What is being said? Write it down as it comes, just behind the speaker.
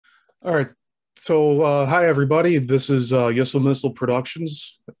All right. So, hi everybody. This is Yissilmissil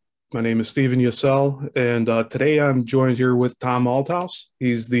Productions. My name is Stephen Yassel, and today I'm joined here with Tom Althouse.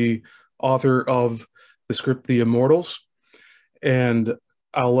 He's the author of the script The Immortals, and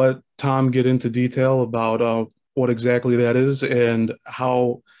I'll let Tom get into detail about what exactly that is and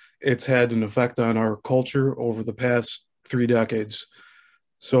how it's had an effect on our culture over the past 3 decades.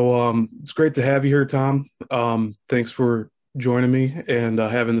 So, it's great to have you here, Tom. Thanks for joining me and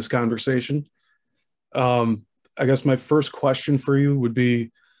having this conversation. Um, I guess my first question for you would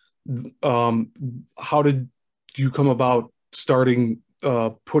be, um, how did you come about starting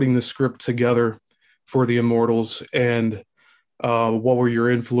putting the script together for the Immortals, and what were your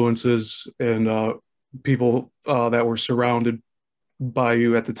influences and people that were surrounded by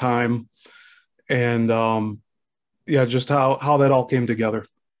you at the time, and yeah, just how that all came together.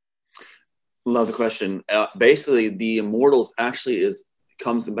 Love the question. Basically, the Immortals actually is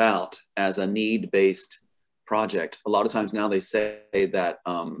comes about as a need-based project. A lot of times now they say that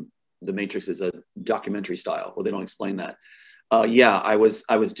the Matrix is a documentary style. Well, they don't explain that. Yeah, I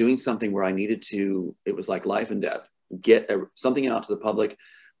was doing something where I needed to. It was like life and death. Get something out to the public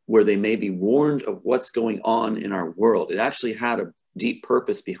where they may be warned of what's going on in our world. It actually had a deep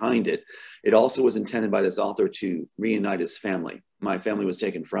purpose behind it. It also was intended by this author to reunite his family. My family was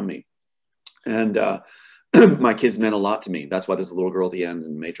taken from me, and my kids meant a lot to me. That's why there's a little girl at the end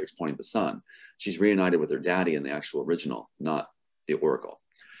in Matrix pointing at the sun. She's reunited with her daddy in the actual original, not the Oracle.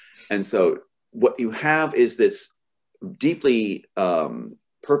 And so what you have is this deeply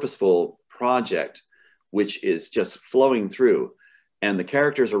purposeful project, which is just flowing through. And the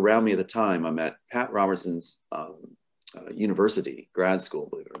characters around me at the time, I'm at Pat Robertson's university, grad school,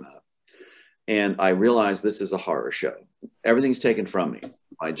 believe it or not. And I realized this is a horror show. Everything's taken from me.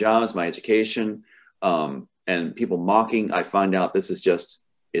 My jobs, my education, and people mocking. I find out this is just,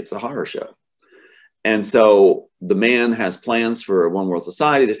 it's a horror show. And so the man has plans for a one world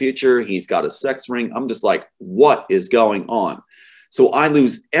society, the future. He's got a sex ring. I'm just like, what is going on? So I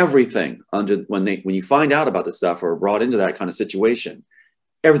lose everything under when you find out about this stuff or are brought into that kind of situation,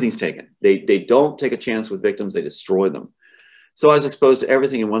 everything's taken. They don't take a chance with victims, they destroy them. So I was exposed to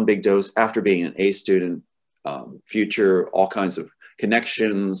everything in one big dose after being an A student, future, all kinds of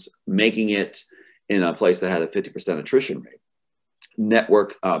connections, making it in a place that had a 50% attrition rate.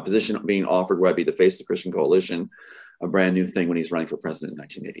 Network position being offered where I'd be the face of the Christian Coalition, a brand new thing when he's running for president in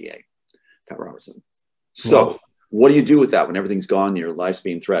 1988, Pat Robertson. Wow. So what do you do with that when everything's gone, your life's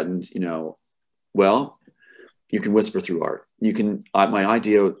being threatened? Well, you can whisper through art. You can, my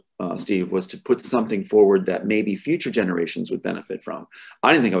idea, Steve, was to put something forward that maybe future generations would benefit from.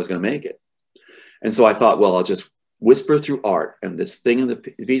 I didn't think I was going to make it. And so I thought, well, I'll just whisper through art, and this thing in the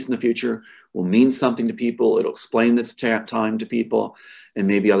piece in the future will mean something to people. It'll explain this time to people, and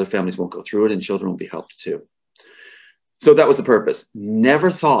maybe other families won't go through it and children will be helped too. So that was the purpose.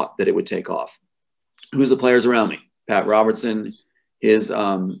 Never thought that it would take off. Who's the players around me? Pat Robertson, his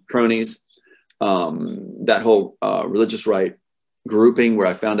cronies, that whole religious right grouping where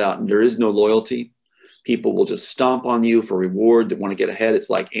I found out there is no loyalty. People will just stomp on you for reward. They want to get ahead. It's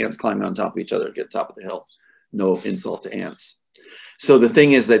like ants climbing on top of each other to get to the top of the hill. No insult to ants. So the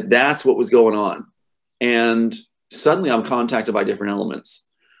thing is that that's what was going on. And suddenly I'm contacted by different elements,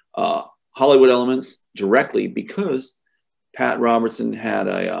 Hollywood elements directly, because Pat Robertson had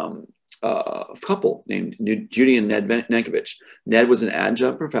a couple named Judy and Ned Nankovich. Ned was an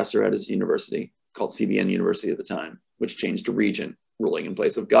adjunct professor at his university called CBN University at the time, which changed to Region, ruling in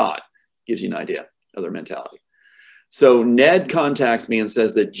place of God. Gives you an idea of their mentality. So Ned contacts me and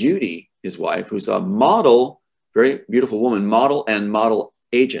says that Judy, his wife, who's a model, very beautiful woman, model and model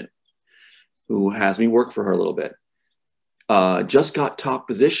agent, who has me work for her a little bit, just got top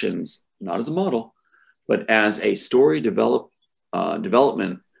positions, not as a model, but as a story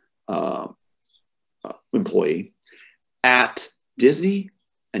development employee at Disney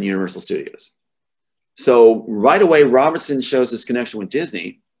and Universal Studios. So right away, Robertson shows his connection with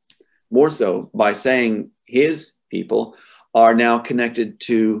Disney, more so by saying his people are now connected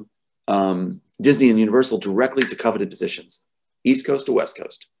to Disney and Universal directly to coveted positions, East Coast to West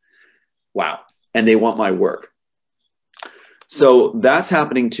Coast. Wow. And they want my work. So that's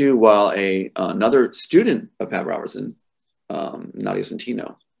happening too, while another student of Pat Robertson, Nadia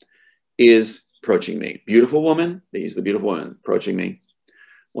Centino, is approaching me. Beautiful woman. They use the beautiful woman approaching me.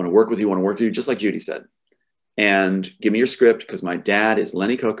 Want to work with you, just like Judy said. And give me your script, because my dad is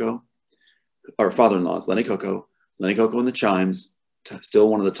Lenny Coco, or father-in-law is Lenny Coco and the Chimes, still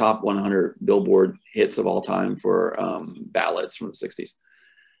one of the top 100 Billboard hits of all time for ballads from the 60s.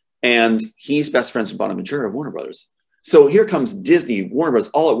 And he's best friends with Bonaventura of Warner Brothers. So here comes Disney, Warner Bros.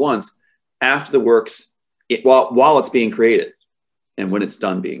 All at once after the works, while it's being created and when it's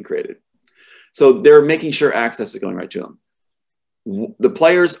done being created. So they're making sure access is going right to them. The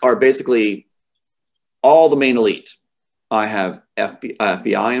players are basically all the main elite. I have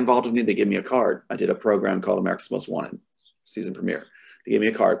FBI involved with me. They give me a card. I did a program called America's Most Wanted season premiere. They gave me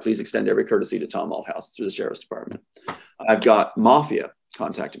a card. Please extend every courtesy to Tom Althouse through the Sheriff's Department. I've got Mafia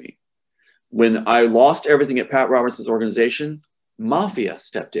contact me. When I lost everything at Pat Robertson's organization, Mafia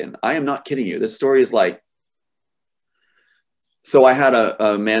stepped in. I am not kidding you. This story is like, so I had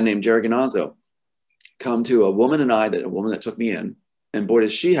a man named Jerry Ganazzo come to a woman that took me in, and boy,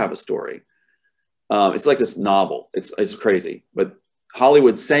 does she have a story. It's like this novel. It's crazy, but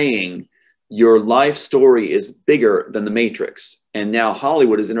Hollywood's saying your life story is bigger than the Matrix. And now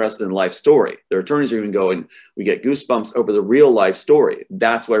Hollywood is interested in life story. Their attorneys are even going, we get goosebumps over the real life story.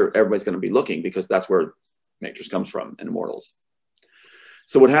 That's where everybody's going to be looking, because that's where Matrix comes from and Immortals.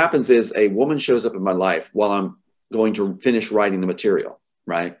 So what happens is a woman shows up in my life while I'm going to finish writing the material,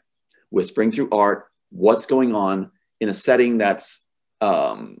 right? Whispering through art, what's going on in a setting that's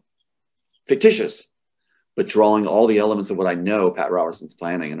fictitious, but drawing all the elements of what I know Pat Robertson's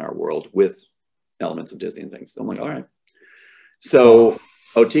planning in our world with elements of Disney and things. So I'm like, all right. So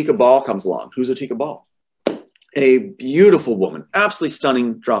Otika Ball comes along. Who's Otika Ball? A beautiful woman, absolutely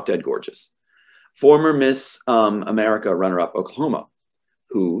stunning, drop dead gorgeous. Former Miss America runner-up Oklahoma,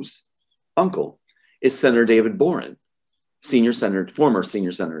 whose uncle is Senator David Boren, former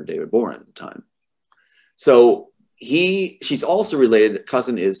senior Senator David Boren at the time. So she's also related,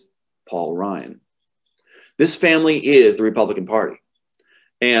 cousin is Paul Ryan. This family is the Republican Party.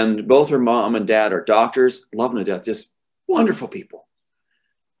 And both her mom and dad are doctors, love them to death, just wonderful people.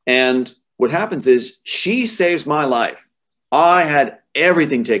 And what happens is she saves my life. I had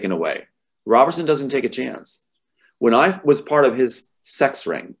everything taken away. Robertson doesn't take a chance. When I was part of his sex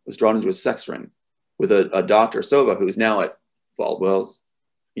ring, was drawn into his sex ring with a Dr. Sova, who's now at Falwell's,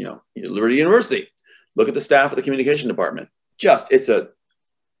 Liberty University. Look at the staff of the communication department. It's a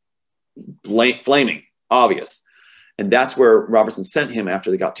flaming obvious. And that's where Robertson sent him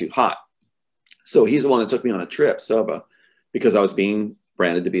after they got too hot. So he's the one that took me on a trip, Sova, because I was being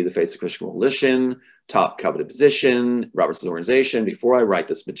branded to be the face of Christian Coalition, top coveted position, Robertson's organization, before I write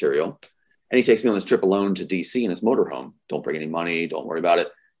this material. And he takes me on this trip alone to DC in his motorhome. Don't bring any money. Don't worry about it.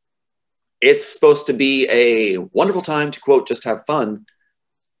 It's supposed to be a wonderful time to, quote, just have fun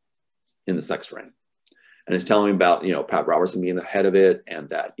in the sex ring. And it's telling me about, Pat Robertson being the head of it, and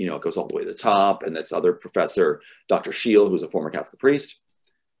that, it goes all the way to the top. And this other professor, Dr. Shield, who's a former Catholic priest,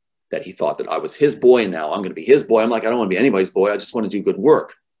 that he thought that I was his boy, and now I'm going to be his boy. I'm like, I don't want to be anybody's boy. I just want to do good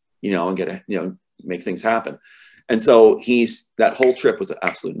work, and make things happen. And so that whole trip was an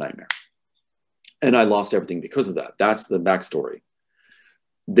absolute nightmare. And I lost everything because of that. That's the backstory.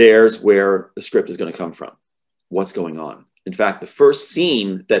 There's where the script is going to come from. What's going on? In fact, the first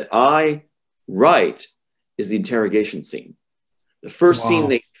scene that I write is the interrogation scene. The first scene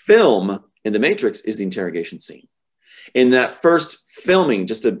they film in The Matrix is the interrogation scene. In that first filming,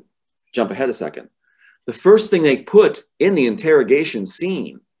 just to jump ahead a second, the first thing they put in the interrogation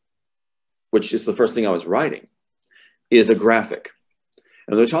scene, which is the first thing I was writing, is a graphic.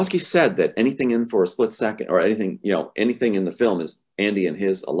 And Wachowski said that anything in for a split second, or anything in the film is Andy and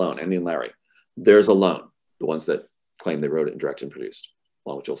his alone, Andy and Larry. There's alone, the ones that claim they wrote it and directed and produced,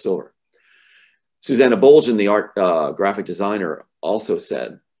 along with Joel Silver. Susanna Bolgen, the art graphic designer, also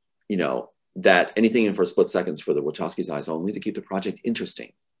said, that anything in for split seconds for the Wachowski's eyes only to keep the project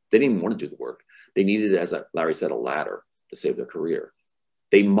interesting. They didn't even want to do the work. They needed it, as Larry said, a ladder to save their career.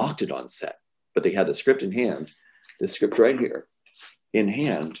 They mocked it on set, but they had the script in hand, the script right here in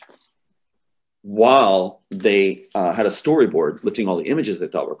hand, while they had a storyboard lifting all the images they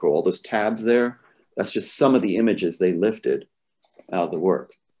thought were cool. All those tabs there, that's just some of the images they lifted out of the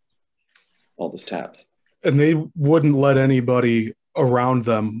work. All those tabs. And they wouldn't let anybody around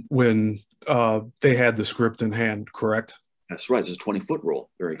them when they had the script in hand, correct? That's right. There's a 20-foot rule.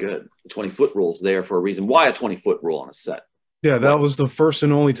 Very good. The 20-foot rule is there for a reason. Why a 20-foot rule on a set? Yeah, that was the first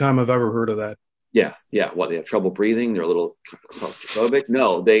and only time I've ever heard of that. Yeah. What, they have trouble breathing? They're a little claustrophobic?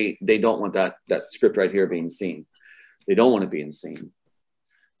 No, they don't want that script right here being seen. They don't want it being seen.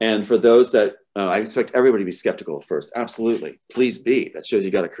 And for those that, I expect everybody to be skeptical at first. Absolutely. Please be. That shows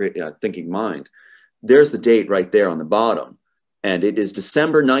you got to create a thinking mind. There's the date right there on the bottom. And it is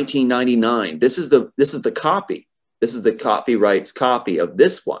December 1999. This is the copy. This is the copyright's copy of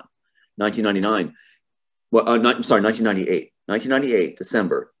this one, 1999. Well, 1998. 1998,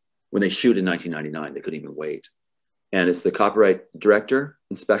 December, when they shoot in 1999. They couldn't even wait. And it's the copyright director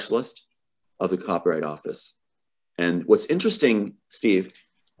and specialist of the Copyright Office. And what's interesting, Steve,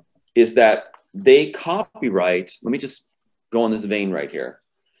 is that they copyright, let me just go on this vein right here.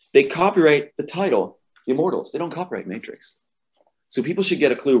 They copyright the title, The Immortals. They don't copyright Matrix. So people should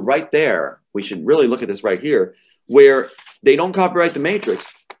get a clue right there. We should really look at this right here, where they don't copyright The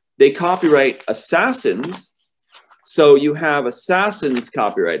Matrix. They copyright Assassins. So you have Assassins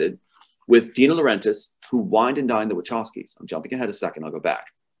copyrighted with Dina Laurentiis, who wined and dined the Wachowskis. I'm jumping ahead a second. I'll go back.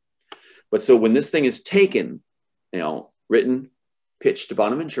 But so when this thing is taken, written, pitched to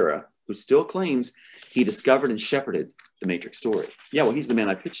Bonaventura, who still claims he discovered and shepherded the Matrix story. Yeah, well, he's the man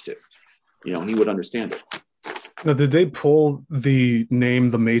I pitched to. He would understand it. Now, did they pull the name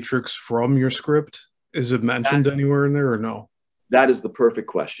The Matrix from your script? Is it mentioned anywhere in there or no? That is the perfect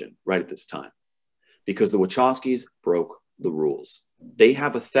question right at this time, because the Wachowskis broke the rules. They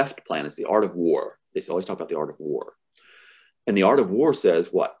have a theft plan. It's the art of war. They always talk about the art of war. And the art of war says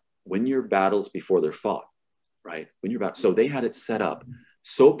what? Win your battles before they're fought, right? So they had it set up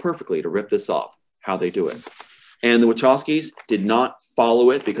so perfectly to rip this off, how they do it. And the Wachowskis did not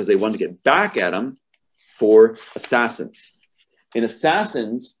follow it because they wanted to get back at them for Assassins. In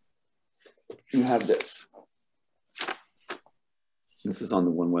Assassins, you have this. This is on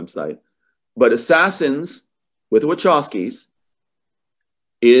the one website. But Assassins with the Wachowskis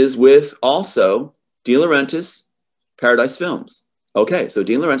is with also De Laurentiis, Paradise Films. Okay, so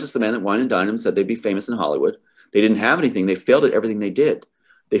De Laurentiis, the man that wined and dined them, said they'd be famous in Hollywood. They didn't have anything. They failed at everything they did.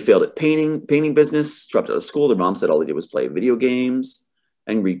 They failed at painting business, dropped out of school. Their mom said all they did was play video games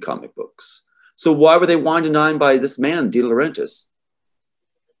and read comic books. So why were they wined and dined by this man, De Laurentiis,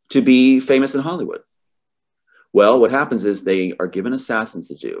 to be famous in Hollywood? Well, what happens is they are given Assassins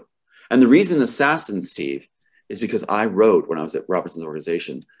to do. And the reason Assassins, Steve, is because I wrote, when I was at Robertson's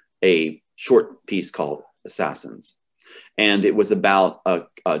organization, a short piece called Assassins. And it was about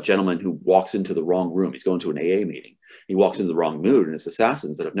a gentleman who walks into the wrong room. He's going to an AA meeting. He walks into the wrong mood, and it's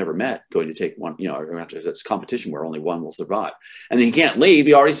assassins that have never met going to take one, after this competition where only one will survive. And he can't leave.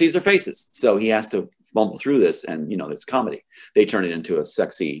 He already sees their faces. So he has to fumble through this. And, it's comedy. They turn it into a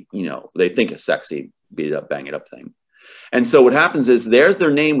sexy, they think a sexy beat it up, bang it up thing. And so what happens is there's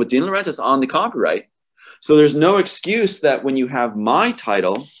their name with Dina Laurentiis on the copyright. So there's no excuse that when you have my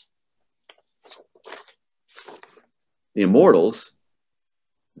title, The Immortals,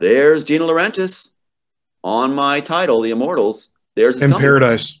 there's Dina Laurentiis on my title, The Immortals. There's his company.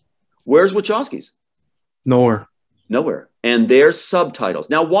 Paradise. Where's Wachowski's? Nowhere. And there's subtitles.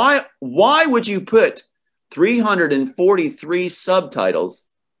 Now, why would you put 343 subtitles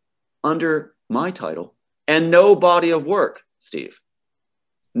under my title and no body of work, Steve?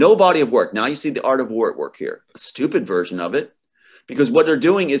 No body of work. Now you see the art of war at work here. A stupid version of it, because what they're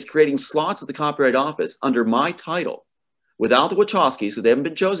doing is creating slots at the Copyright Office under my title without the Wachowskis, because they haven't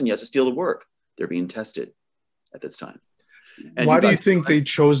been chosen yet to steal the work. They're being tested at this time. And why do you think they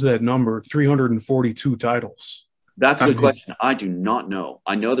chose that number, 342 titles? That's a good question. I do not know.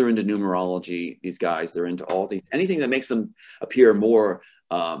 I know they're into numerology, these guys. They're into all these, anything that makes them appear more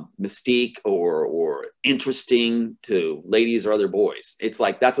mystique or interesting to ladies or other boys. It's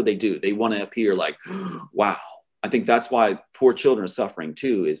like, that's what they do. They want to appear like, wow. I think that's why poor children are suffering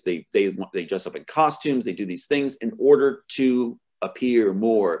too, is they dress up in costumes. They do these things in order to appear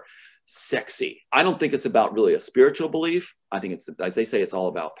more sexy. I don't think it's about really a spiritual belief. I think it's, as they say, it's all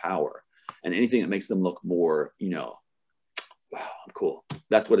about power and anything that makes them look more, wow, I'm cool.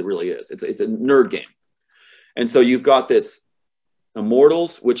 That's what it really is. It's a nerd game. And so you've got this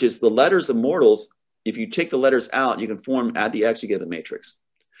Immortals, which is the letters Immortals. If you take the letters out, you can add the X, you get a matrix.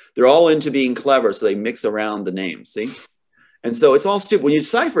 They're all into being clever, so they mix around the names, see? And so it's all stupid. When you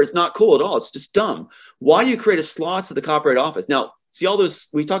decipher, it's not cool at all. It's just dumb. Why do you create a slots at the Copyright Office? Now, see all those,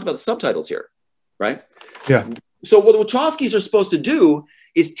 we talked about the subtitles here, right? Yeah. So what the Wachowskis are supposed to do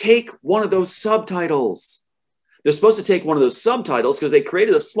is take one of those subtitles. They're supposed to take one of those subtitles because they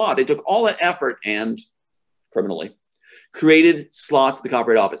created a slot. They took all that effort and criminally created slots at the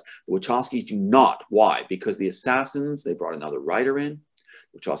Copyright Office. The Wachowskis do not. Why? Because the Assassins, they brought another writer in.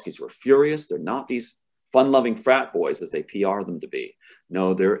 The Wachowskis were furious. They're not these fun-loving frat boys as they PR them to be.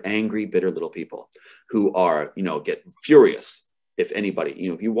 No, they're angry, bitter little people who are, get furious if anybody,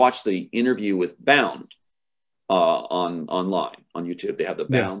 if you watch the interview with Bound online on YouTube, they have the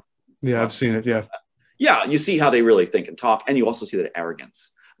Bound. Yeah, I've seen it. Yeah. Yeah, you see how they really think and talk. And you also see that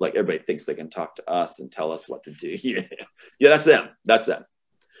arrogance. Like everybody thinks they can talk to us and tell us what to do. Yeah, that's them. That's them.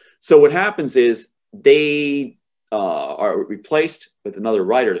 So what happens is they are replaced with another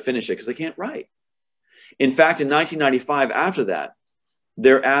writer to finish it because they can't write. In fact, in 1995, after that,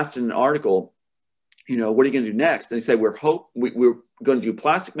 they're asked in an article, what are you going to do next? And they say, we're going to do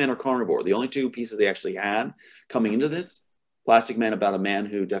Plastic Man or Carnivore. The only two pieces they actually had coming into this. Plastic Man about a man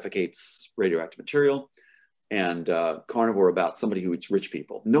who defecates radioactive material, and Carnivore about somebody who eats rich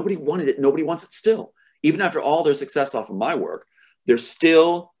people. Nobody wanted it. Nobody wants it still. Even after all their success off of my work, they're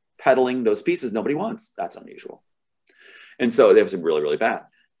still peddling those pieces nobody wants. That's unusual. And so that was really, really bad.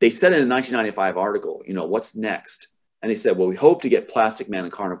 They said in a 1995 article, you know, what's next? And they said, well, we hope to get Plastic Man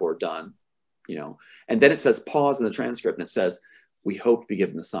and Carnivore done, you know. And then it says pause in the transcript, and it says, we hope to be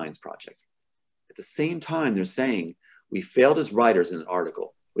given the science project. At the same time, they're saying, we failed as writers in an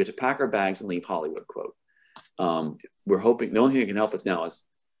article. We have to pack our bags and leave Hollywood, quote. We're hoping, the only thing that can help us now is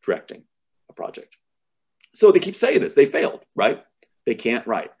directing a project. So they keep saying this, they failed, right? They can't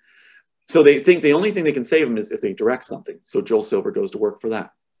write. So they think the only thing they can save them is if they direct something. So Joel Silver goes to work for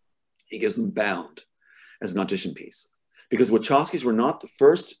that. He gives them Bound as an audition piece, because Wachowskis were not the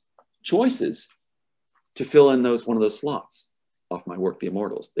first choices to fill in one of those slots off my work, The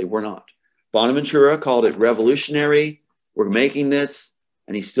Immortals. They were not. Bonaventura called it revolutionary. We're making this.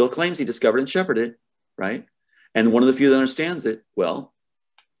 And he still claims he discovered and shepherded it, right? And one of the few that understands it, well,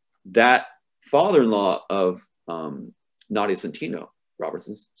 that father-in-law of Nadia Centino,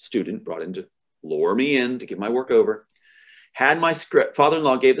 Robertson's student, brought in to lure me in to get my work over, had my script.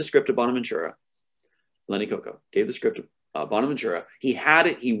 Father-in-law gave the script to Bonaventura. Lenny Coco gave the script to Bonaventura. He had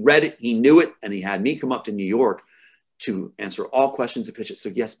it, he read it, he knew it, and he had me come up to New York to answer all questions and pitch it. So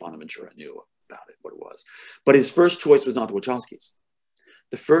yes, Bonaventura knew about it, what it was. But his first choice was not the Wachowskis.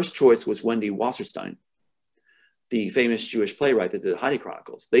 The first choice was Wendy Wasserstein, the famous Jewish playwright that did the Heidi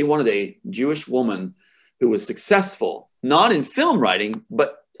Chronicles. They wanted a Jewish woman who was successful, not in film writing,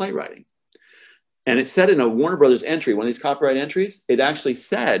 but playwriting. And it said in a Warner Brothers entry, one of these copyright entries, it actually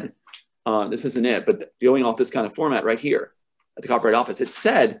said, this isn't it, but going off this kind of format right here at the Copyright Office, it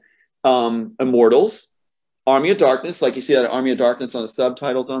said Immortals, Army of Darkness, like you see that Army of Darkness on the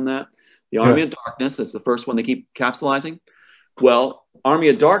subtitles on that. The Army of Darkness is the first one they keep capsulizing. Well, Army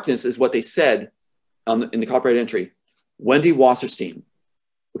of Darkness is what they said in the copyright entry. Wendy Wasserstein,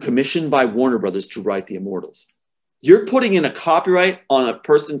 commissioned by Warner Brothers to write The Immortals. You're putting in a copyright on a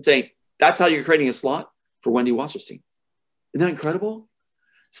person saying, that's how you're creating a slot for Wendy Wasserstein. Isn't that incredible?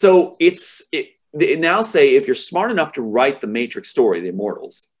 So they now say if you're smart enough to write the Matrix story, The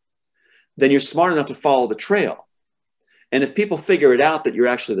Immortals, then you're smart enough to follow the trail. And if people figure it out that you're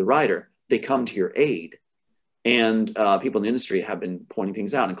actually the writer, they come to your aid. And people in the industry have been pointing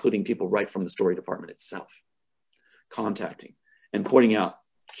things out, including people right from the story department itself, contacting and pointing out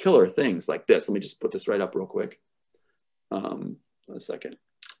killer things like this. Let me just put this right up real quick. A second.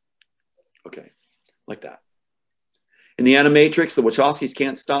 Okay, like that. In the Animatrix, the Wachowskis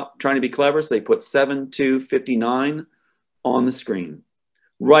can't stop trying to be clever, so they put 7/2/59 on the screen,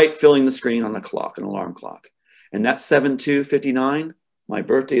 right filling the screen on a clock, an alarm clock. And that 7/2/59, my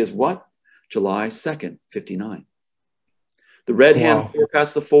birthday is what? July 2nd, 59. The red hand 4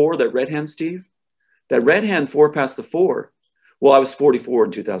 past the 4, that red hand, Steve, that red hand 4 past the 4. Well, I was 44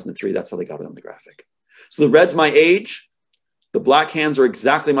 in 2003. That's how they got it on the graphic. So the red's my age. The black hands are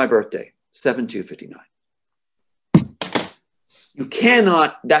exactly my birthday, 7/2/59. You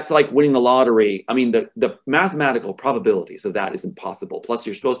cannot, that's like winning the lottery. I mean, the mathematical probabilities of that is impossible. Plus,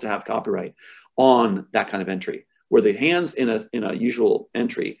 you're supposed to have copyright on that kind of entry, where the hands in a usual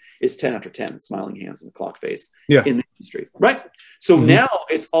entry is 10 after 10, smiling hands in the clock face in the industry, right? So now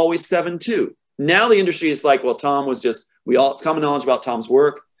it's always 7/2. Now the industry is like, well, Tom was just, it's common knowledge about Tom's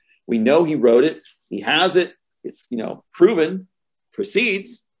work. We know he wrote it. He has it. It's, proven,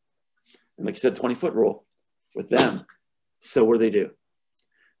 proceeds. And like you said, 20-foot rule with them. So what do?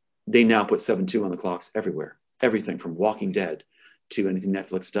 They now put 7/2 on the clocks everywhere. Everything from Walking Dead to anything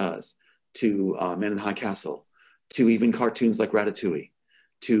Netflix does, to Man in the High Castle, to even cartoons like Ratatouille,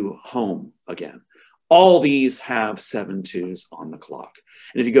 to Home again. All these have 7/2s on the clock.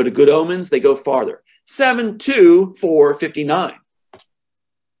 And if you go to Good Omens, they go farther. 7/2/4/59.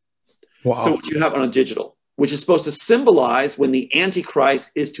 Wow. So what you have on a digital, which is supposed to symbolize when the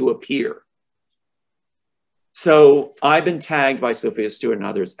Antichrist is to appear. So I've been tagged by Sophia Stewart and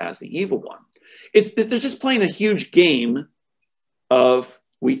others as the evil one. They're just playing a huge game of,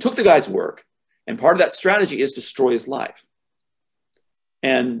 we took the guy's work, and part of that strategy is destroy his life.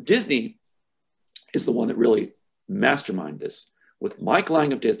 And Disney is the one that really masterminded this with Mike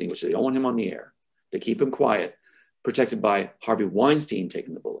Lang of Disney, which they don't want him on the air. They keep him quiet, protected by Harvey Weinstein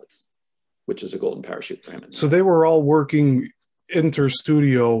taking the bullets, which is a golden parachute for him. So they were all working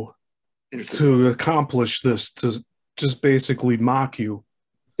inter-studio to accomplish this, to just basically mock you.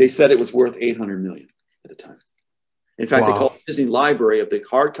 They said it was worth $800 million at the time. In fact, they called the Disney library of the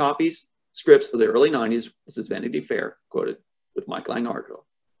hard copies, scripts of the early 90s. This is Vanity Fair quoted. with Mike Lang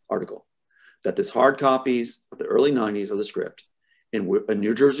article that there's hard copies of the early 90s of the script in a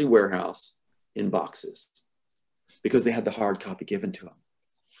New Jersey warehouse in boxes because they had the hard copy given to them.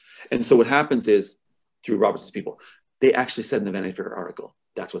 And so what happens is, through Robertson's people, they actually said in the Vanity Fair article,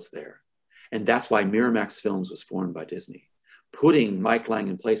 that's what's there. And that's why Miramax Films was formed by Disney, putting Mike Lang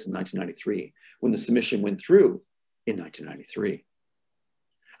in place in 1993 when the submission went through in 1993.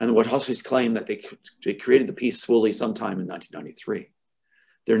 And the Wachowskis claim that they created the piece fully sometime in 1993.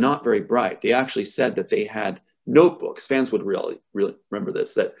 They're not very bright. They actually said that they had notebooks. Fans would really remember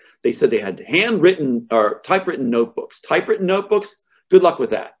this, that they said they had handwritten or typewritten notebooks. Typewritten notebooks, good luck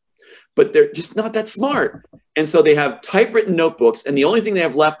with that. But they're just not that smart. And so they have typewritten notebooks, and the only thing they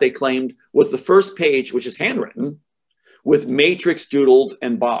have left, they claimed, was the first page, which is handwritten, with Matrix doodled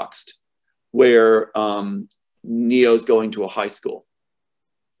and boxed, where Neo's going to a high school.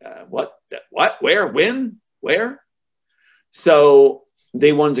 What? Where? When? Where? So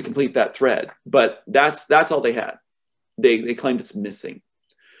they wanted to complete that thread, but that's all they had. They claimed it's missing.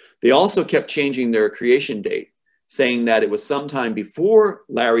 They also kept changing their creation date, saying that it was sometime before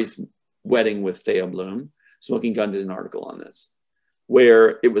Larry's wedding with Thea Bloom. Smoking Gun did an article on this,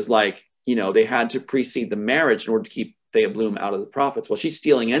 where it was like, you know, they had to precede the marriage in order to keep Thea Bloom out of the profits. Well, she's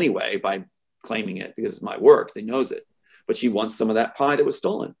stealing anyway by claiming it because it's my work. They knows it, but she wants some of that pie that was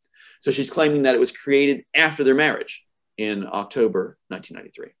stolen. So she's claiming that it was created after their marriage in October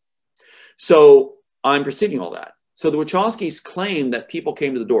 1993. So I'm preceding all that. So the Wachowskis claim that people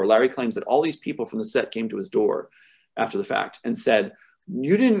came to the door. Larry claims that all these people from the set came to his door after the fact and said,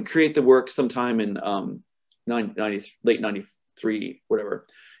 you didn't create the work sometime in late 93, whatever.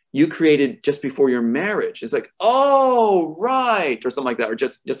 You created just before your marriage. It's like, oh, right. Or something like that. Or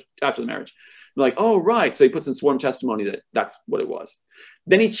just after the marriage. Like, oh, right. So he puts in sworn testimony that that's what it was.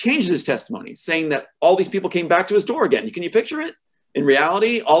 Then he changes his testimony, saying that all these people came back to his door again. Can you picture it? In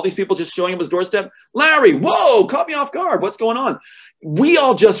reality, all these people just showing up his doorstep. Larry, whoa, caught me off guard. What's going on? We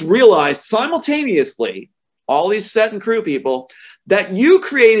all just realized simultaneously, all these set and crew people, that you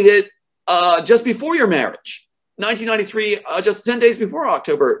created it just before your marriage. 1993, just 10 days before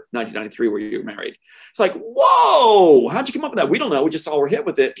October 1993, where you were married. It's like, whoa, how'd you come up with that? We don't know. We just all were hit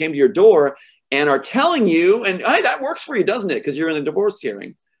with it, came to your door, and are telling you, and hey, that works for you, doesn't it? Because you're in a divorce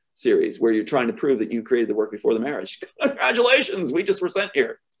hearing series where you're trying to prove that you created the work before the marriage. Congratulations, we just were sent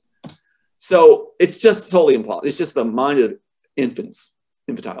here. So it's just totally implausible. It's just the mind of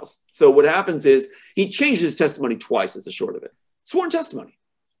infantiles. So what happens is he changes his testimony twice, is the short of it. Sworn testimony.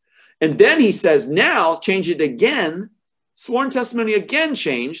 And then he says, now change it again. Sworn testimony again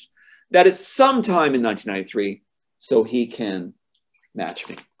changed, that it's sometime in 1993, so he can match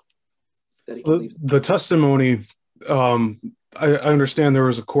me. The testimony, I understand there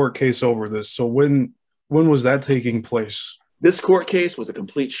was a court case over this. So when was that taking place? This court case was a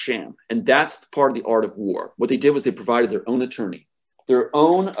complete sham. And that's part of the art of war. What they did was they provided their own attorney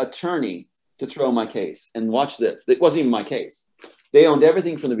to throw my case. And watch this. It wasn't even my case. They owned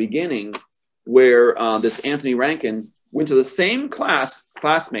everything from the beginning, where this Anthony Rankin went to the same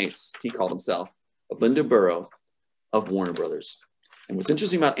classmates, he called himself, of Linda Burrow of Warner Brothers. And what's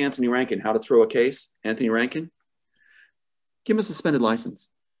interesting about Anthony Rankin, how to throw a case, Anthony Rankin, give him a suspended license.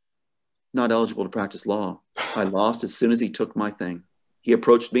 Not eligible to practice law. I lost as soon as he took my thing. He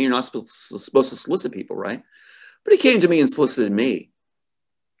approached me. You're not supposed to solicit people, right? But he came to me and solicited me.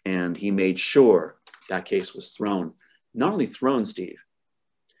 And he made sure that case was thrown. Not only thrown, Steve,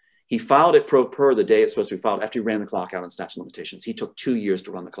 he filed it pro per the day it's supposed to be filed after he ran the clock out on statute of limitations. He took 2 years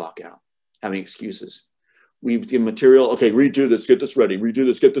to run the clock out, having excuses. We give material, okay, redo this, get this ready, redo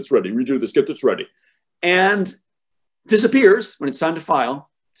this, get this ready, redo this, get this ready. And disappears when it's time to file,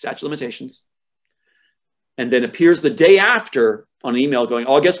 statute of limitations. And then appears the day after on an email going,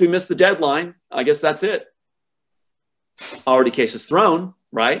 oh, I guess we missed the deadline. I guess that's it. Already case is thrown,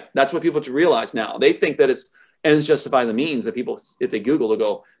 right? That's what people have to realize now. They think that it's ends justify the means, that people, if they Google, they'll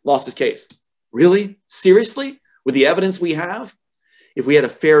go, lost his case. Really? Seriously? With the evidence we have? If we had a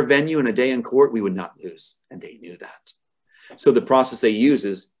fair venue and a day in court, we would not lose. And they knew that. So the process they use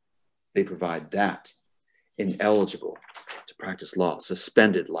is they provide that. Ineligible to practice law,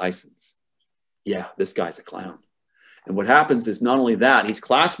 suspended license. Yeah, this guy's a clown. And what happens is not only that, he's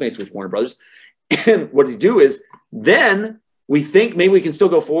classmates with Warner Brothers. And what they do is then we think maybe we can still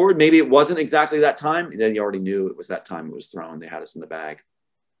go forward. Maybe it wasn't exactly that time. Then you already knew it was that time it was thrown. They had us in the bag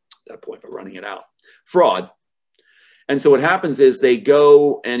at that point, but running it out. Fraud. And so what happens is they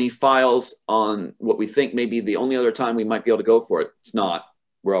go and he files on what we think may be the only other time we might be able to go for it. It's not.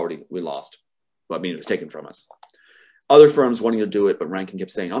 We lost. Well, I mean, it was taken from us. Other firms wanting to do it, but Rankin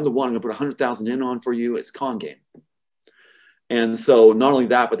kept saying, I'm the one, I'm going to put 100,000 in on for you. It's a con game. And so not only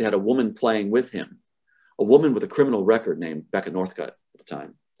that, but they had a woman playing with him, a woman with a criminal record named Becca Northcutt at the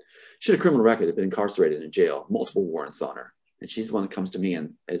time. She had a criminal record, had been incarcerated in jail, multiple warrants on her. And she's the one that comes to me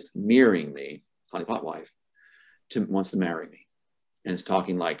and is mirroring me, honeypot wife, wants to marry me. And is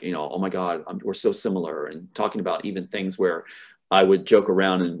talking like, you know, oh my God, we're so similar, and talking about even things where I would joke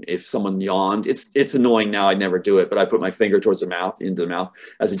around, and if someone yawned, it's annoying now, I'd never do it, but I put my finger towards the mouth, into the mouth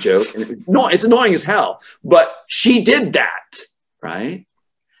as a joke. And it's annoying as hell, but she did that, right?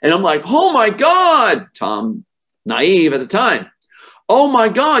 And I'm like, oh my God, Tom, naive at the time. Oh my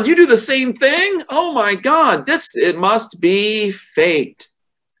God, you do the same thing? Oh my God, it must be fate.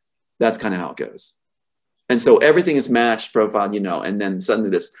 That's kind of how it goes. And so everything is matched, profiled, you know, and then suddenly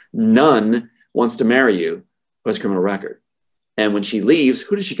this nun wants to marry you who has a criminal record. And when she leaves,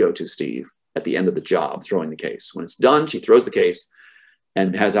 who does she go to, Steve? At the end of the job, throwing the case. When it's done, she throws the case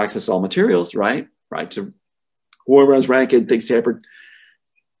and has access to all materials, right? Right to whoever has Rankin, things tampered.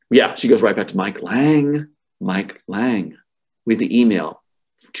 Yeah, she goes right back to Mike Lang. Mike Lang. We have the email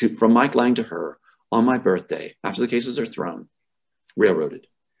from Mike Lang to her on my birthday, after the cases are thrown, railroaded,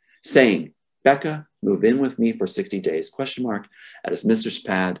 saying, Becca, move in with me for 60 days, question mark, at his mistress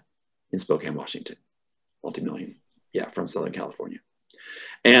pad in Spokane, Washington. Multi-million. Yeah, from Southern California.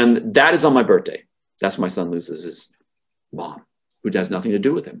 And that is on my birthday. That's when my son loses his mom, who has nothing to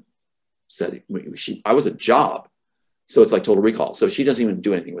do with him. Said I was a job. So it's like Total Recall. So she doesn't even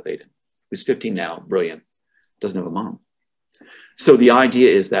do anything with Aiden, who's 15 now, brilliant, doesn't have a mom. So the idea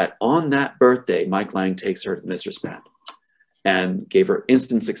is that on that birthday, Mike Lang takes her to the mistress pad and gave her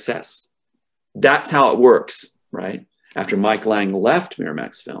instant success. That's how it works, right? After Mike Lang left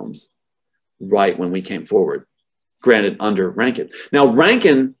Miramax Films, right when we came forward, granted under Rankin. Now,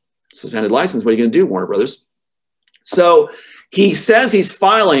 Rankin, suspended license, what are you going to do, Warner Brothers? So he says he's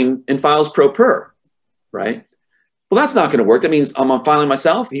filing and files pro per, right? Well, that's not going to work. That means I'm filing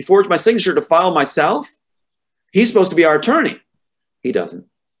myself. He forged my signature to file myself. He's supposed to be our attorney. He doesn't.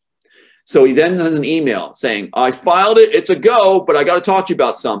 So he then sends an email saying, I filed it. It's a go, but I got to talk to you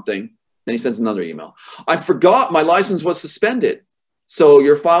about something. Then he sends another email. I forgot my license was suspended. So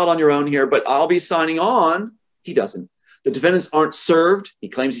you're filed on your own here, but I'll be signing on. He doesn't. The defendants aren't served. He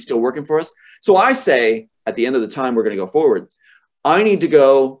claims he's still working for us. So I say, at the end of the time we're going to go forward, I need to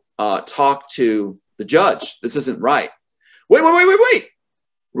go talk to the judge. This isn't right. Wait.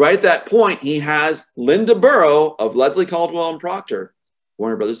 Right at that point, he has Linda Burrow of Leslie Caldwell and Proctor,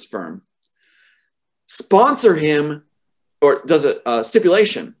 Warner Brothers firm, sponsor him, or does a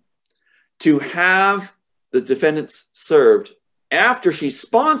stipulation to have the defendants served after she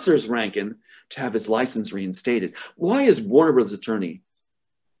sponsors Rankin to have his license reinstated. Why is Warner Brothers attorney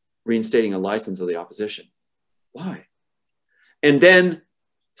reinstating a license of the opposition? Why? And then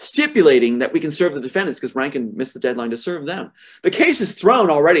stipulating that we can serve the defendants because Rankin missed the deadline to serve them. The case is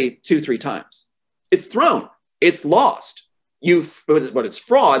thrown already 2-3 times. It's thrown. It's lost. But it's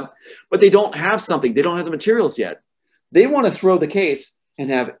fraud, but they don't have something. They don't have the materials yet. They want to throw the case and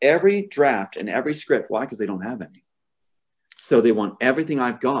have every draft and every script. Why? Because they don't have any. So they want everything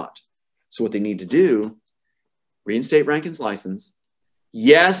I've got. So what they need to do, reinstate Rankin's license.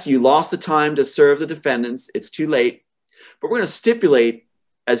 Yes, you lost the time to serve the defendants. It's too late. But we're going to stipulate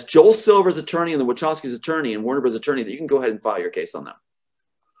as Joel Silver's attorney and the Wachowski's attorney and Warner Bros. Attorney that you can go ahead and file your case on them.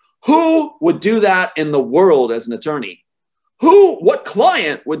 Who would do that in the world as an attorney? What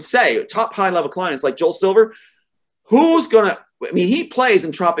client would say, top high-level clients like Joel Silver, who's going to, I mean, he plays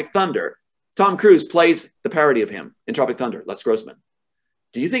in Tropic Thunder. Tom Cruise plays the parody of him in Tropic Thunder, Les Grossman.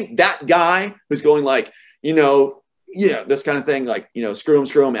 Do you think that guy who's going like, you know, yeah, this kind of thing, like, you know, screw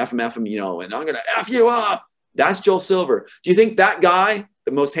him, F him, you know, and I'm going to F you up. That's Joel Silver. Do you think that guy,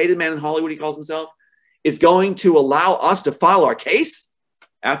 the most hated man in Hollywood, he calls himself, is going to allow us to file our case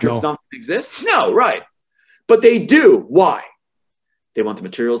after it's not going to exist? No, right. But they do. Why? They want the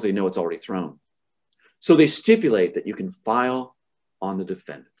materials. They know it's already thrown. So they stipulate that you can file on the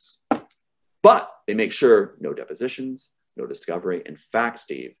defendants. But they make sure no depositions, no discovery. In fact,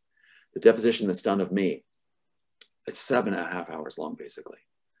 Steve, the deposition that's done of me, it's 7.5 hours long, basically.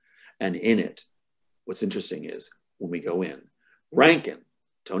 And in it, what's interesting is when we go in,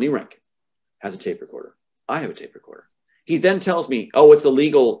 Tony Rankin, has a tape recorder. I have a tape recorder. He then tells me, oh, it's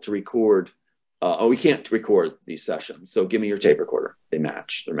illegal to record. We can't record these sessions. So give me your tape recorder. They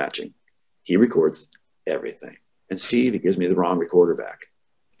match. They're matching. He records everything. And Steve, he gives me the wrong recorder back.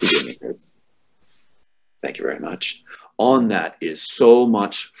 He gave me his. Thank you very much. On that is so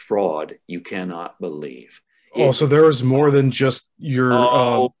much fraud you cannot believe. So there was more than just your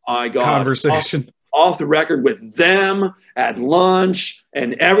my God. Conversation. Off the record with them at lunch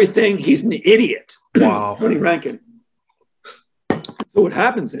and everything. He's an idiot. Wow. Tony Rankin. So what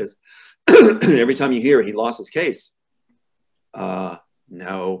happens is every time you hear he lost his case,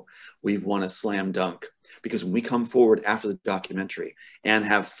 no, we've won a slam dunk. Because when we come forward after the documentary and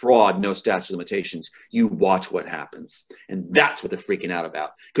have fraud, no statute of limitations, you watch what happens. And that's what they're freaking out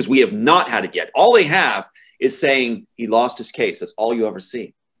about. Because we have not had it yet. All they have is saying he lost his case. That's all you ever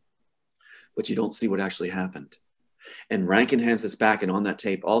see. But you don't see what actually happened. And Rankin hands this back. And on that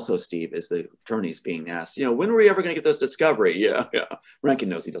tape also, Steve, is the attorneys being asked, you know, when are we ever going to get this discovery? Yeah. Rankin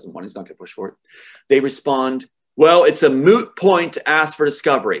knows he doesn't want it. He's not going to push for it. They respond, well, it's a moot point to ask for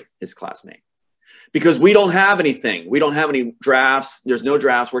discovery, his classmate. Because we don't have anything. We don't have any drafts. There's no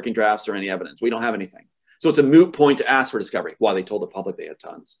drafts, working drafts, or any evidence. We don't have anything. So it's a moot point to ask for discovery. Well, they told the public they had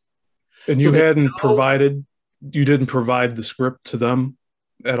tons. And you didn't provide the script to them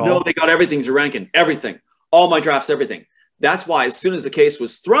at all? No, they got everything to Rankin. Everything. All my drafts, everything. That's why as soon as the case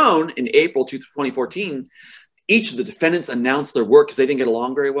was thrown in April 2014, each of the defendants announced their work because they didn't get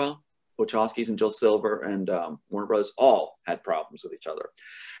along very well. Wachowskis and Joe Silver and Warner Brothers all had problems with each other.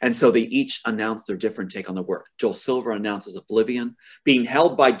 And so they each announced their different take on the work. Joe Silver announces Oblivion being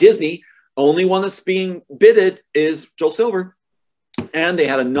held by Disney. Only one that's being bidded is Joe Silver. And they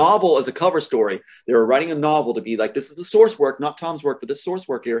had a novel as a cover story. They were writing a novel to be like, this is the source work, not Tom's work, but this source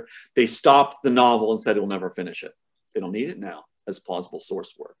work here. They stopped the novel and said, we'll never finish it. They don't need it now as plausible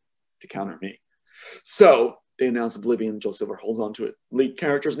source work to counter me. So they announced Oblivion. Joe Silver holds on to it. Lead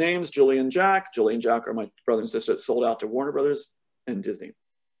characters' names, Julie and Jack. Julie and Jack are my brother and sister that sold out to Warner Brothers and Disney.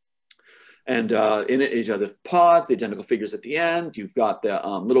 And in it, you have the pods, the identical figures at the end. You've got the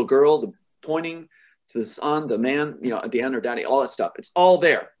little girl pointing to the son, the man, you know, at the end, or daddy, all that stuff. It's all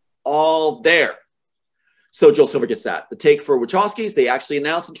there. All there. So Joe Silver gets that. The take for Wachowskis, they actually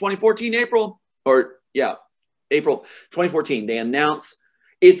announced in 2014, April 2014, they announced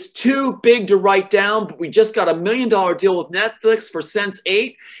it's too big to write down, but we just got $1 million deal with Netflix for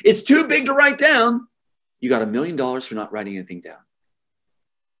Sense8. It's too big to write down. You got $1 million for not writing anything down.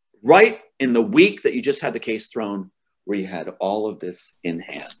 Right in the week that you just had the case thrown, where you had all of this in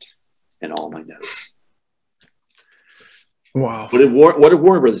hand and all my notes. Wow. What did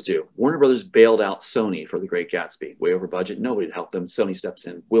Warner Brothers do? Warner Brothers bailed out Sony for The Great Gatsby. Way over budget. Nobody would help them. Sony steps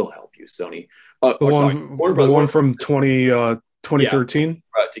in. We'll help you, Sony. The one from 2013?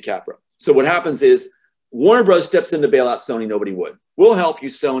 Right, DiCaprio. So what happens is Warner Bros. Steps in to bail out Sony. Nobody would. We'll help you,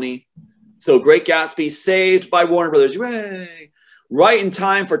 Sony. So Great Gatsby saved by Warner Brothers. Yay! Right in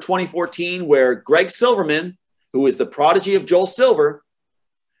time for 2014, where Greg Silverman, who is the prodigy of Joel Silver,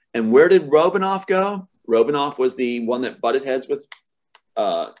 and where did Robinoff go? Robinoff was the one that butted heads with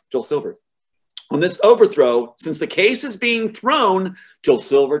Joel Silver. On this overthrow, since the case is being thrown, Joel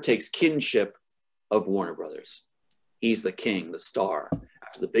Silver takes kinship of Warner Brothers. He's the king, the star,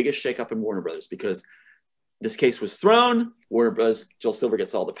 after the biggest shakeup in Warner Brothers, because this case was thrown. Warner Bros. Joel Silver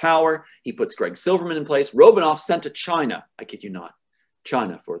gets all the power. He puts Greg Silverman in place. Robinoff sent to China. I kid you not.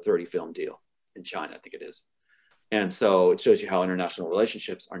 China for a 30-film deal. In China, I think it is. And so it shows you how international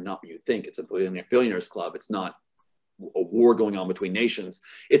relationships are not what you think. It's a billionaires club. It's not a war going on between nations.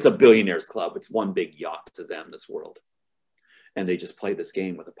 It's a billionaires club. It's one big yacht to them, this world. And they just play this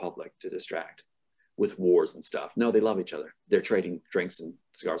game with the public to distract with wars and stuff. No, they love each other. They're trading drinks and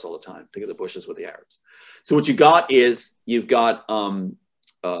cigars all the time. Think of the Bushes with the Arabs. So what you got is you've got Warner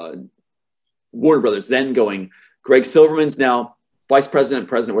Brothers then going, Greg Silverman's now vice president,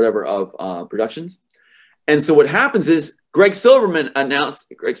 whatever, of productions. And so what happens is Greg Silverman announces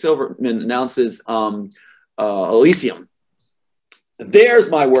Elysium. There's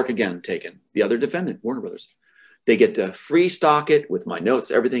my work again taken. The other defendant, Warner Brothers. They get to free stock it with my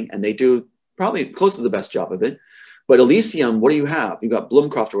notes, everything, and they do probably close to the best job of it. But Elysium, what do you have? You got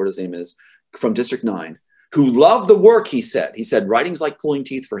Blumcroft, or what his name is, from District 9, who loved the work, he said. He said writing's like pulling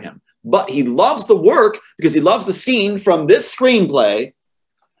teeth for him. But he loves the work because he loves the scene from this screenplay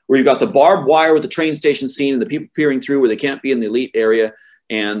where you've got the barbed wire with the train station scene and the people peering through where they can't be in the elite area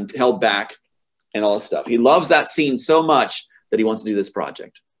and held back and all this stuff. He loves that scene so much that he wants to do this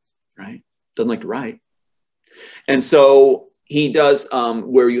project, right? Doesn't like to write. And so he does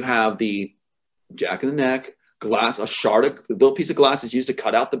where you have the jack in the neck, glass, a little piece of glass is used to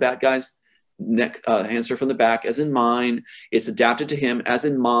cut out the bad guy's neck answer from the back, as in mine. It's adapted to him, as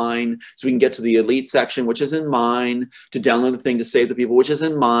in mine. So we can get to the elite section, which is in mine, to download the thing to save the people, which is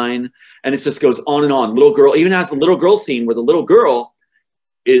in mine. And it just goes on and on. Little girl, even has the little girl scene where the little girl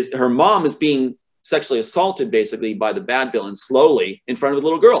her mom is being sexually assaulted basically by the bad villain slowly in front of the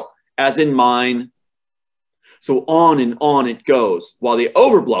little girl, as in mine. So on and on it goes while they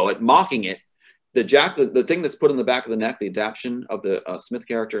overblow it, mocking it. The thing that's put on the back of the neck, the adaptation of the Smith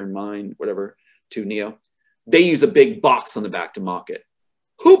character in mine, whatever, to Neo, They use a big box on the back to mock it.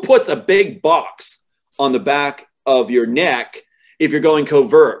 Who puts a big box on the back of your neck if you're going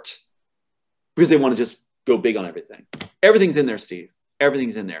covert? Because they want to just go big on everything. Everything's in there, Steve.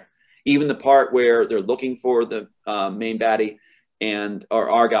 Everything's in there. Even the part where they're looking for the main baddie or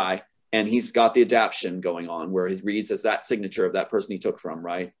our guy, and he's got the adaption going on where he reads as that signature of that person he took from,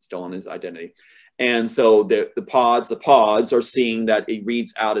 right? Still on his identity. And so the pods are seeing that it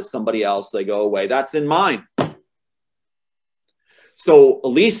reads out as somebody else. They go away. That's in mine. So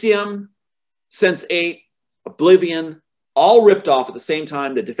Elysium, Sense8, Oblivion, all ripped off at the same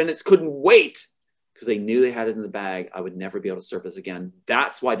time. The defendants couldn't wait because they knew they had it in the bag. I would never be able to surface again.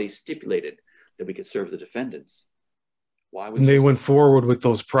 That's why they stipulated that we could serve the defendants. Why would they went forward with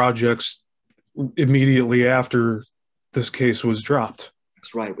those projects immediately after this case was dropped.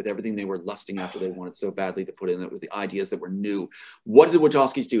 That's right. With everything they were lusting after, they wanted so badly to put in. That was the ideas that were new. What did the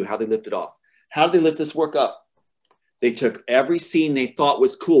Wachowskis do? How they lift it off? How did they lift this work up? They took every scene they thought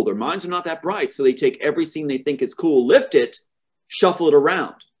was cool. Their minds are not that bright, so they take every scene they think is cool, lift it, shuffle it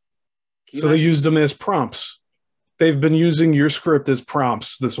around. So they used them as prompts. They've been using your script as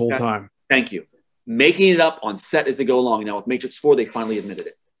prompts this whole time. Thank you. Making it up on set as they go along. Now with Matrix 4, they finally admitted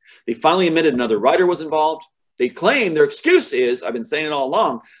it. They finally admitted another writer was involved. They claim their excuse is, I've been saying it all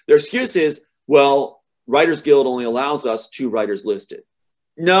along, their excuse is, well, Writers Guild only allows us 2 writers listed.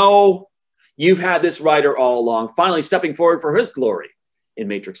 No, you've had this writer all along, finally stepping forward for his glory in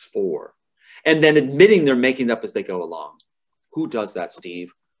Matrix 4. And then admitting they're making it up as they go along. Who does that,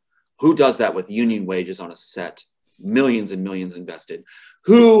 Steve? Who does that with union wages on a set? Millions and millions invested.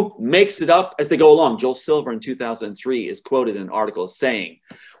 Who makes it up as they go along? Joel Silver in 2003 is quoted in an article saying,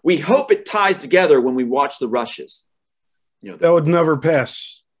 "We hope it ties together when we watch the rushes." You know, that would never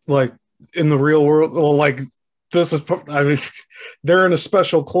pass. Like in the real world, well, like this is, I mean, they're in a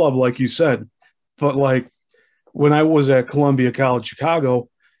special club, like you said. But like when I was at Columbia College Chicago,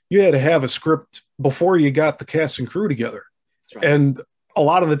 you had to have a script before you got the cast and crew together. Right. And a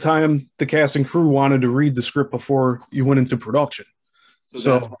lot of the time, the cast and crew wanted to read the script before you went into production.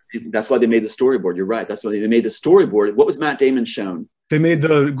 So that's why they made the storyboard. You're right. That's why they made the storyboard. What was Matt Damon shown? They made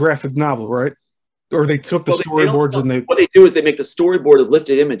the graphic novel, right? Or they took the storyboards and they... What they do is they make the storyboard of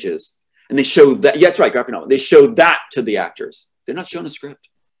lifted images, and they show that. Yeah, that's right, graphic novel. They show that to the actors. They're not showing a script.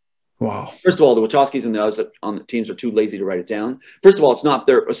 Wow. First of all, the Wachowskis and the others on the teams are too lazy to write it down. First of all, it's not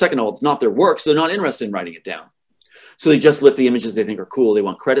their... Second of all, it's not their work, so they're not interested in writing it down. So they just lift the images they think are cool. They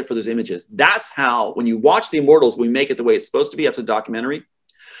want credit for those images. That's how, when you watch The Immortals, we make it the way it's supposed to be after the documentary.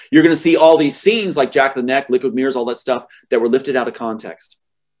 You're going to see all these scenes like Jack the Neck, Liquid Mirrors, all that stuff that were lifted out of context.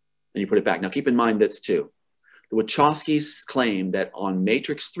 And you put it back. Now, keep in mind this too. The Wachowskis claim that on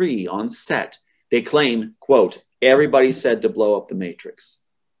Matrix 3, on set, they claim, quote, everybody said to blow up the Matrix.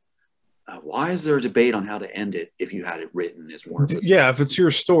 Why is there a debate on how to end it if you had it written as one of the... Yeah, if it's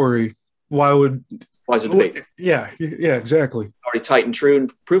your story, why is it debate? Yeah, exactly. Already tight and true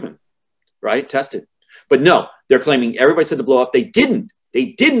and proven, right? Tested. But no, they're claiming everybody said to blow up. They didn't.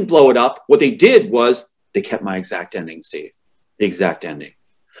 They didn't blow it up. What they did was they kept my exact ending, Steve. The exact ending.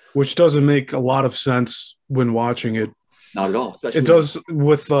 Which doesn't make a lot of sense when watching it. Not at all. Especially it does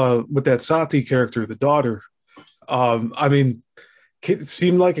with that Sati character, the daughter. I mean, it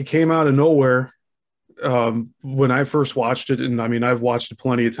seemed like it came out of nowhere when I first watched it. And I mean, I've watched it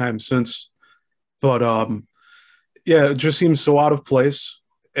plenty of times since. But yeah, it just seems so out of place.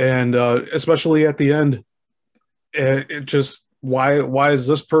 And especially at the end, it just... Why is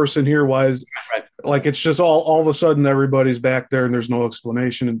this person here? Why is right. Like it's just all of a sudden everybody's back there and there's no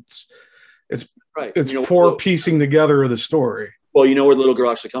explanation. It's right. It's poor piecing together of the story. Well, you know where the little girl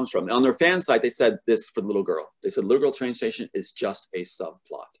actually comes from. On their fan site, they said this for the little girl. They said little girl train station is just a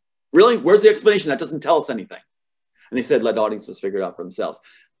subplot. Really? Where's the explanation? That doesn't tell us anything. And they said let audiences figure it out for themselves.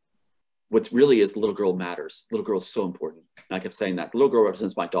 What really is the little girl matters. Little girl is so important. And I kept saying that. The little girl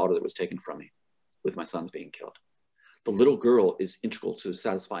represents my daughter that was taken from me with my sons being killed. The little girl is integral to a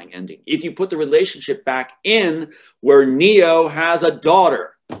satisfying ending. If you put the relationship back in where Neo has a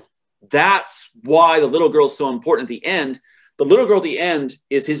daughter, that's why the little girl is so important at the end. The little girl at the end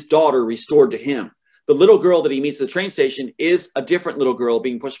is his daughter restored to him. The little girl that he meets at the train station is a different little girl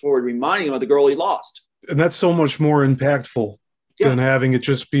being pushed forward, reminding him of the girl he lost. And that's so much more impactful than having it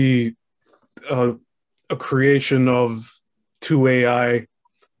just be a creation of 2 AI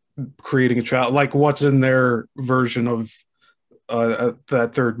creating a child, like what's in their version of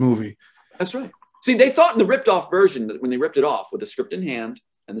that third movie. That's right. See, they thought in the ripped off version that when they ripped it off with the script in hand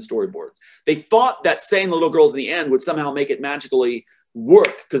and the storyboard, they thought that saying the little girls in the end would somehow make it magically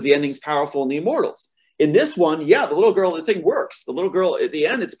work because the ending's powerful in the Immortals. In this one, yeah, the little girl, the thing works. The little girl at the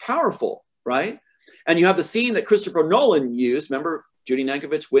end, it's powerful, right? And you have the scene that Christopher Nolan used. Remember, Judy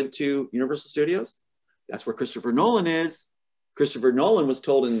Nankovich went to Universal Studios? That's where Christopher Nolan is. Christopher Nolan was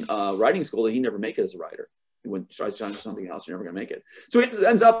told in writing school that he'd never make it as a writer. He went tries to do something else, you're never going to make it. So he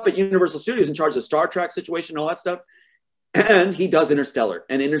ends up at Universal Studios in charge of the Star Trek situation and all that stuff. And he does Interstellar.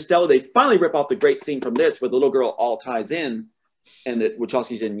 And Interstellar, they finally rip off the great scene from this where the little girl all ties in and that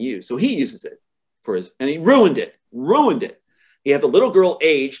Wachowski didn't use. So he uses it for his, and he ruined it. He had the little girl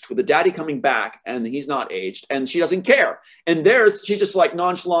aged with the daddy coming back and he's not aged and she doesn't care. And she's just like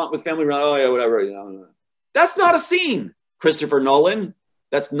nonchalant with family around. Oh yeah, whatever. That's not a scene, Christopher Nolan.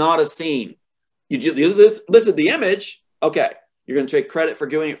 That's not a scene. You lifted the image. Okay. You're going to take credit for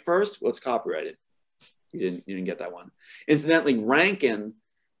doing it first. Well, it's copyrighted. You didn't get that one. Incidentally, Rankin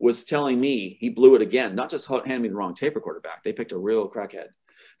was telling me he blew it again, not just handing me the wrong tape recorder back. They picked a real crackhead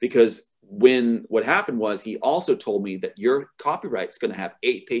because what happened was he also told me that your copyright is going to have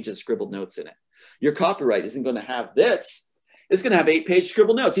 8 pages of scribbled notes in it. Your copyright isn't going to have this. It's going to have 8-page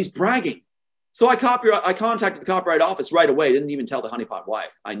scribbled notes. He's bragging. So I contacted the copyright office right away. Didn't even tell the honeypot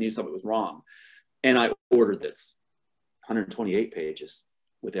wife. I knew something was wrong. And I ordered this 128 pages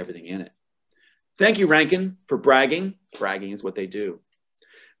with everything in it. Thank you, Rankin, for bragging. Bragging is what they do.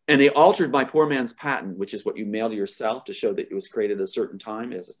 And they altered my poor man's patent, which is what you mail to yourself to show that it was created at a certain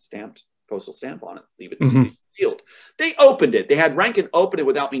time as a stamped postal stamp on it. Leave it sealed. They opened it. They had Rankin open it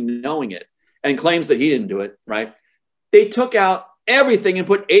without me knowing it and claims that he didn't do it, right? They took out everything and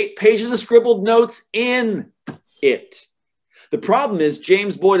put 8 pages of scribbled notes in it. The problem is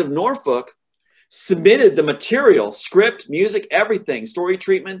James Boyd of Norfolk submitted the material, script, music, everything, story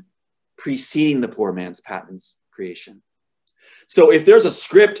treatment, preceding the poor man's patent's creation. So if there's a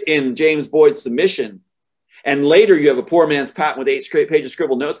script in James Boyd's submission, and later you have a poor man's patent with 8 pages of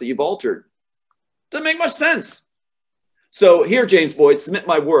scribbled notes that you've altered, doesn't make much sense. So here, James Boyd, submit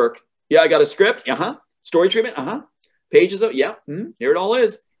my work. Yeah, I got a script. Story treatment. Pages of, yeah. Here it all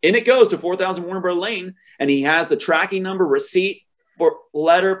is. In it goes to 4000 Warner Bros. Lane, and he has the tracking number, receipt, for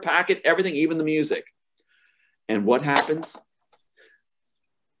letter, packet, everything, even the music. And what happens?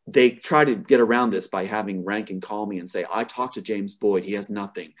 They try to get around this by having Rankin call me and say, I talked to James Boyd. He has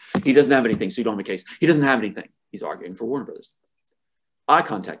nothing. He doesn't have anything, so you don't have a case. He doesn't have anything. He's arguing for Warner Brothers. I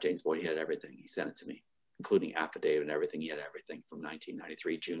contact James Boyd. He had everything. He sent it to me, including affidavit and everything. He had everything from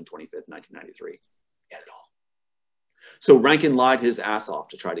 1993, June 25th, 1993. He had it all. So Rankin lied his ass off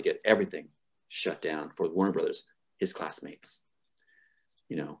to try to get everything shut down for Warner Brothers, his classmates.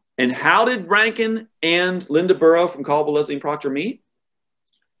 You know, and how did Rankin and Linda Burrow from Caldwell, Leslie and Proctor meet?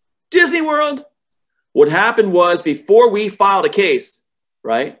 Disney World. What happened was before we filed a case,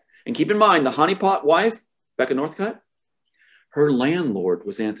 right? And keep in mind, the honeypot wife, Becca Northcutt, her landlord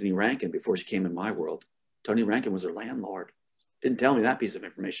was Anthony Rankin before she came in my world. Tony Rankin was her landlord. Didn't tell me that piece of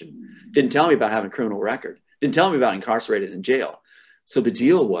information. Didn't tell me about having a criminal record. Didn't tell me about incarcerated in jail. So the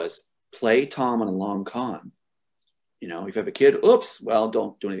deal was play Tom on a long con. You know, if you have a kid, oops, well,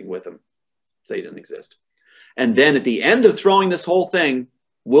 don't do anything with him. Say he didn't exist. And then at the end of throwing this whole thing,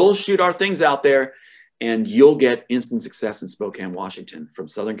 we'll shoot our things out there and you'll get instant success in Spokane, Washington from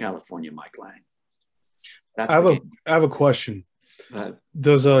Southern California, Mike Lang. I have a question.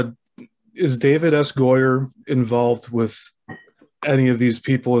 Is David S. Goyer involved with any of these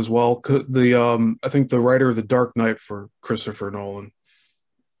people as well? I think the writer of The Dark Knight for Christopher Nolan.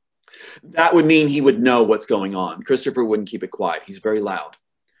 That would mean he would know what's going on. Christopher wouldn't keep it quiet. He's very loud.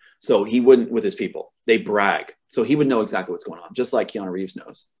 So he wouldn't with his people. They brag. So he would know exactly what's going on, just like Keanu Reeves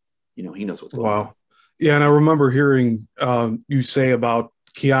knows. You know, he knows what's going on. Wow. Yeah, and I remember hearing you say about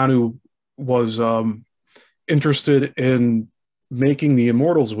Keanu was interested in making the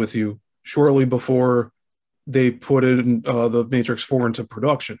Immortals with you shortly before they put in the Matrix 4 into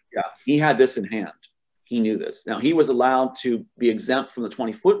production. Yeah, he had this in hand. He knew this. Now, he was allowed to be exempt from the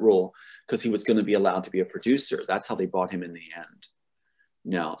 20-foot rule because he was going to be allowed to be a producer. That's how they bought him in the end.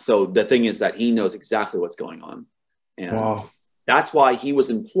 No, so the thing is that he knows exactly what's going on. And wow. That's why he was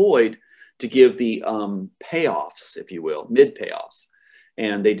employed to give the payoffs, if you will, mid payoffs.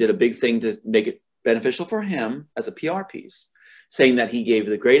 And they did a big thing to make it beneficial for him as a PR piece, saying that he gave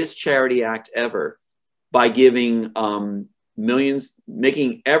the greatest charity act ever by giving millions,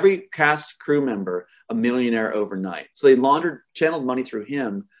 making every cast crew member a millionaire overnight. So they channeled money through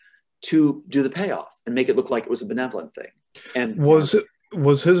him to do the payoff and make it look like it was a benevolent thing. And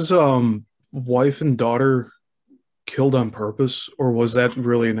was his wife and daughter killed on purpose, or was that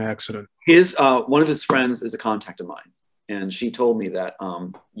really an accident? His one of his friends is a contact of mine, and she told me that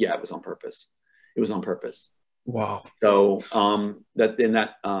yeah, it was on purpose. It was on purpose. Wow. So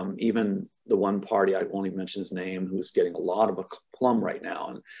that even the one party, I won't even mention his name, who's getting a lot of a plum right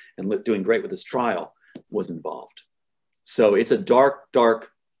now and doing great with his trial, was involved. So it's a dark,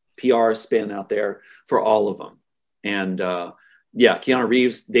 dark PR spin out there for all of them. And yeah, Keanu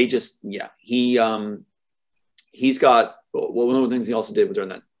Reeves, they just, yeah, he's got, well, one of the things he also did during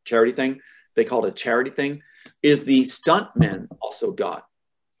that charity thing, they called it a charity thing, is the stuntmen also got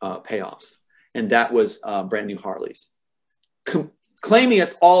payoffs. And that was brand new Harleys. Claiming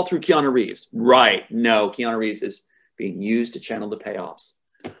it's all through Keanu Reeves. Right. No, Keanu Reeves is being used to channel the payoffs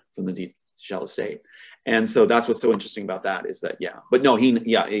from the deep shallow state. And so that's what's so interesting about that is that, yeah. But no,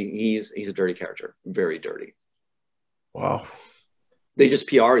 he's a dirty character. Very dirty. Wow. They just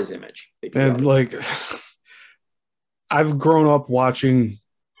PR his image. And like, I've grown up watching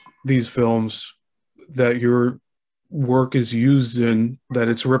these films that your work is used in, that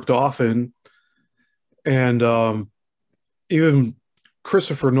it's ripped off in. And even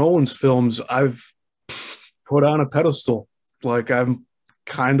Christopher Nolan's films, I've put on a pedestal. Like, I'm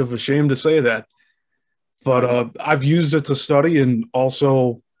kind of ashamed to say that. But I've used it to study and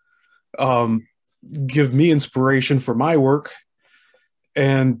also give me inspiration for my work.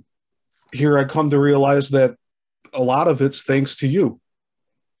 And here I come to realize that a lot of it's thanks to you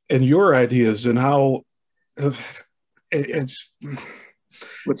and your ideas and how it's.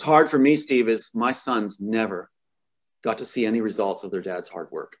 What's hard for me, Steve, is my sons never got to see any results of their dad's hard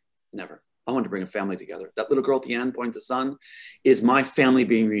work. Never. I wanted to bring a family together. That little girl at the end, pointing to the sun, is my family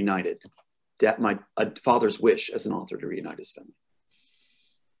being reunited. That my father's wish as an author to reunite his family.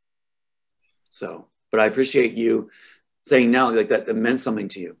 So, but I appreciate you saying now like that it meant something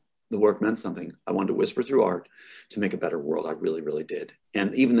to you. The work meant something. I wanted to whisper through art to make a better world. I really, really did.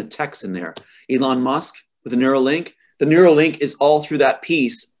 And even the text in there, Elon Musk with the Neuralink is all through that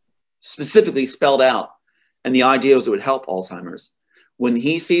piece, specifically spelled out. And the idea was it would help Alzheimer's. When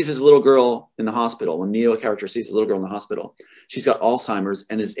he sees his little girl in the hospital, when Neo character sees his little girl in the hospital, she's got Alzheimer's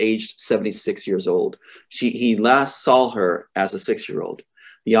and is aged 76 years old. He last saw her as a 6-year-old.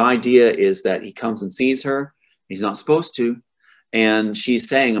 The idea is that he comes and sees her. He's not supposed to. And she's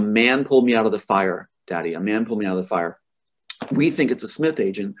saying, a man pulled me out of the fire, Daddy. A man pulled me out of the fire. We think it's a Smith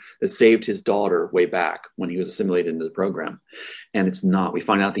agent that saved his daughter way back when he was assimilated into the program. And it's not. We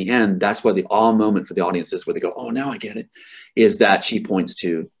find out at the end, that's why the awe moment for the audience is where they go, oh, now I get it, is that she points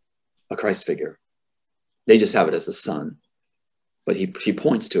to a Christ figure. They just have it as the son. But she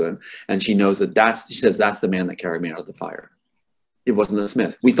points to him and she knows that she says, that's the man that carried me out of the fire. It wasn't the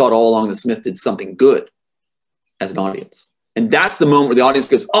Smith. We thought all along the Smith did something good as an audience. And that's the moment where the audience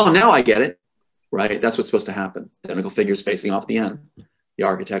goes, oh, now I get it. Right? That's what's supposed to happen. Identical figures facing off the end. The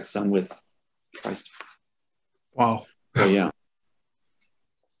architect's son with Christ. Wow. Oh, yeah.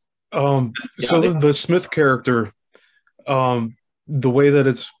 So the Smith character, the way that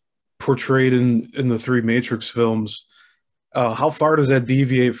it's portrayed in the 3 Matrix films, how far does that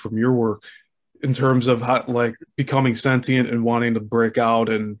deviate from your work in terms of how, like, becoming sentient and wanting to break out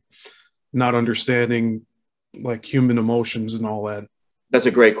and not understanding like human emotions and all that? That's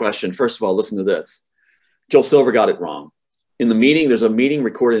a great question. First of all, listen to this. Joel Silver got it wrong. In the meeting, there's a meeting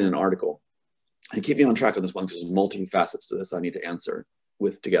recorded in an article. And keep me on track on this one because there's multiple facets to this I need to answer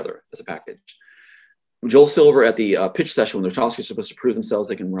with together as a package. Joel Silver at the pitch session when the Wachowskis are supposed to prove themselves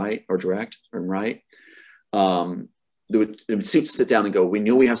they can write or direct or write, the suits sit down and go, we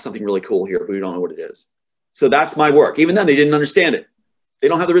know we have something really cool here, but we don't know what it is. So that's my work. Even then, they didn't understand it. They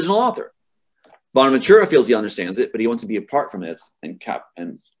don't have the original author. Bonaventura feels he understands it, but he wants to be apart from it and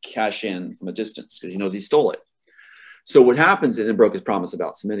cash in from a distance because he knows he stole it. So what happens is, it broke his promise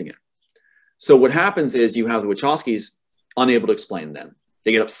about submitting it. So what happens is you have the Wachowskis unable to explain them.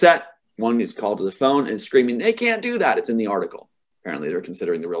 They get upset. One is called to the phone and screaming, they can't do that. It's in the article. Apparently they're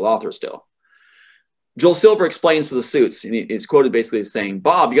considering the real author still. Joel Silver explains to the suits, and he's quoted basically as saying,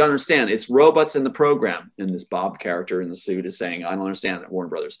 Bob, you got to understand, it's robots in the program. And this Bob character in the suit is saying, I don't understand it, Warner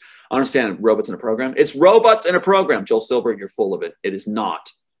Brothers. I understand robots in a program. It's robots in a program. Joel Silver, you're full of it. It is not.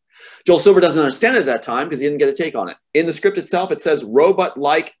 Joel Silver doesn't understand it at that time because he didn't get a take on it. In the script itself, it says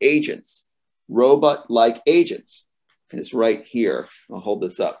robot-like agents. Robot-like agents. And it's right here. I'll hold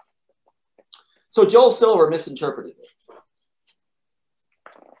this up. So Joel Silver misinterpreted it.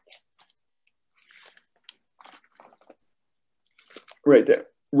 Right there.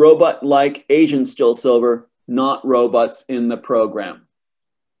 Robot-like agents, Joel Silver, not robots in the program.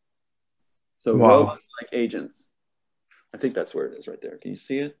 So wow. Robot-like agents. I think that's where it is right there. Can you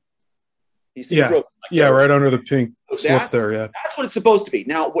see it? You see yeah. Yeah, right under the pink slip there, yeah. That's what it's supposed to be.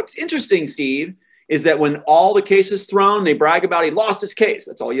 Now, what's interesting, Steve, is that when all the cases thrown, they brag about he lost his case.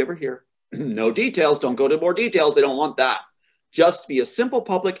 That's all you ever hear. No details. Don't go to more details. They don't want that. just be a simple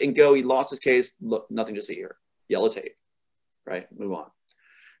public and go, he lost his case, look, nothing to see here. Yellow tape, right? Move on.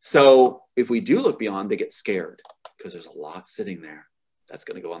 So if we do look beyond, they get scared because there's a lot sitting there that's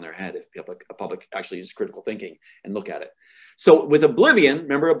going to go on their head if a public actually uses critical thinking and look at it. So with Oblivion,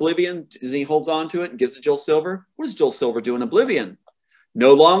 remember Oblivion, Disney holds on to it and gives it to Joel Silver. What does Joel Silver do in Oblivion?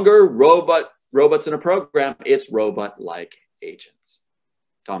 No longer robots in a program, it's robot-like agents.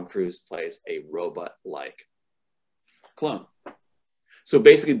 Tom Cruise plays a robot-like clone. So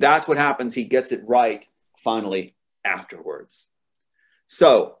basically that's what happens. He gets it right finally afterwards.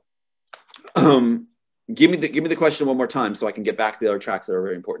 So give me the question one more time so I can get back to the other tracks that are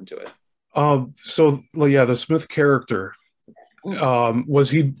very important to it. So yeah, the Smith character,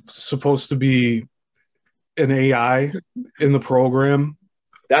 was he supposed to be an AI in the program?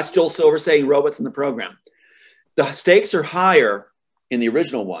 That's Joel Silver saying robots in the program. The stakes are higher in the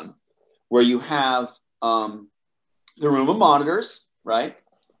original one, where you have the room of monitors, right?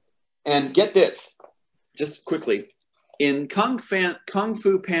 And get this, just quickly, in Kung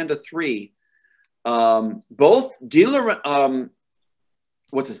Fu Panda 3, both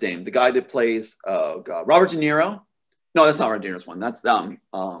what's his name? The guy that plays Robert De Niro. No, that's not Robert De Niro's one. That's Dustin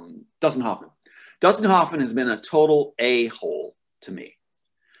Hoffman. Dustin Hoffman has been a total a-hole to me.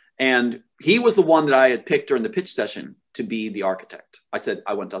 And he was the one that I had picked during the pitch session to be the architect. I said,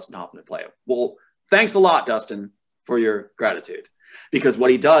 I want Dustin Hoffman to play it. Well, thanks a lot, Dustin, for your gratitude. Because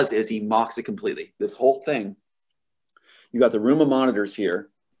what he does is he mocks it completely. This whole thing, you got the room of monitors here.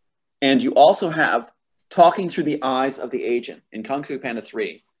 And you also have talking through the eyes of the agent. In Kung Fu Panda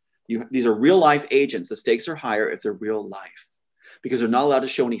 3, these are real life agents. The stakes are higher if they're real life, because they're not allowed to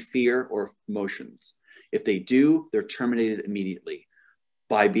show any fear or emotions. If they do, they're terminated immediately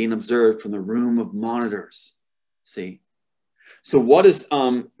by being observed from the room of monitors. See? So what is,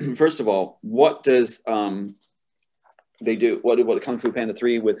 first of all, what does they do? What did Kung Fu Panda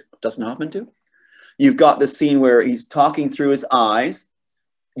 3 with Dustin Hoffman do? You've got this scene where he's talking through his eyes.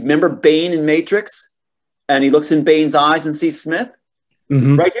 Remember Bane in Matrix? And he looks in Bane's eyes and sees Smith?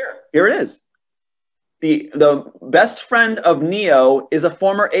 Mm-hmm. Right here. Here it is. The best friend of Neo is a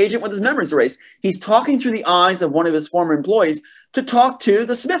former agent with his memories erased. He's talking through the eyes of one of his former employees to talk to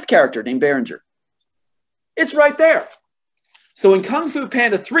the Smith character named Behringer. It's right there. So in Kung Fu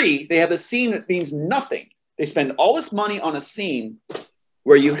Panda 3, they have a scene that means nothing. They spend all this money on a scene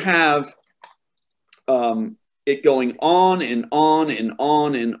where you have it going on and on and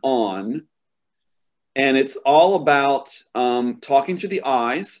on and on. And it's all about talking through the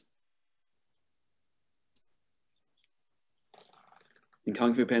eyes. In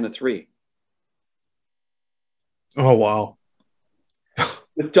Kung Fu Panda 3. Oh, wow.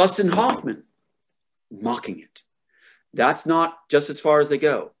 With Dustin Hoffman mocking it. That's not just as far as they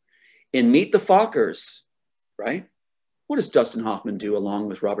go. In Meet the Fockers, right? What does Dustin Hoffman do along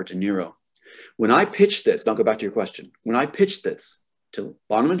with Robert De Niro? When I pitched this, and I'll go back to your question. When I pitched this to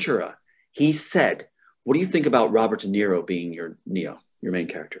Bonaventura, he said, what do you think about Robert De Niro being your Neo, your main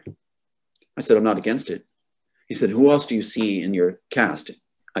character? I said, I'm not against it. He said, who else do you see in your cast?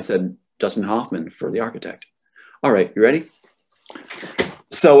 I said, Dustin Hoffman for the architect. All right, you ready?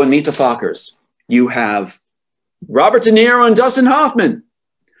 So in Meet the Fockers, you have Robert De Niro and Dustin Hoffman.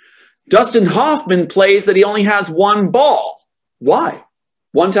 Dustin Hoffman plays that he only has one ball. Why?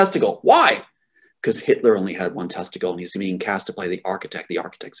 One testicle. Why? Because Hitler only had one testicle and he's being cast to play the architect. The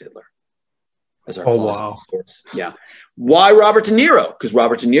architect's Hitler. As our boss, wow. Of course. Yeah. Why Robert De Niro? Because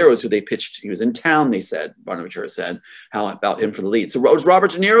Robert De Niro is who they pitched. He was in town, they said. Bonaventura said, how about him for the lead? So what does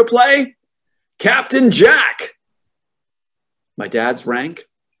Robert De Niro play? Captain Jack. My dad's rank,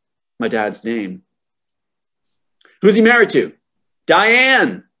 my dad's name. Who's he married to?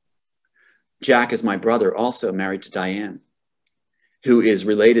 Diane. Jack is my brother, also married to Diane, who is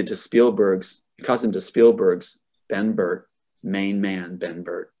related to Spielberg's, cousin to Spielberg's Ben Burt, main man Ben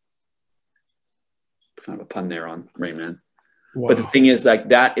Burt. Kind of a pun there on Rain Man. Wow. But the thing is, like,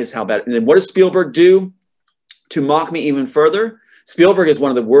 that is how bad. And then what does Spielberg do to mock me even further? Spielberg is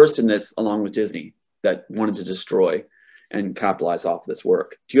one of the worst in this, along with Disney, that wanted to destroy and capitalize off of this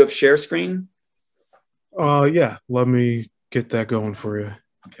work. Do you have share screen? Yeah, let me get that going for you.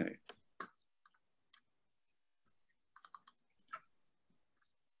 Okay.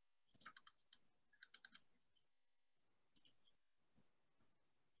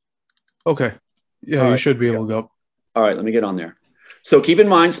 Okay. Yeah, you should be able to go. All right, let me get on there. So keep in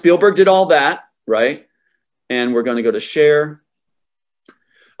mind, Spielberg did all that, right? And we're going to go to share.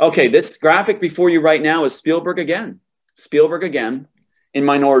 Okay, this graphic before you right now is Spielberg again. Spielberg again in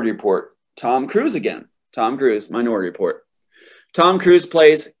Minority Report. Tom Cruise again. Tom Cruise, Minority Report. Tom Cruise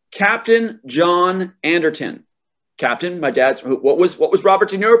plays Captain John Anderton. Captain, my dad's, what was Robert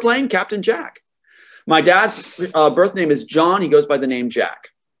De Niro playing? Captain Jack. My dad's birth name is John. He goes by the name Jack.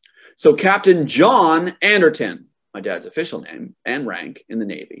 So Captain John Anderton, my dad's official name and rank in the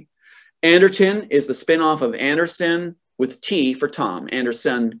Navy. Anderton is the spinoff of Anderson with T for Tom.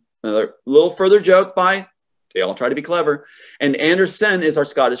 Anderson, another little further joke by, they all try to be clever. And Anderson is our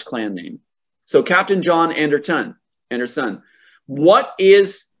Scottish clan name. So Captain John Anderton. What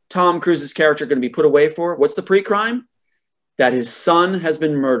is Tom Cruise's character going to be put away for? What's the pre-crime? That his son has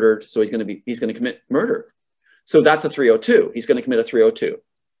been murdered, so he's going to commit murder. So that's a 302. He's going to commit a 302.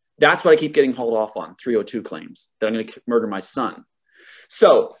 That's what I keep getting hauled off on, 302 claims, that I'm going to murder my son.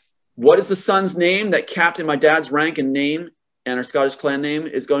 So what is the son's name that Captain, my dad's rank and name and our Scottish clan name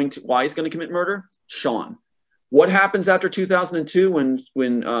is going to, why he's going to commit murder? Sean. What happens after 2002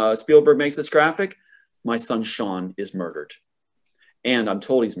 when Spielberg makes this graphic? My son Sean is murdered. And I'm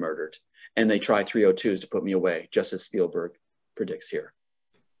told he's murdered. And they try 302s to put me away, just as Spielberg predicts here.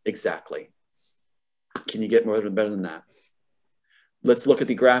 Exactly. Can you get more better than that? Let's look at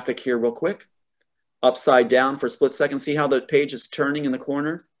the graphic here real quick. Upside down for a split second. See how the page is turning in the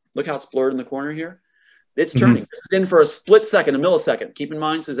corner? Look how it's blurred in the corner here. It's turning. This is in for a split second, a millisecond. Keep in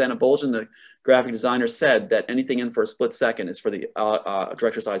mind, Susanna Bolgen, the graphic designer, said that anything in for a split second is for the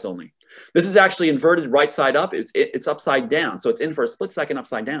director's eyes only. This is actually inverted right side up. It's upside down. So it's in for a split second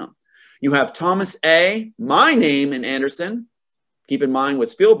upside down. You have Thomas A., my name in Anderson. Keep in mind with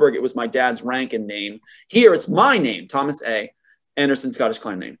Spielberg, it was my dad's rank and name. Here, it's my name, Thomas A., Anderson, Scottish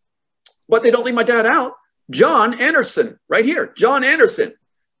clan name. But they don't leave my dad out. John Anderson, right here. John Anderson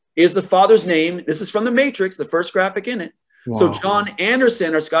is the father's name. This is from The Matrix, the first graphic in it. Wow. So John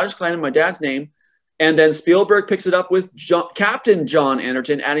Anderson, our Scottish clan, and my dad's name. And then Spielberg picks it up with Captain John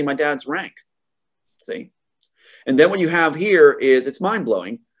Anderton, adding my dad's rank. See? And then what you have here is, it's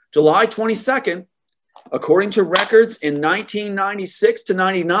mind-blowing, July 22nd, according to records in 1996 to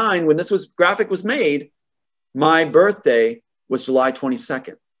 99, when this graphic was made, my birthday was July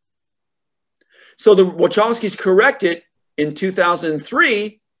 22nd. So the Wachowskis corrected in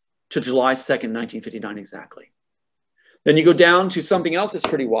 2003 to July 2nd, 1959 exactly. Then you go down to something else that's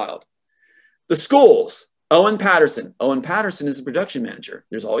pretty wild. The schools, Owen Patterson. Owen Patterson is the production manager.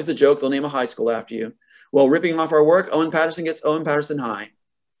 There's always the joke, they'll name a high school after you. Well, ripping off our work, Owen Patterson gets Owen Patterson High.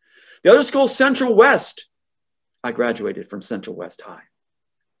 The other school, Central West. I graduated from Central West High.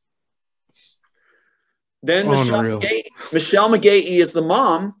 Then Michelle McGahee is the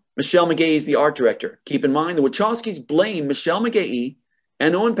mom. Michelle McGahee is the art director. Keep in mind, the Wachowskis blame Michelle McGahee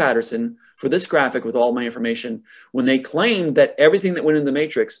and Owen Patterson for this graphic with all my information when they claimed that everything that went in The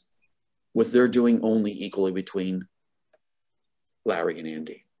Matrix was their doing only equally between Larry and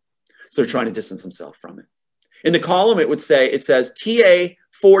Andy. So they're trying to distance themselves from it. In the column, it says TA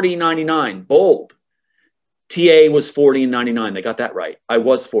 4099, bold. TA was 40 and 99. They got that right. I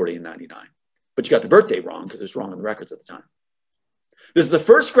was 40 and 99. But you got the birthday wrong because it was wrong on the records at the time. This is the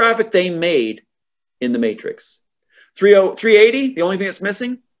first graphic they made in The Matrix. 380, the only thing that's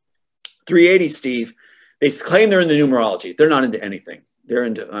missing? 380, Steve. They claim they're into numerology. They're not into anything. They're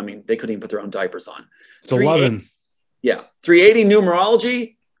into, I mean, they couldn't even put their own diapers on. It's 11. Yeah. 380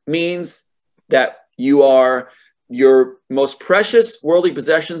 numerology means that your most precious worldly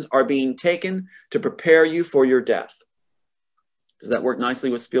possessions are being taken to prepare you for your death. Does that work nicely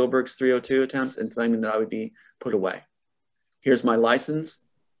with Spielberg's 302 attempts and claiming that I would be put away? Here's my license,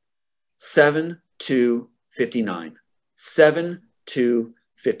 7/2/59.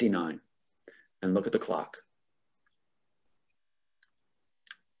 7/2/59. And look at the clock.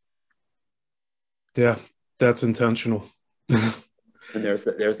 Yeah, that's intentional. And there's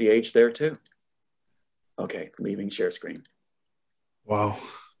the age there too. Okay, leaving share screen. Wow.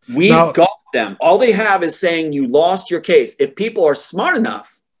 We've got them. All they have is saying you lost your case. If people are smart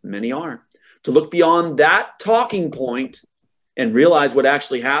enough, many are, to look beyond that talking point and realize what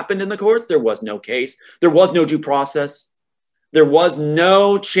actually happened in the courts, there was no case. There was no due process. There was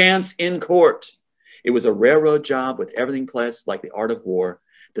no chance in court. It was a railroad job with everything placed like the art of war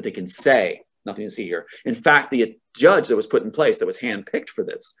that they can say, nothing to see here. In fact, the judge that was put in place that was handpicked for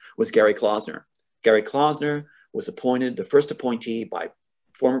this was Gary Klausner. Gary Klausner was appointed, the first appointee by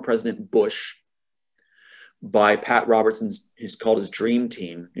former President Bush, by Pat Robertson's, he's called his dream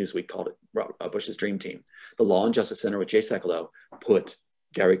team. Newsweek called it Bush's dream team. The Law and Justice Center with Jay Sekulow put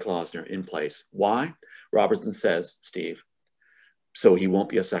Gary Klausner in place. Why? Robertson says, Steve, so he won't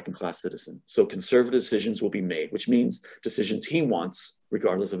be a second-class citizen. So conservative decisions will be made, which means decisions he wants,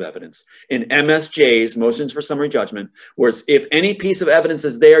 regardless of evidence. In MSJ's, motions for summary judgment, whereas if any piece of evidence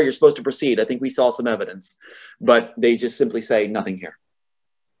is there, you're supposed to proceed. I think we saw some evidence, but they just simply say, nothing here.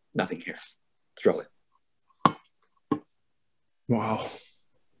 Nothing here. Throw it. Wow.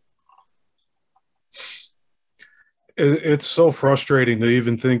 It's so frustrating to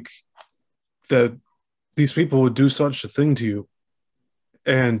even think that these people would do such a thing to you,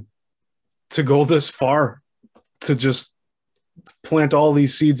 and to go this far, to just plant all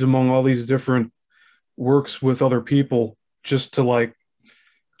these seeds among all these different works with other people, just to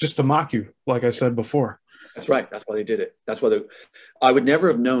just to mock you, like I said before. That's right. That's why they did it. That's why I would never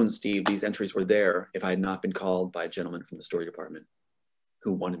have known, Steve, these entries were there if I had not been called by a gentleman from the story department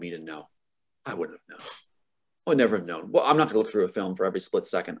who wanted me to know. I wouldn't have known. I would never have known. Well, I'm not going to look through a film for every split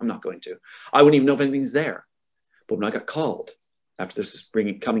second. I'm not going to. I wouldn't even know if anything's there. But when I got called, after this is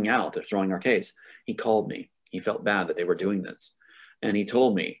coming out, they're throwing our case, he called me. He felt bad that they were doing this. And he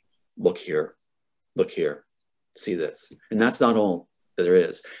told me, look here, see this. And that's not all that there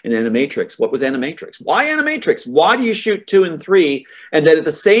is. In Animatrix, what was Animatrix? Why Animatrix? Why do you shoot 2 and 3 and then at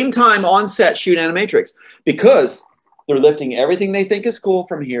the same time on set shoot Animatrix? Because they're lifting everything they think is cool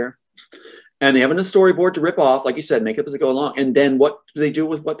from here, and they have a storyboard to rip off, like you said, make up as they go along. And then what do they do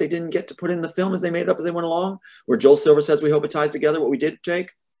with what they didn't get to put in the film as they made it up as they went along? Where Joel Silver says, we hope it ties together what we did,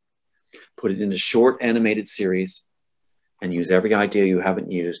 Jake. Put it in a short animated series and use every idea you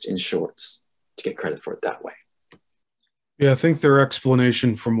haven't used in shorts to get credit for it that way. Yeah, I think their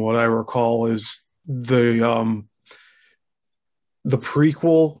explanation, from what I recall, is the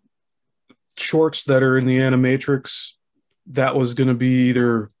prequel shorts that are in the Animatrix, that was going to be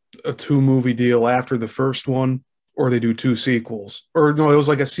either a 2-movie deal after the first one, or they do 2 sequels. Or no, it was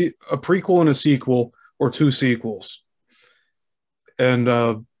like a prequel and a sequel, or 2 sequels. And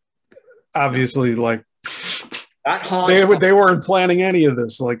obviously, like, they weren't planning any of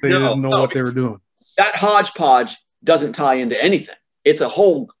this. Like, they didn't know what they were doing. That hodgepodge doesn't tie into anything. It's a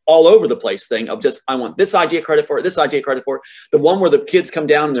whole all over the place thing of just, I want this idea credit for it, this idea credit for it. The one where the kids come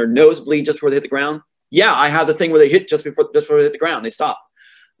down and their nose bleed just before they hit the ground. Yeah, I have the thing where they hit just before they hit the ground. They stop.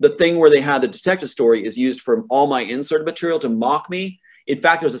 The thing where they had the detective story is used from all my insert material to mock me. In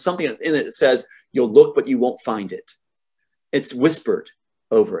fact, there's something in it that says, you'll look, but you won't find it. It's whispered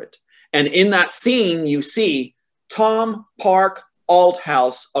over it. And in that scene, you see Tom Park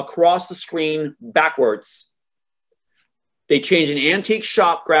Althouse across the screen backwards. They change an antique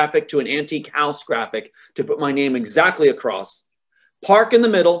shop graphic to an antique house graphic to put my name exactly across. Park in the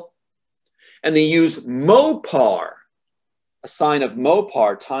middle. And they use Mopar, a sign of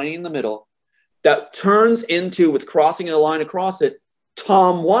Mopar tiny in the middle, that turns into, with crossing a line across it,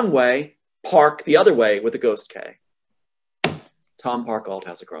 Tom one way, Park the other way with a ghost K. Tom Park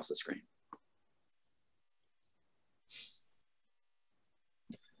Althouse across the screen.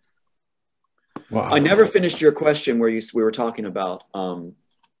 Wow. I never finished your question where we were talking about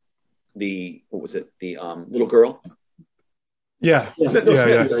the, what was it? The little girl? Yeah.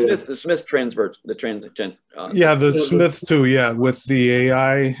 The Smith transvert, the transgen. Yeah, the Smith too. Yeah, with the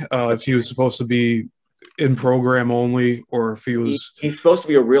AI, if he was supposed to be in program only, or if he was, he's supposed to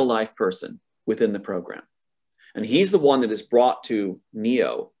be a real life person within the program, and he's the one that is brought to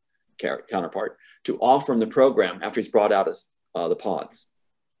Neo counterpart to offer him the program after he's brought out as the pods,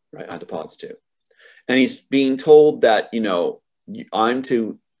 right? The pods too, and he's being told that, you know, I'm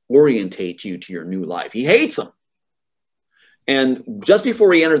to orientate you to your new life. He hates them. And just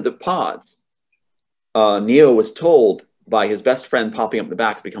before he entered the pods, Neo was told by his best friend popping up in the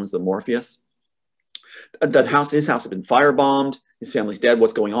back, becomes the Morpheus, that his house had been firebombed, his family's dead,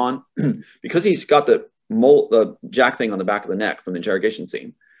 what's going on? Because he's got the jack thing on the back of the neck from the interrogation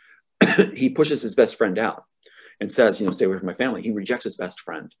scene, he pushes his best friend out and says, you know, stay away from my family. He rejects his best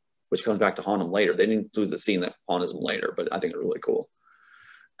friend, which comes back to haunt him later. They didn't include the scene that haunts him later, but I think it's really cool.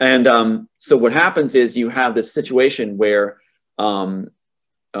 And so what happens is you have this situation where,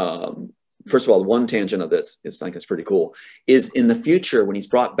 first of all, one tangent of this, I think it's pretty cool, is in the future when he's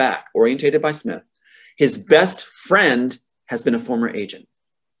brought back, orientated by Smith, his best friend has been a former agent.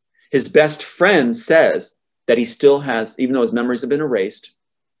 His best friend says that he still has, even though his memories have been erased,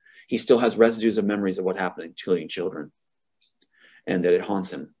 he still has residues of memories of what happened to killing children, and that it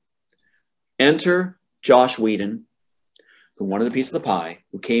haunts him. Enter Josh Whedon, who wanted a piece of the pie,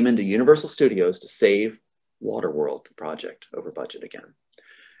 who came into Universal Studios to save Waterworld, the project, over budget again.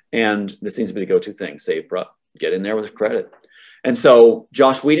 And this seems to be the go-to thing, save, get in there with credit. And so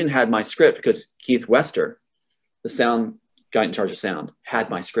Josh Whedon had my script because Keith Wester, the sound guy in charge of sound, had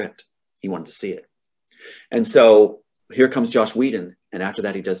my script. He wanted to see it. And so here comes Josh Whedon, and after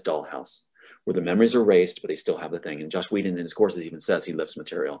that he does Dollhouse, where the memories are erased, but they still have the thing. And Josh Whedon in his courses even says he lifts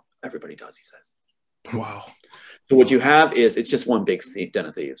material. Everybody does, he says. Wow. So what you have is, it's just one big den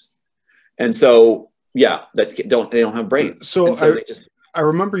of thieves. And so, yeah, they don't have brains. So I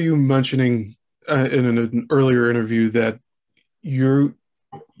remember you mentioning in an earlier interview that you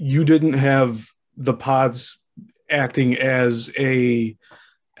didn't have the pods acting as a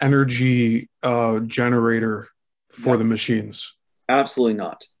energy generator for No, the machines. absolutely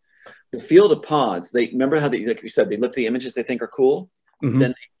not. The field of pods, they remember how they, like you said, they look at the images they think are cool. Mm-hmm.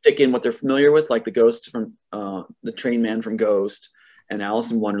 Then they stick in what they're familiar with, like the ghost from the train man from Ghost and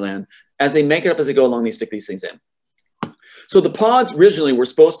Alice in Wonderland. As they make it up as they go along, they stick these things in. So the pods originally were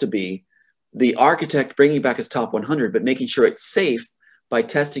supposed to be the architect bringing back his top 100, but making sure it's safe by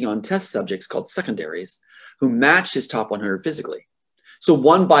testing on test subjects called secondaries who match his top 100 physically. So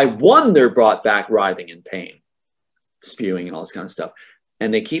one by one, they're brought back writhing in pain, spewing and all this kind of stuff.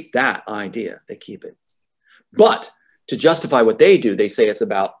 And they keep that idea. They keep it. But to justify what they do, they say it's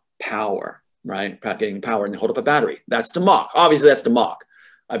about power, right? Getting power and hold up a battery. That's to mock. Obviously, that's to mock.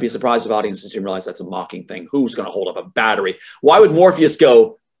 I'd be surprised if audiences didn't realize that's a mocking thing. Who's going to hold up a battery? Why would Morpheus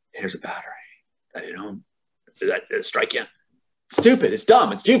go, here's a battery? That, you know, that strike you? Stupid. It's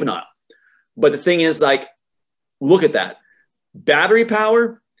dumb. It's juvenile. But the thing is, like, look at that. Battery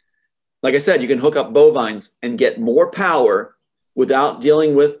power, like I said, you can hook up bovines and get more power without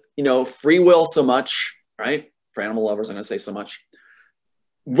dealing with, you know, free will so much, right? For animal lovers, I'm going to say so much.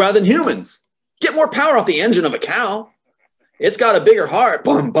 Rather than humans. Get more power off the engine of a cow. It's got a bigger heart.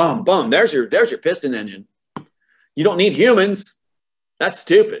 Boom, boom, boom. There's your piston engine. You don't need humans. That's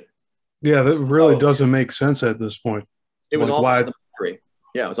stupid. Yeah, that really doesn't make sense at this point. It was all part of the mockery.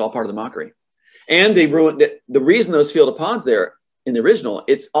 Yeah, it was all part of the mockery. And they ruined it. The reason those field of pods there in the original,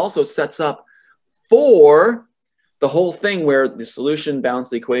 it also sets up for the whole thing where the solution balance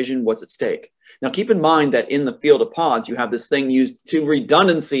the equation, what's at stake. Now, keep in mind that in the field of pods, you have this thing used to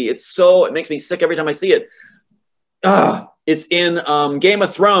redundancy. It makes me sick every time I see it. It's in Game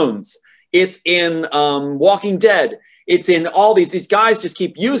of Thrones. It's in Walking Dead. It's in all these guys just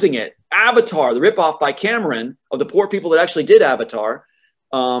keep using it. Avatar, the ripoff by Cameron of the poor people that actually did Avatar.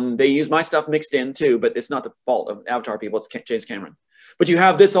 They use my stuff mixed in too, but it's not the fault of Avatar people. It's James Cameron. But you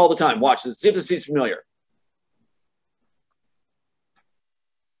have this all the time. Watch this. See if this is familiar.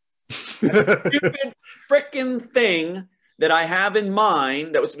 Stupid freaking thing that I have in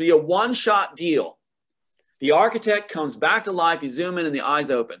mind that was to be a one-shot deal. The architect comes back to life. You zoom in and the eyes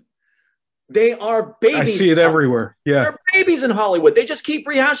open. They are babies. I see it everywhere. Yeah. They're babies in Hollywood. They just keep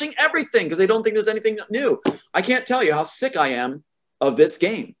rehashing everything because they don't think there's anything new. I can't tell you how sick I am of this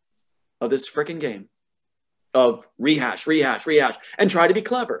game, of this freaking game, of rehash, and try to be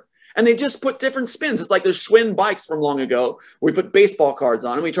clever. And they just put different spins. It's like those Schwinn bikes from long ago where we put baseball cards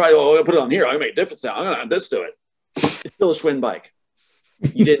on and we try to, oh, I'll put it on here. I make a different sound. I'm going to add this to it. It's still a Schwinn bike.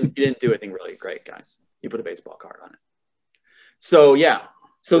 You didn't do anything really great, guys. You put a baseball card on it. So, yeah.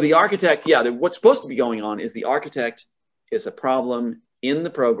 So the architect, yeah, what's supposed to be going on is the architect is a problem in the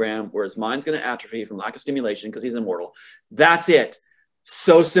program where his mind's going to atrophy from lack of stimulation because he's immortal. That's it.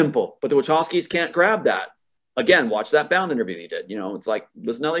 So simple. But the Wachowskis can't grab that. Again, watch that Bound interview he did. You know, it's like,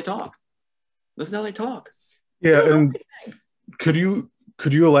 listen how they talk. Listen how they talk. Yeah, and could you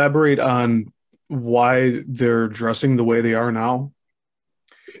elaborate on why they're dressing the way they are now?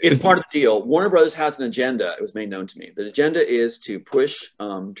 It's part of the deal. Warner Brothers has an agenda. It was made known to me. The agenda is to push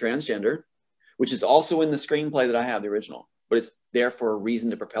transgender, which is also in the screenplay that I have, the original. But it's there for a reason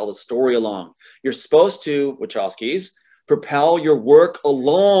to propel the story along. You're supposed to, Wachowskis, propel your work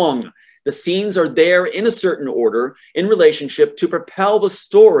along. The scenes are there in a certain order in relationship to propel the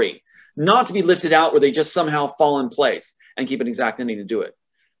story, not to be lifted out where they just somehow fall in place and keep an exact ending to do it.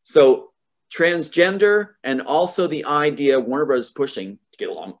 So transgender and also the idea Warner Bros. Is pushing to get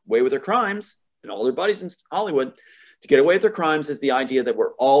away with their crimes and all their buddies in Hollywood to get away with their crimes is the idea that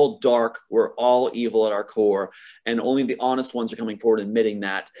we're all dark, we're all evil at our core, and only the honest ones are coming forward admitting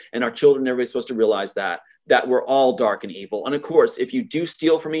that. And our children, everybody's supposed to realize that we're all dark and evil. And of course, if you do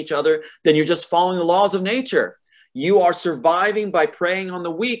steal from each other, then you're just following the laws of nature. You are surviving by preying on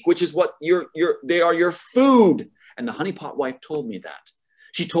the weak, which is what they are your food. And the honeypot wife told me that.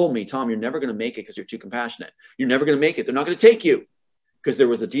 She told me, Tom, you're never going to make it because you're too compassionate. You're never going to make it. They're not going to take you. Because there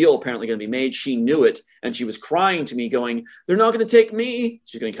was a deal apparently going to be made. She knew it. And she was crying to me going, they're not going to take me.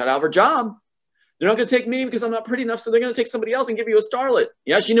 She's going to cut out her job. They're not going to take me because I'm not pretty enough. So they're going to take somebody else and give you a starlet.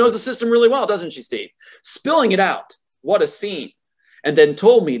 Yeah, she knows the system really well, doesn't she, Steve? Spilling it out. What a scene. And then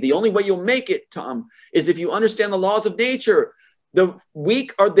told me the only way you'll make it, Tom, is if you understand the laws of nature. The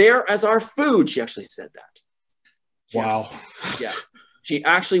weak are there as our food. She actually said that. Wow. Yeah. She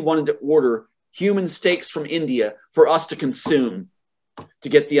actually wanted to order human steaks from India for us to consume. To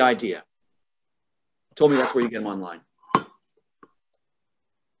get the idea. Told me that's where you get them online.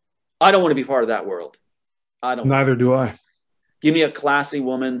 I don't want to be part of that world. Neither do I. Give me a classy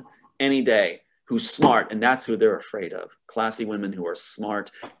woman any day who's smart, and that's who they're afraid of. Classy women who are smart.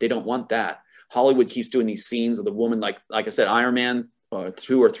 They don't want that. Hollywood keeps doing these scenes of the woman, like I said, Iron Man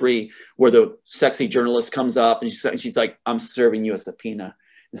 2 or 3, where the sexy journalist comes up and she's like, I'm serving you a subpoena.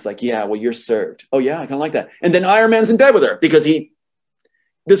 It's like, yeah, well, you're served. Oh yeah, I kind of like that. And then Iron Man's in bed with her because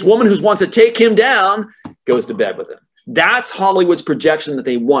this woman who wants to take him down goes to bed with him. That's Hollywood's projection that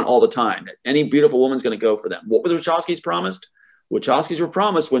they want all the time. That any beautiful woman's going to go for them. What were the Wachowskis promised? Wachowskis were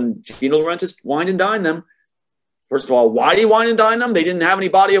promised when Gina Laurentiis wined and dined them. First of all, why do you wine and dine them? They didn't have any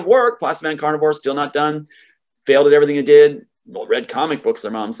body of work. Plastic Man Carnivore, still not done. Failed at everything it did. Well, read comic books.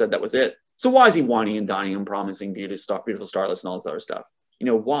 Their mom said that was it. So why is he whining and dining and promising beautiful starlets and all this other stuff? You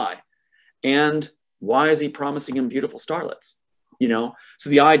know, why? And why is he promising him beautiful starlets? You know, so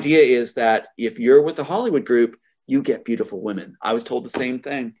the idea is that if you're with the Hollywood group, you get beautiful women. I was told the same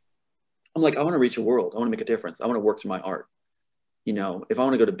thing. I'm like, I want to reach a world. I want to make a difference. I want to work through my art. You know, if I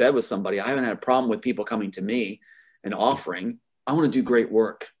want to go to bed with somebody, I haven't had a problem with people coming to me and offering. I want to do great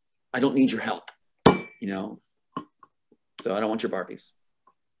work. I don't need your help, you know. So I don't want your Barbies.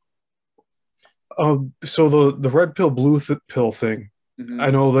 So the red pill, blue pill thing, I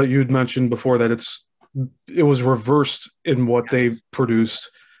know that you'd mentioned before that it was reversed in what they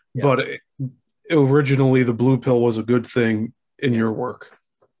produced, but originally the blue pill was a good thing in your work.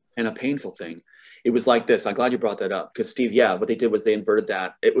 And a painful thing. It was like this. I'm glad you brought that up because Steve, yeah, what they did was they inverted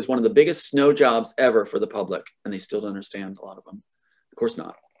that. It was one of the biggest snow jobs ever for the public, and they still don't understand a lot of them. Of course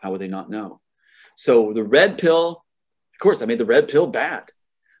not. How would they not know? So the red pill, of course, I made the red pill bad.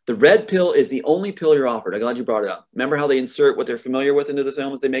 The red pill is the only pill you're offered. I'm glad you brought it up. Remember how they insert what they're familiar with into the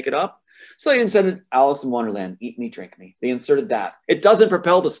films? They make it up. So they inserted Alice in Wonderland, eat me, drink me. They inserted that. It doesn't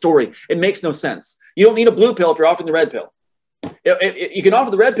propel the story. It makes no sense. You don't need a blue pill if you're offering the red pill. You can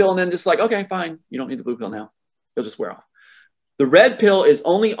offer the red pill and then just like, okay, fine. You don't need the blue pill now. It'll just wear off. The red pill is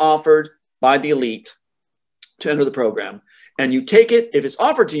only offered by the elite to enter the program. And you take it. If it's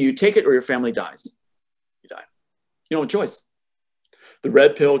offered to you, take it or your family dies. You die. You don't have a choice. The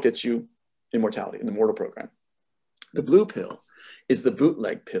red pill gets you immortality in the mortal program. The blue pill is the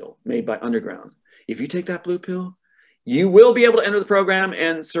bootleg pill made by Underground. If you take that blue pill, you will be able to enter the program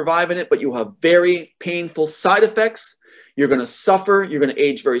and survive in it, but you'll have very painful side effects. You're going to suffer. You're going to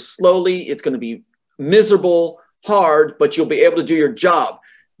age very slowly. It's going to be miserable, hard, but you'll be able to do your job.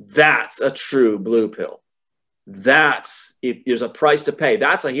 That's a true blue pill. If there's a price to pay.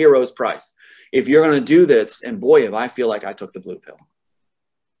 That's a hero's price. If you're going to do this, and boy, if I feel like I took the blue pill.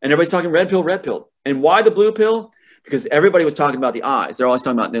 And everybody's talking red pill, red pill. And why the blue pill? Because everybody was talking about the eyes. They're always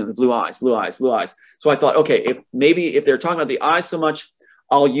talking about the blue eyes, blue eyes, blue eyes. So I thought, okay, if they're talking about the eyes so much,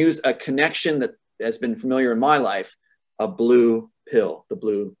 I'll use a connection that has been familiar in my life. A blue pill, the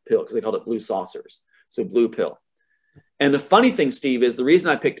blue pill, because they called it blue saucers. So blue pill. And the funny thing, Steve, is the reason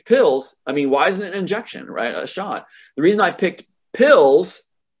I picked pills, I mean, why isn't it an injection, right? A shot. The reason I picked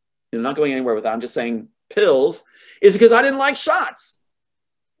pills, I'm not going anywhere with that, I'm just saying pills, is because I didn't like shots.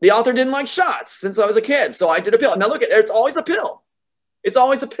 The author didn't like shots since I was a kid. So I did a pill. Now look, it's always a pill. It's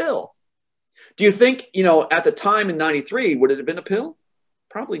always a pill. Do you think, at the time in 93, would it have been a pill?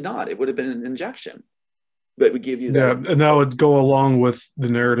 Probably not. It would have been an injection. But we give you that. Yeah, and that would go along with the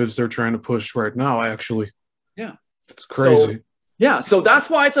narratives they're trying to push right now, actually. Yeah. It's crazy. So that's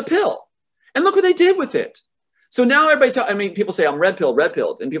why it's a pill. And look what they did with it. So now people say I'm red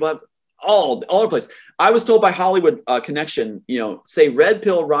pilled, and people have all over the place. I was told by Hollywood Connection, say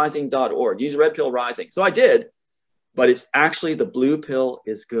redpillrising.org, use Red Pill Rising. So I did, but it's actually the blue pill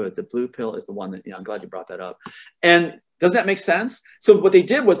is good. The blue pill is the one that, I'm glad you brought that up. And doesn't that make sense? So what they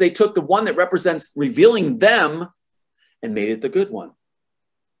did was they took the one that represents revealing them and made it the good one.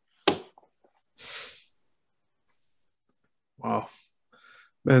 Wow.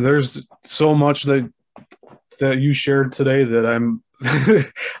 Man, there's so much that you shared today that I'm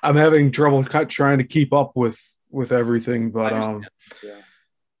I'm having trouble trying to keep up with everything, but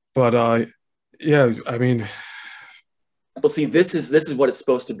yeah, I mean, well, see, this is what it's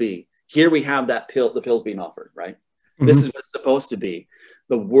supposed to be. Here we have the pills being offered, right? This is what it's supposed to be.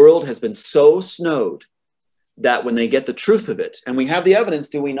 The world has been so snowed that when they get the truth of it, and we have the evidence,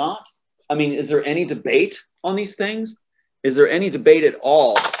 do we not? I mean, is there any debate on these things? Is there any debate at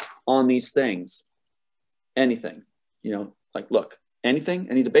all on these things? Anything, look, anything,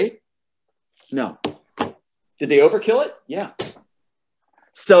 any debate? No. Did they overkill it? Yeah.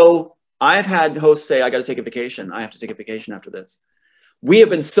 So I've had hosts say, I got to take a vacation. I have to take a vacation after this. We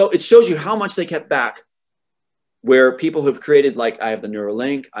have been it shows you how much they kept back, where people have created, like I have the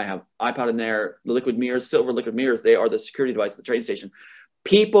Neuralink, I have iPod in there, the liquid mirrors, silver liquid mirrors, they are the security device at the train station.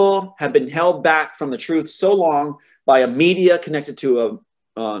 People have been held back from the truth so long by a media connected to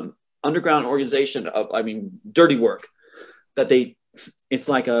underground organization of, I mean, dirty work that it's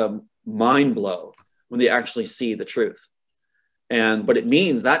like a mind blow when they actually see the truth. But it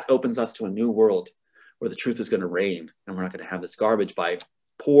means that opens us to a new world where the truth is going to reign, and we're not going to have this garbage by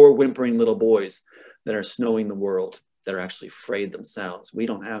poor whimpering little boys that are snowing the world, that are actually afraid themselves. We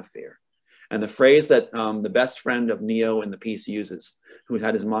don't have fear. And the phrase that the best friend of Neo in the piece uses, who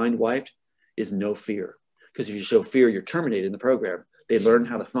had his mind wiped, is no fear. Because if you show fear, you're terminated in the program. They learn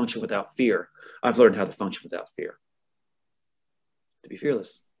how to function without fear. I've learned how to function without fear. To be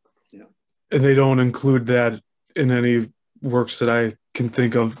fearless, you know. And they don't include that in any works that I can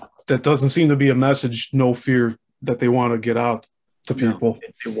think of. That doesn't seem to be a message, no fear, that they want to get out to people. No,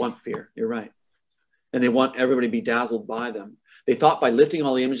 they want fear. You're right. And they want everybody to be dazzled by them. They thought by lifting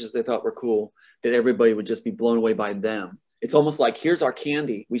all the images they thought were cool, that everybody would just be blown away by them. It's almost like, here's our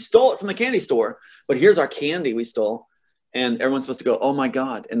candy. We stole it from the candy store, but here's our candy we stole. And everyone's supposed to go, oh my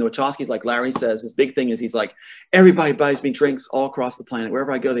God. And the Wachowskis, like Larry says, his big thing is he's like, everybody buys me drinks all across the planet.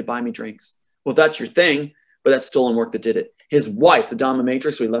 Wherever I go, they buy me drinks. Well, that's your thing, but that's stolen work that did it. His wife, the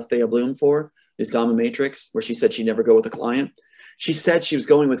dominatrix we left Thea Bloom for, his dominatrix, where she said she'd never go with a client. She said she was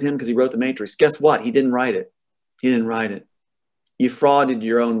going with him because he wrote The Matrix. Guess what? He didn't write it. He didn't write it. You frauded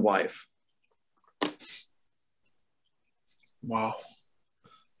your own wife. Wow.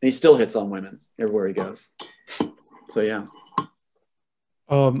 And he still hits on women everywhere he goes. So, yeah.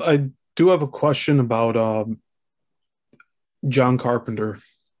 I do have a question about John Carpenter,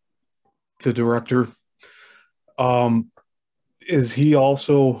 the director. Is he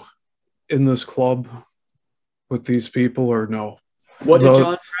also in this club with these people, or no? What did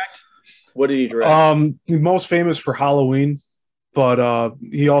John direct? What did he direct? Most famous for Halloween, but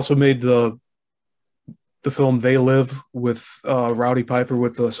he also made the film They Live with Rowdy Piper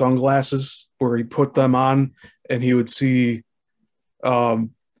with the sunglasses, where he put them on and he would see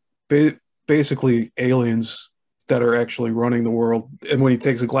basically aliens that are actually running the world. And when he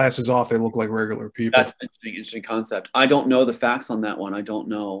takes the glasses off, they look like regular people. That's an interesting concept. I don't know the facts on that one. I don't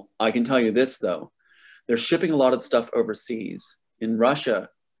know. I can tell you this, though. They're shipping a lot of stuff overseas. In Russia,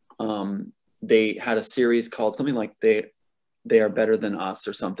 they had a series called something like They Are Better Than Us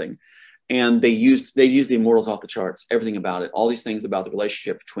or something. And they used the Immortals off the charts, everything about it, all these things about the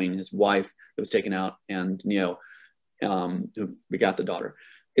relationship between his wife that was taken out and Neo, who begot the daughter.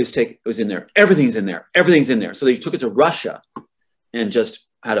 It was in there. Everything's in there. Everything's in there. So they took it to Russia and just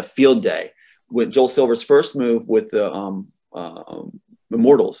had a field day. With Joel Silver's first move with the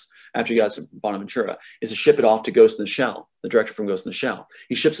Immortals, after he got to Bonaventura, is to ship it off to Ghost in the Shell, the director from Ghost in the Shell.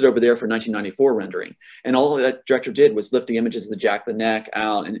 He ships it over there for 1994 rendering. And all that director did was lift the images of the Jack the Neck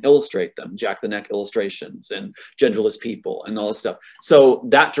out and illustrate them, Jack the Neck illustrations and genderless people and all this stuff. So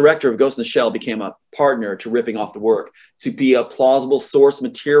that director of Ghost in the Shell became a partner to ripping off the work to be a plausible source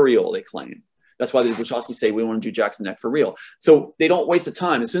material, they claim. That's why the Wachowskis say we want to do Jack's Neck for real. So they don't waste the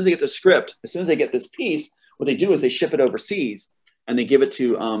time. As soon as they get the script, as soon as they get this piece, what they do is they ship it overseas and they give it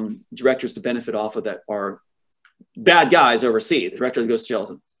to directors to benefit off of that are bad guys overseas. The director of Ghost in the Shell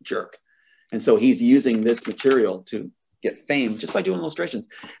is a jerk. And so he's using this material to get fame just by doing illustrations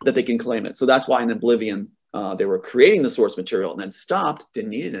that they can claim it. So that's why in Oblivion, they were creating the source material and then stopped, didn't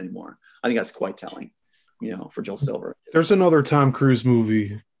need it anymore. I think that's quite telling, for Joel Silver. There's another Tom Cruise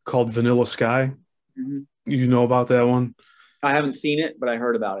movie called Vanilla Sky. Mm-hmm. You know about that one? I haven't seen it, but I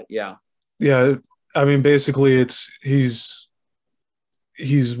heard about it. Yeah. Yeah. I mean, basically he's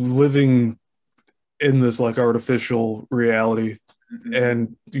living in this like artificial reality, mm-hmm.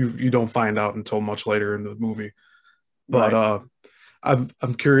 and you don't find out until much later in the movie. But right.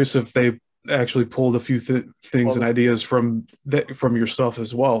 I'm curious if they actually pulled a few things and ideas from your stuff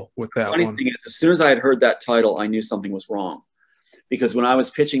as well with that funny one. Thing is, as soon as I had heard that title, I knew something was wrong. Because when I was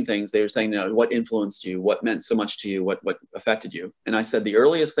pitching things, they were saying, what influenced you? What meant so much to you? What affected you? And I said, the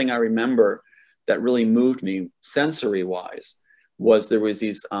earliest thing I remember that really moved me sensory-wise was there was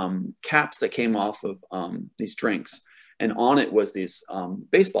these caps that came off of these drinks. And on it was these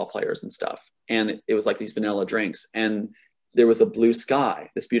baseball players and stuff. And it was like these vanilla drinks. And there was a blue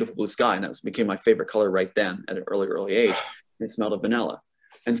sky, this beautiful blue sky. And that became my favorite color right then at an early age. And it smelled of vanilla.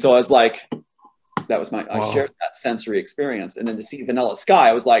 And so I was like, I shared that sensory experience. And then to see Vanilla Sky,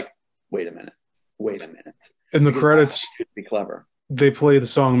 I was like, wait a minute. In the credits, be clever. They play the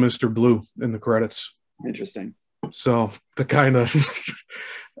song Mr. Blue in the credits. Interesting. So the kind of,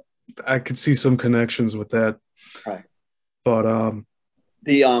 I could see some connections with that. Right. But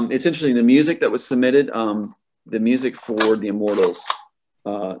it's interesting. The music that was submitted, the music for the Immortals.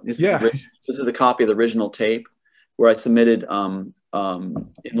 This is the copy of the original tape. where I submitted In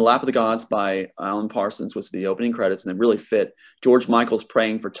the Lap of the Gods by Alan Parsons was the opening credits, and it really fit. George Michael's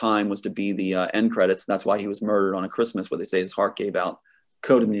Praying for Time was to be the end credits. That's why he was murdered on a Christmas, where they say his heart gave out,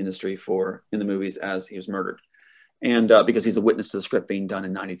 code in the industry for in the movies as he was murdered. And because he's a witness to the script being done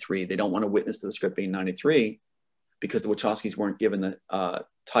in 93. They don't want a witness to the script being 93 because the Wachowskis weren't given the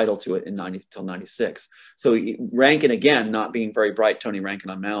title to it in 90 till 96. So Rankin, again, not being very bright, Tony Rankin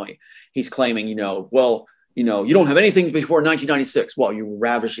on Maui, he's claiming, you don't have anything before 1996. Well, you're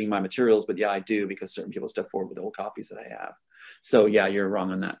ravishing my materials, but yeah, I do, because certain people step forward with old copies that I have. So yeah, you're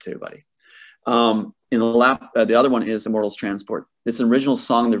wrong on that too, buddy. In the lap, the other one is Immortals Transport. It's an original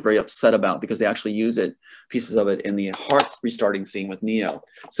song they're very upset about because they actually use pieces of it in the heart restarting scene with Neo.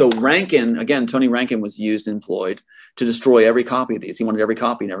 So Rankin, again, Tony Rankin was employed to destroy every copy of these. He wanted every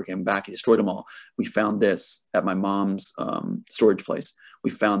copy, never came back. He destroyed them all. We found this at my mom's storage place. We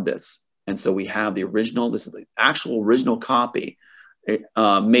found this. And so we have the original, this is the actual original copy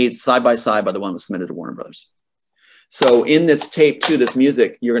made side by side by the one that was submitted to Warner Brothers. So in this tape too, this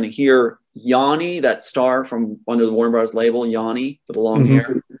music, you're going to hear Yanni, that star from under the Warner Brothers label, Yanni with the long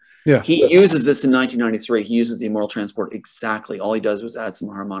hair. Yeah. He uses this in 1993. He uses the Immortal Transport exactly. All he does was add some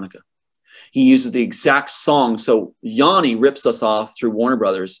harmonica. He uses the exact song. So Yanni rips us off through Warner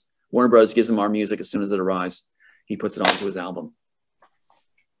Brothers. Warner Brothers gives him our music as soon as it arrives. He puts it onto his album.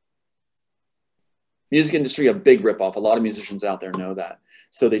 Music industry, a big ripoff. A lot of musicians out there know that.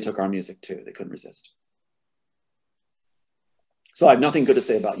 So they took our music too. They couldn't resist. So I have nothing good to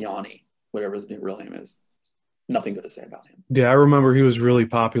say about Yanni, whatever his real name is. Nothing good to say about him. Yeah, I remember he was really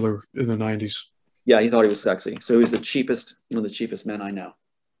popular in the 90s. Yeah, he thought he was sexy. So he's one of the cheapest men I know.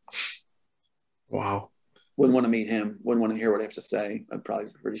 Wow. Wouldn't want to meet him. Wouldn't want to hear what I have to say. I'd probably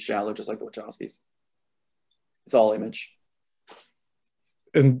be pretty shallow, just like the Wachowskis. It's all image.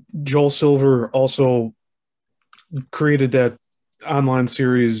 And Joel Silver also created that online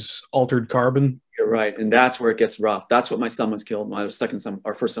series Altered Carbon. You're right. And that's where it gets rough. That's what my son was killed.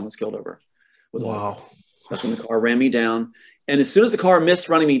 Our first son was killed over. Wow. That's when the car ran me down. And as soon as the car missed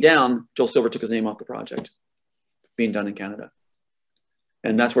running me down, Joel Silver took his name off the project, being done in Canada.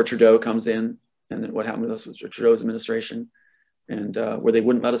 And that's where Trudeau comes in. And then what happened with us was Trudeau's administration, and where they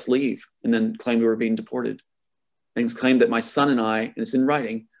wouldn't let us leave, and then claimed we were being deported. And claimed that my son and I, and it's in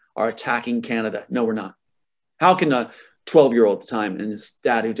writing, are attacking Canada. No, we're not. How can a 12-year-old at the time, and his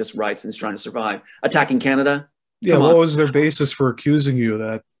dad who just writes and is trying to survive, attacking Canada? Yeah, what was their basis for accusing you of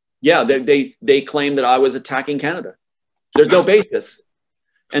that? Yeah, they claimed that I was attacking Canada. There's no basis.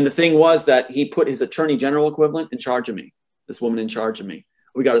 And the thing was that he put his attorney general equivalent in charge of me, this woman in charge of me.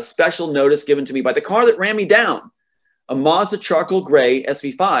 We got a special notice given to me by the car that ran me down. A Mazda charcoal gray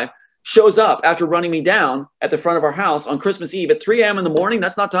SV5 shows up after running me down at the front of our house on Christmas Eve at 3 a.m. in the morning.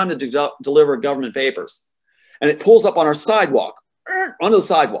 That's not time to deliver government papers. And it pulls up on our sidewalk, onto the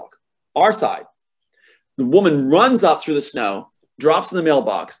sidewalk, our side. The woman runs up through the snow, drops in the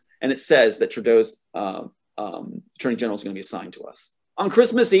mailbox, and it says that Trudeau's attorney general is going to be assigned to us on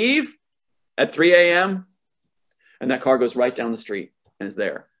Christmas Eve at 3 a.m. And that car goes right down the street and is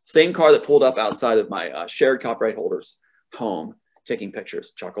there. Same car that pulled up outside of my shared copyright holder's home, taking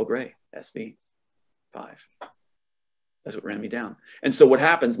pictures, charcoal gray, SV5. That's what ran me down. And so what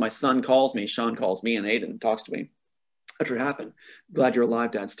happens, my son calls me, Sean calls me, and Aiden talks to me. After it happened, glad you're alive,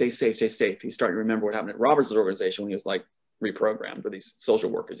 Dad. Stay safe, stay safe. He's starting to remember what happened at Roberts' organization when he was like reprogrammed, or these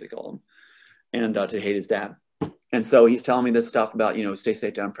social workers, they call them, and to hate his dad. And so he's telling me this stuff about, stay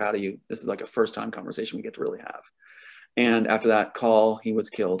safe, Dad, I'm proud of you. This is like a first-time conversation we get to really have. And after that call, he was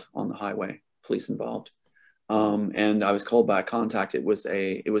killed on the highway, police involved. And I was called by a contact. It was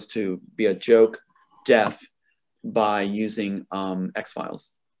to be a joke death by using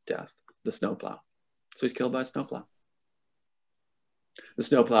X-Files death, the snowplow. So he's killed by a snowplow. The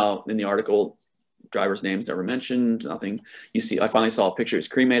snowplow in the article, driver's names never mentioned, nothing. You see, I finally saw a picture, he's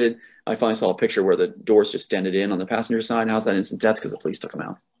cremated. I finally saw a picture where the doors just dented in on the passenger side. How's that instant death? Because the police took him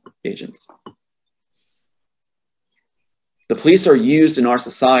out, agents. The police are used in our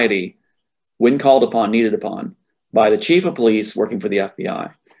society when called upon, needed upon, by the chief of police working for the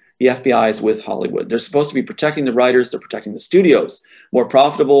FBI. The FBI is with Hollywood. They're supposed to be protecting the writers. They're protecting the studios. More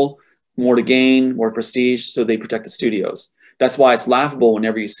profitable, more to gain, more prestige, so they protect the studios. That's why it's laughable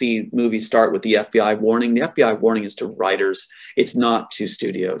whenever you see movies start with the FBI warning. The FBI warning is to writers. It's not to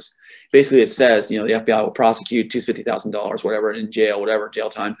studios. Basically, it says, the FBI will prosecute $250,000, whatever, in jail, whatever, jail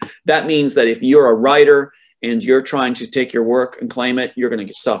time. That means that if you're a writer and you're trying to take your work and claim it, you're going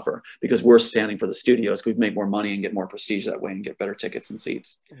to suffer, because we're standing for the studios. We make more money and get more prestige that way and get better tickets and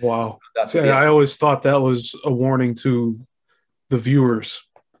seats. Wow. I always thought that was a warning to the viewers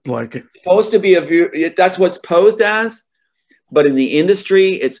like supposed to be a view. That's what's posed as, but in the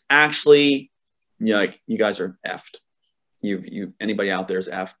industry, it's actually, you know, like, you guys are effed. Anybody out there is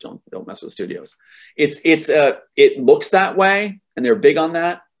effed. Don't mess with the studios. It looks that way, and they're big on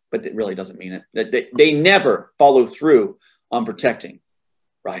that, but it really doesn't mean it. They never follow through on protecting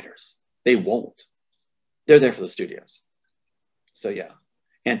writers. They won't. They're there for the studios. So yeah,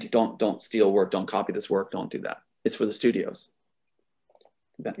 don't steal work. Don't copy this work. Don't do that. It's for the studios.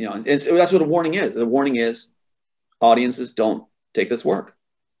 You know, and so that's what a warning is. The warning is audiences don't take this work.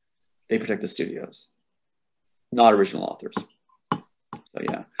 They protect the studios, not original authors. So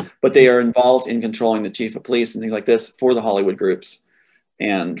yeah, but they are involved in controlling the chief of police and things like this for the Hollywood groups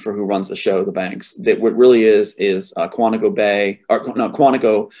and for who runs the show, the banks. That what really is Quantico Bay, or no,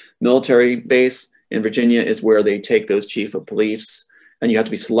 Quantico military base in Virginia is where they take those chief of police, and you have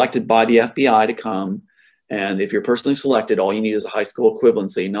to be selected by the FBI to come. And if you're personally selected, all you need is a high school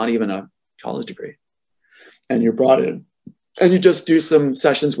equivalency, not even a college degree. And you're brought in, and you just do some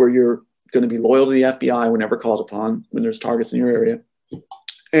sessions where you're going to be loyal to the FBI whenever called upon, when there's targets in your area.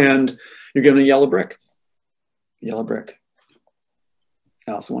 And you're given a yellow brick. Yellow brick.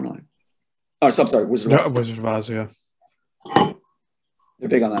 Alice in Wonderland. Oh, so I'm sorry, Wizard of Oz. Wizard of Oz, yeah. They're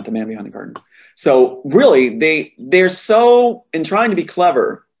big on that, the man behind the curtain. So really, they're so, in trying to be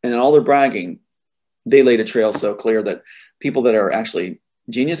clever and in all their bragging, they laid a trail so clear that people that are actually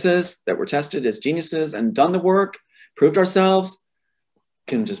geniuses, that were tested as geniuses and done the work, proved ourselves,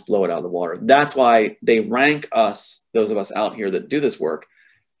 can just blow it out of the water. That's why they rank us, those of us out here that do this work,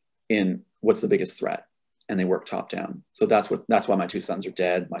 in what's the biggest threat, and they work top down. So that's why my 2 sons are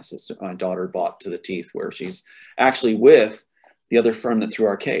dead. My daughter bought to the teeth, where she's actually with the other firm that threw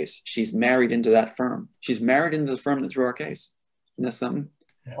our case. She's married into that firm. She's married into the firm that threw our case. Isn't that something?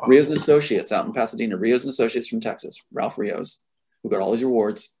 Wow. Rios and Associates out in Pasadena. Rios and Associates from Texas. Ralph Rios, who got all these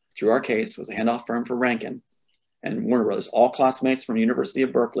awards through our case, was a handoff firm for Rankin and Warner Brothers, all classmates from University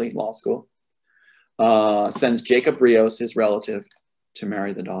of Berkeley Law School. Sends Jacob Rios, his relative, to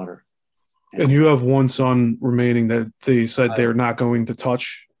marry the daughter. And you have 1 son remaining that they said they're not going to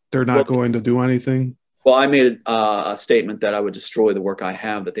touch. They're not going to do anything. Well, I made a statement that I would destroy the work I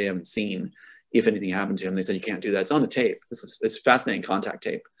have that they haven't seen if anything happened to him. They said, you can't do that. It's on the tape. It's fascinating contact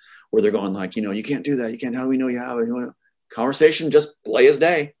tape where they're going like, you know, you can't do that. You can't. How do we know you have it? Conversation just blatant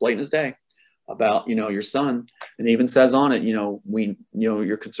as day about, you know, your son. And it even says on it, you know,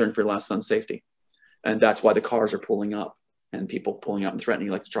 you're concerned for your last son's safety. And that's why the cars are pulling up, and people pulling up and threatening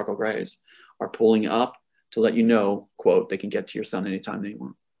you, like the charcoal grays, are pulling up to let you know, quote, they can get to your son anytime they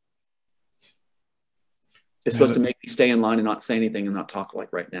want. It's supposed to make me stay in line and not say anything and not talk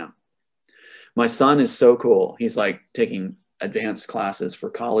like right now. My son is so cool. He's like taking advanced classes for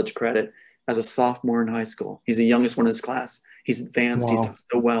college credit as a sophomore in high school. He's the youngest one in his class. He's advanced. Wow. He's done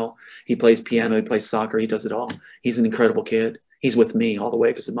so well. He plays piano. He plays soccer. He does it all. He's an incredible kid. He's with me all the way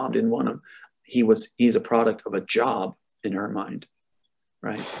because his mom didn't want him. He's a product of a job in her mind,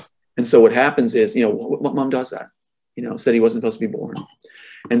 right? And so what happens is, you know, what mom does that, you know, said he wasn't supposed to be born.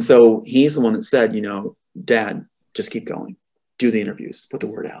 And so he's the one that said, you know, Dad, just keep going. Do the interviews. Put the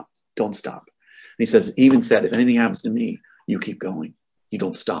word out. Don't stop. And he says, he even said, if anything happens to me, you keep going. You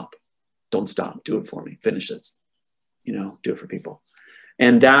don't stop. Don't stop. Do it for me. Finish this. You know, do it for people.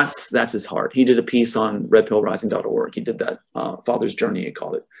 And that's his heart. He did a piece on redpillrising.org. He did that Father's Journey, he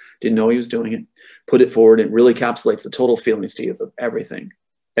called it. Didn't know he was doing it. Put it forward. It really encapsulates the total feeling, Steve, of everything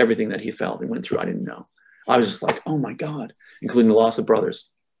that he felt and went through. I didn't know. I was just like, oh my God, including the loss of brothers.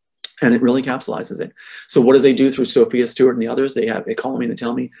 And it really capsulizes it. So what does they do through Sophia Stewart and the others? They call me and they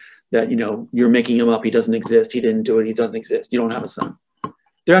tell me that, you know, you're making him up. He doesn't exist. He didn't do it. He doesn't exist. You don't have a son.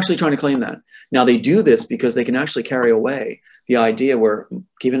 They're actually trying to claim that. Now they do this because they can actually carry away the idea where,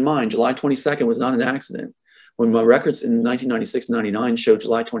 keep in mind, July 22nd was not an accident. When my records in 1996 and 99 showed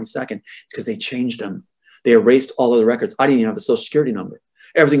July 22nd, it's because they changed them. They erased all of the records. I didn't even have a social security number.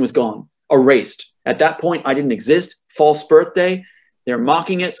 Everything was gone, erased. At that point, I didn't exist. False birthday. They're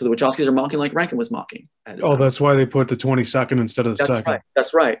mocking it. So the Wachowskis are mocking like Rankin was mocking. Oh, that's why they put the 22nd instead of the second. Right.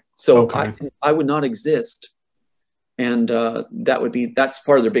 That's right. So okay. I would not exist. And that's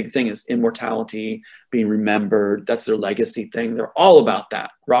part of their big thing is immortality, being remembered. That's their legacy thing. They're all about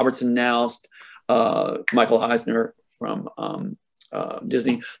that. Robertson Noust, Michael Eisner from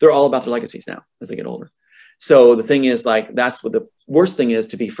Disney. They're all about their legacies now as they get older. So the thing is, like, that's what the worst thing is,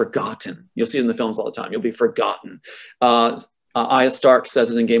 to be forgotten. You'll see it in the films all the time. You'll be forgotten. Arya Stark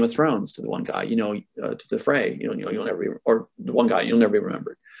says it in Game of Thrones to the one guy, you know, to the Frey, you'll never be, or the one guy, you'll never be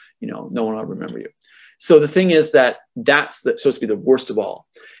remembered. You know, no one will remember you. So the thing is that's supposed to be the worst of all.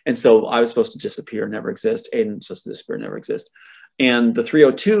 And so I was supposed to disappear, never exist. Aiden's supposed to disappear, never exist. And the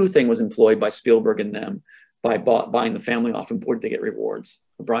 302 thing was employed by Spielberg and them by buying the family off, and boy, did they get rewards.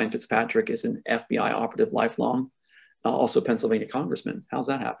 Brian Fitzpatrick is an FBI operative lifelong, also Pennsylvania congressman. How's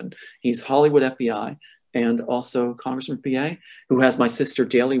that happen? He's Hollywood FBI and also Congressman PA, who has my sister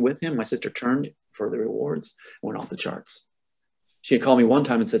daily with him. My sister turned for the rewards, went off the charts. She had called me one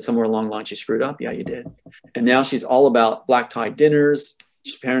time and said somewhere along the line she screwed up. Yeah, you did. And now she's all about black tie dinners.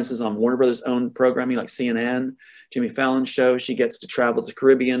 She appearances on Warner Brothers' own programming like CNN, Jimmy Fallon's show. She gets to travel to the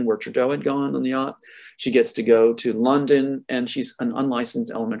Caribbean where Trudeau had gone on the yacht. She gets to go to London, and she's an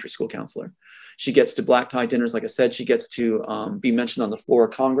unlicensed elementary school counselor. She gets to black tie dinners. Like I said, she gets to be mentioned on the floor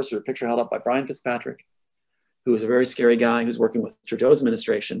of Congress, with a picture held up by Brian Fitzpatrick, who is a very scary guy who's working with Trudeau's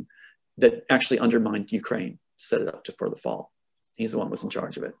administration that actually undermined Ukraine, set it up for the fall. He's the one who was in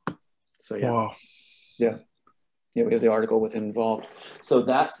charge of it. So yeah. Wow. Yeah. Yeah, we have the article with him involved. So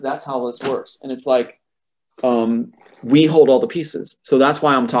that's how this works. And it's like, we hold all the pieces. So that's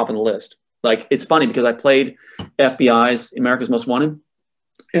why I'm top of the list. Like, it's funny because I played FBI's America's Most Wanted,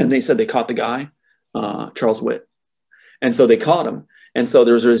 and they said they caught the guy, Charles Witt. And so they caught him. And so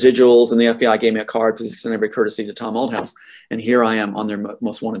there was residuals, and the FBI gave me a card to extend every courtesy to Tom Althouse. And here I am on their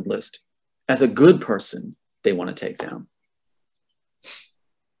most wanted list. As a good person, they want to take down.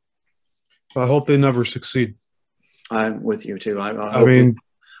 I hope they never succeed. I'm with you too. I mean,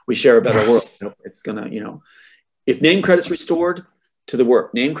 we share a better world. It's gonna, if name credit's restored to the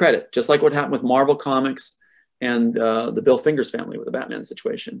work, name credit, just like what happened with Marvel Comics and the Bill Fingers family with the Batman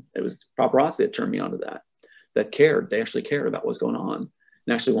situation. It was paparazzi that turned me onto that cared. They actually cared about what was going on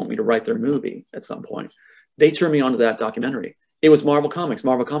and actually want me to write their movie at some point. They turned me onto that documentary. It was Marvel Comics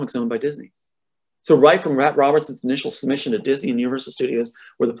owned by Disney. So right from Rat Robertson's initial submission to Disney and Universal Studios,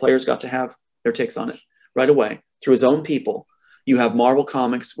 where the players got to have their takes on it right away through his own people, you have Marvel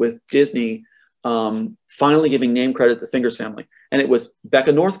Comics with Disney finally giving name credit to the Fingers family. And it was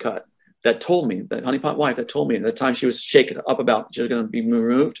Becca Northcutt that told me, the honeypot wife that told me at the time she was shaken up about she was going to be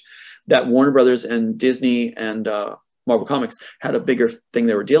removed, that Warner Brothers and Disney and Marvel Comics had a bigger thing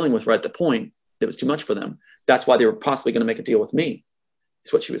they were dealing with right at the point that was too much for them. That's why they were possibly going to make a deal with me,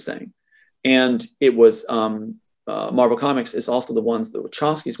 is what she was saying. And it was Marvel Comics is also the ones the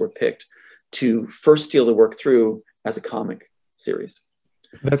Wachowskis were picked to first steal the work through as a comic series.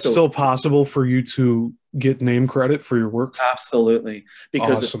 That's still possible for you to get name credit for your work? Absolutely.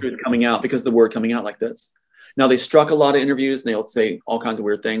 Because Awesome. the truth coming out, because the word coming out like this. Now, they struck a lot of interviews, and they'll say all kinds of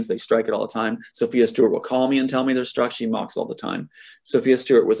weird things. They strike it all the time. Sophia Stewart will call me and tell me they're struck. She mocks all the time. Sophia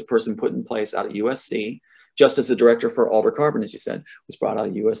Stewart was a person put in place out of USC, just as the director for Alder Carbon, as you said, was brought out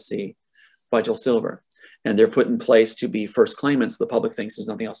of USC by Joel Silver. And they're put in place to be first claimants. The public thinks there's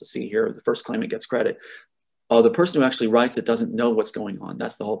nothing else to see here. The first claimant gets credit. The person who actually writes it doesn't know what's going on.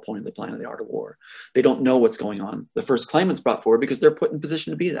 That's the whole point of the Plan of the Art of War. They don't know what's going on. The first claimant's brought forward because they're put in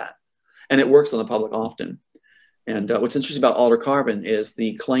position to be that. And it works on the public often. And what's interesting about Alder Carbon is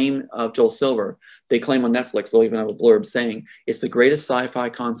the claim of Joel Silver. They claim on Netflix, they'll even have a blurb saying, it's the greatest sci-fi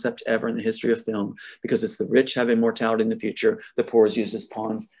concept ever in the history of film because it's the rich have immortality in the future, the poor is used as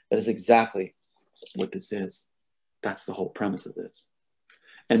pawns. That is exactly what this is. That's the whole premise of this.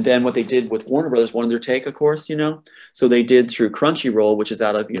 And then what they did with Warner Brothers, wanted their take, of course, So they did through Crunchyroll, which is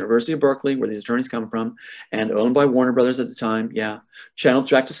out of University of Berkeley, where these attorneys come from, and owned by Warner Brothers at the time. Yeah. Channeled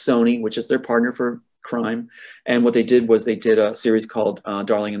back to Sony, which is their partner for crime. And what they did was they did a series called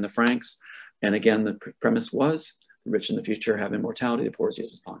Darling in the Franxx. And again, the premise was the rich in the future have immortality, the poor is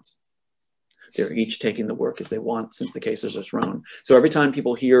used as pawns. They're each taking the work as they want since the cases are thrown. So every time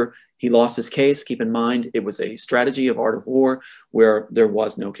people hear he lost his case, keep in mind it was a strategy of Art of War where there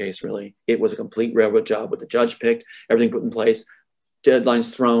was no case really. It was a complete railroad job with the judge picked, everything put in place,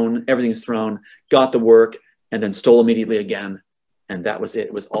 deadlines thrown, everything's thrown, got the work, and then stole immediately again. And that was it.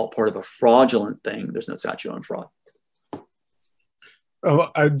 It was all part of a fraudulent thing. There's no statute on fraud.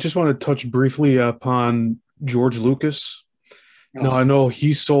 I just want to touch briefly upon George Lucas. Oh. Now, I know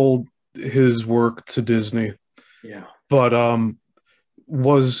he sold his work to Disney. Yeah. But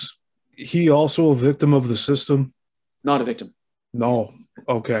was he also a victim of the system? Not a victim. No.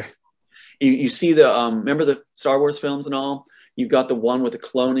 Okay. You see the, remember the Star Wars films and all? You've got the one with the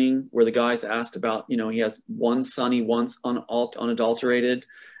cloning where the guy's asked about, he has one son he wants unadulterated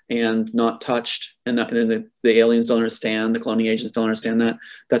and not touched. And then the aliens don't understand, the cloning agents don't understand that.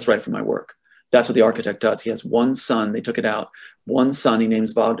 That's right from my work. That's what the architect does. He has one son, they took it out, one son he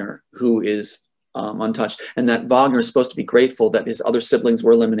names Wagner, who is untouched. And that Wagner is supposed to be grateful that his other siblings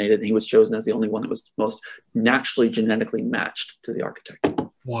were eliminated and he was chosen as the only one that was most naturally genetically matched to the architect.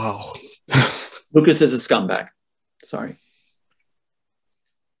 Wow. Lucas is a scumbag. Sorry.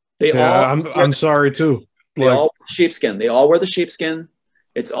 I'm sorry too. They Like, all wear sheepskin. They all wear the sheepskin.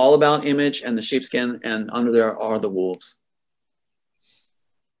 It's all about image and the sheepskin, and under there are the wolves.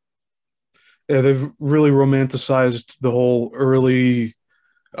 yeah, they've really romanticized the whole early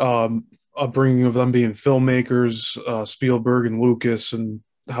upbringing of them being filmmakers, Spielberg and Lucas, and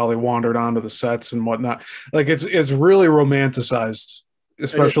how they wandered onto the sets and whatnot. Like it's really romanticized,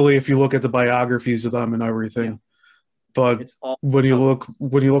 especially if you look at the biographies of them and everything. Yeah. But It's all when you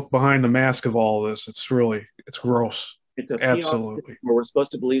look behind the mask of all this, it's gross. it's a Absolutely. PR where we're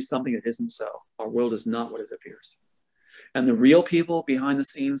supposed to believe something that isn't so. Our world is not what it appears. And the real people behind the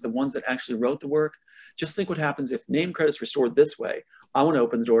scenes, the ones that actually wrote the work, just think what happens if name credits restored this way. I want to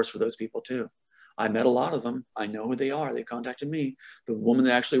open the doors for those people too. I met a lot of them. I know who they are. They contacted me. The woman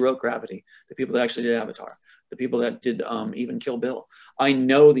that actually wrote Gravity, the people that actually did Avatar, the people that did even Kill Bill. I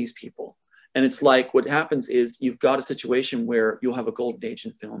know these people. And it's like what happens is you've got a situation where you'll have a golden age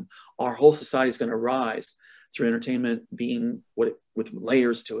in film. Our whole society is going to rise through entertainment being with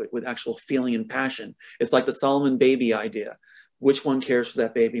layers to it, with actual feeling and passion. It's like the Solomon baby idea. Which one cares for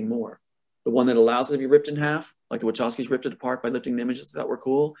that baby more? The one that allows it to be ripped in half, like the Wachowskis ripped it apart by lifting the images that were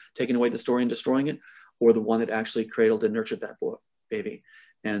cool, taking away the story and destroying it, or the one that actually cradled and nurtured that baby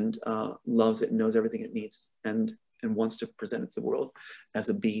and loves it and knows everything it needs and wants to present it to the world as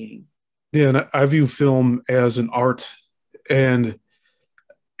a being. Yeah, and I view film as an art, and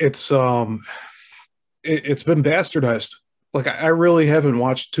it's been bastardized. Like I really haven't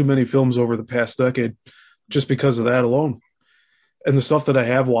watched too many films over the past decade just because of that alone. And the stuff that I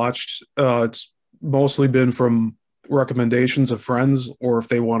have watched, it's mostly been from recommendations of friends, or if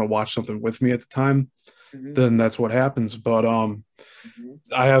they want to watch something with me at the time, then that's what happens. But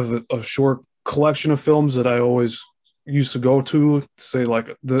I have a short collection of films that I always used to go to say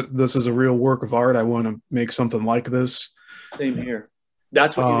like this is a real work of art. I want to make something like this. Same here.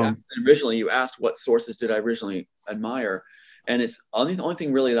 That's what you asked originally. You asked what sources did I originally admire, and it's the only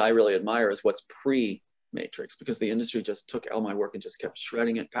thing really that I really admire is what's pre-Matrix, because the industry just took all my work and just kept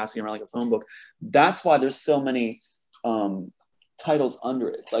shredding it, passing it around like a phone book. That's why there's so many titles under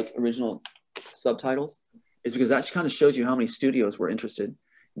it, like original subtitles, is because that kind of shows you how many studios were interested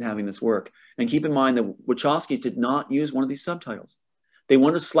in having this work. And keep in mind that Wachowskis did not use one of these subtitles. They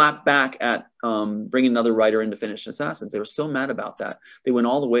wanted to slap back at bringing another writer in to finish Assassins. They were so mad about that. They went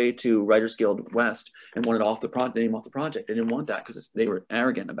all the way to Writers Guild West and wanted the name off the project. They didn't want that because they were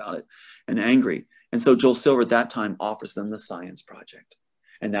arrogant about it and angry. And so Joel Silver at that time offers them the Science Project,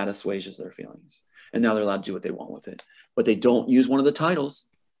 and that assuages their feelings. And now they're allowed to do what they want with it. But they don't use one of the titles,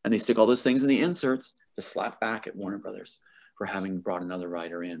 and they stick all those things in the inserts to slap back at Warner Brothers for having brought another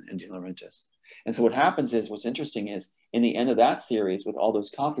writer in, and De Laurentiis. And so what happens is, what's interesting is, in the end of that series, with all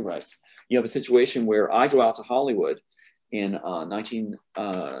those copyrights, you have a situation where I go out to Hollywood in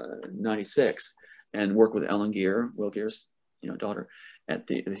 1996 and work with Ellen Geer, Will Geer's daughter, at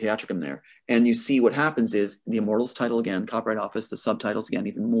the Theatricum there. And you see what happens is the Immortals title again, Copyright Office, the subtitles again,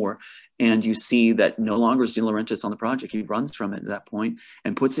 even more. And you see that no longer is De Laurentiis on the project. He runs from it at that point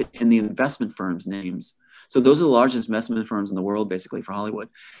and puts it in the investment firms' names. So those are the largest investment firms in the world, basically, for Hollywood.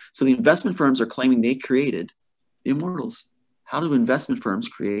 So the investment firms are claiming they created the Immortals. How do investment firms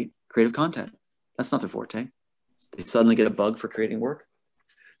create creative content? That's not their forte. They suddenly get a bug for creating work.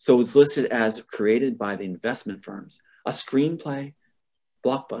 So it's listed as created by the investment firms, a screenplay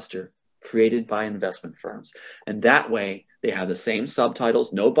blockbuster created by investment firms. And that way they have the same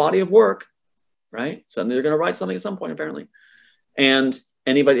subtitles, no body of work, right? Suddenly they're going to write something at some point, apparently. And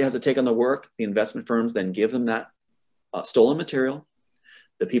anybody that has to take on the work, the investment firms then give them that stolen material.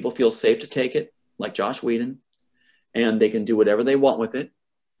 The people feel safe to take it, like Josh Whedon, and they can do whatever they want with it,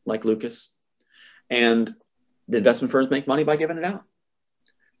 like Lucas. And the investment firms make money by giving it out.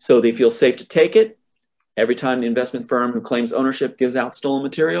 So they feel safe to take it. Every time the investment firm who claims ownership gives out stolen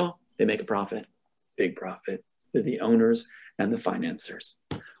material, they make a profit, big profit. They're the owners and the financiers.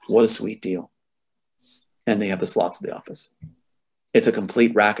 What a sweet deal. And they have the slots at the office. It's a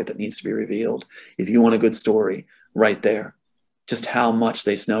complete racket that needs to be revealed. If you want a good story, right there. Just how much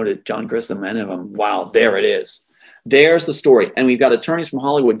they snoted John Grissom and him. Wow, there it is. There's the story. And we've got attorneys from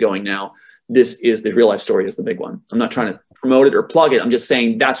Hollywood going now. This is the real life story is the big one. I'm not trying to promote it or plug it. I'm just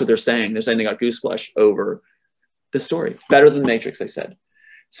saying that's what they're saying. They're saying they got goose flesh over the story. Better than Matrix, they said.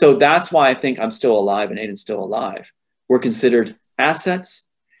 So that's why I think I'm still alive and Aiden's still alive. We're considered assets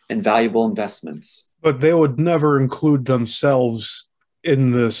and valuable investments. But they would never include themselves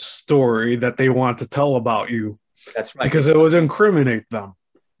in this story that they want to tell about you. That's right. Because it would incriminate them.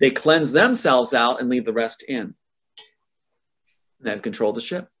 They cleanse themselves out and leave the rest in. They have control of the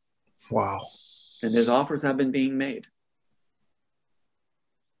ship. Wow. And there's offers have been being made.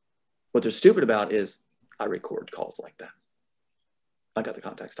 What they're stupid about is I record calls like that. I got the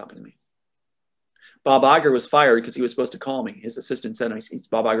contact stopping me. Bob Iger was fired because he was supposed to call me. His assistant said,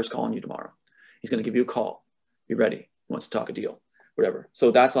 Bob Iger's calling you tomorrow. He's going to give you a call. Be ready. He wants to talk a deal, whatever.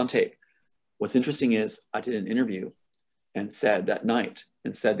 So that's on tape. What's interesting is I did an interview and said that night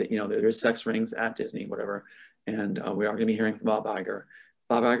and said that, there's sex rings at Disney, whatever. And we are going to be hearing from Bob Iger.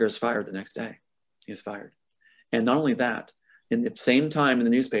 Bob Iger is fired the next day. He is fired. And not only that, in the same time in the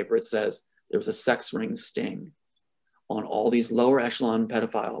newspaper, it says there was a sex ring sting on all these lower echelon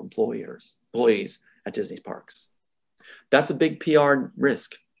pedophile employees at Disney parks. That's a big PR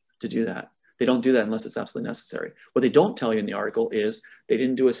risk to do that. They don't do that unless it's absolutely necessary. What they don't tell you in the article is they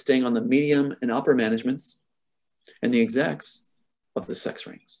didn't do a sting on the medium and upper managements and the execs of the sex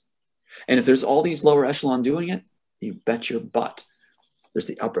rings. And if there's all these lower echelon doing it, you bet your butt there's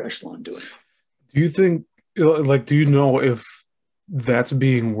the upper echelon doing it. Do you think, do you know if that's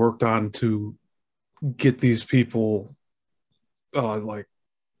being worked on to get these people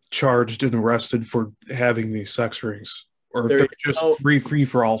charged and arrested for having these sex rings, or if they're just free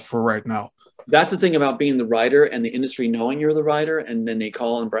for all for right now? That's the thing about being the writer and the industry knowing you're the writer, and then they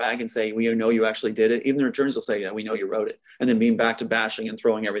call and brag and say, we know you actually did it. Even the attorneys will say, yeah, we know you wrote it. And then being back to bashing and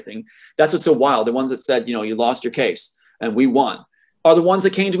throwing everything. That's what's so wild. The ones that said, you lost your case and we won are the ones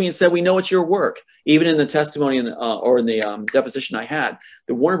that came to me and said, we know it's your work. Even in the testimony or in the deposition I had,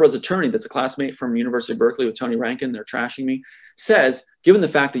 the Warner Bros. Attorney that's a classmate from University of Berkeley with Tony Rankin, they're trashing me, says, given the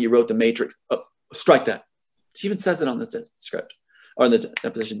fact that you wrote The Matrix, strike that. She even says it on the script or the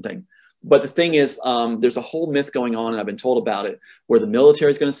deposition thing. But the thing is, there's a whole myth going on, and I've been told about it, where the military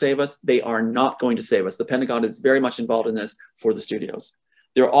is going to save us. They are not going to save us. The Pentagon is very much involved in this for the studios.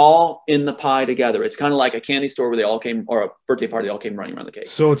 They're all in the pie together. It's kind of like a candy store where they all came, or a birthday party, they all came running around the cake.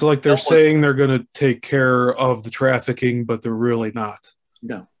 So it's like they're saying they're going to take care of the trafficking, but they're really not.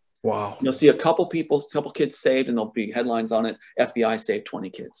 No. Wow. You'll see a couple kids saved, and there'll be headlines on it. FBI saved 20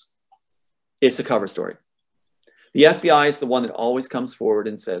 kids. It's a cover story. The FBI is the one that always comes forward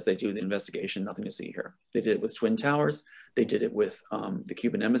and says they do the investigation, nothing to see here. They did it with Twin Towers. They did it with the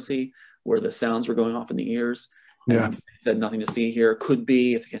Cuban embassy, where the sounds were going off in the ears. Yeah. Said nothing to see here. Could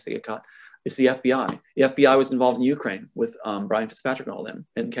be, if they get caught. It's the FBI. The FBI was involved in Ukraine with Brian Fitzpatrick and all them.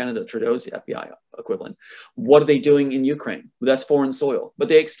 In Canada, Trudeau's the FBI equivalent. What are they doing in Ukraine? Well, that's foreign soil. But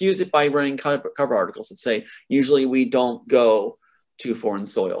they excuse it by running cover articles that say, usually we don't go to foreign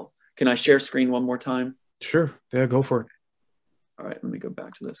soil. Can I share screen one more time? Sure. Yeah, go for it. All right, let me go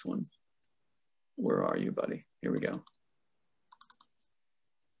back to this one. Where are you, buddy? Here we go.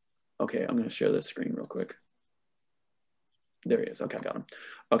 Okay, I'm going to share this screen real quick. There he is. Okay, I got him.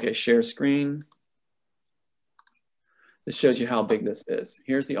 Okay, share screen. This shows you how big this is.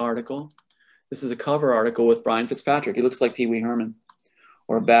 Here's the article. This is a cover article with Brian Fitzpatrick. He looks like Pee Wee Herman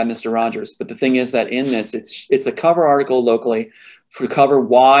or a bad Mr. Rogers. But the thing is that in this, it's a cover article locally to cover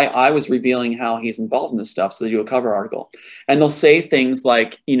why I was revealing how he's involved in this stuff. So they do a cover article. And they'll say things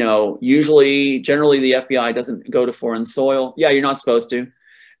like, generally the FBI doesn't go to foreign soil. Yeah, you're not supposed to.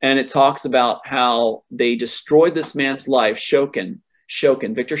 And it talks about how they destroyed this man's life, Victor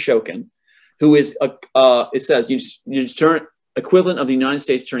Shokin, who is, it says, equivalent of the United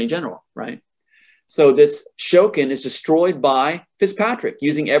States Attorney General, right? So this Shokin is destroyed by Fitzpatrick,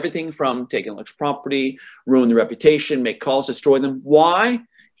 using everything from taking intellectual property, ruin the reputation, make calls, destroy them. Why?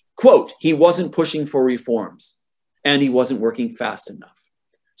 Quote, he wasn't pushing for reforms and he wasn't working fast enough.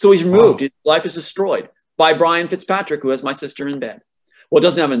 So he's removed. Wow. His life is destroyed by Brian Fitzpatrick, who has my sister in bed. Well,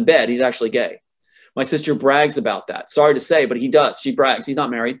 doesn't have him in bed. He's actually gay. My sister brags about that. Sorry to say, but he does. She brags. He's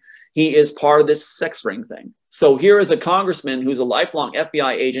not married. He is part of this sex ring thing. So here is a congressman who's a lifelong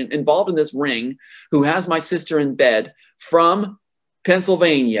FBI agent involved in this ring, who has my sister in bed, from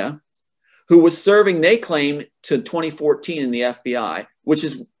Pennsylvania, who was serving, they claim, to 2014 in the FBI, which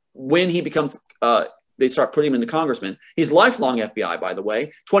is when he becomes, they start putting him into congressman. He's lifelong FBI, by the way.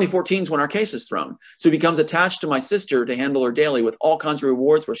 2014 is when our case is thrown. So he becomes attached to my sister to handle her daily with all kinds of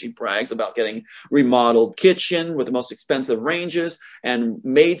rewards, where she brags about getting remodeled kitchen with the most expensive ranges and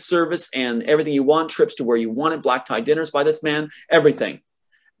maid service and everything you want, trips to where you want it, black tie dinners by this man, everything.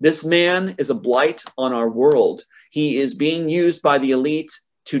 This man is a blight on our world. He is being used by the elite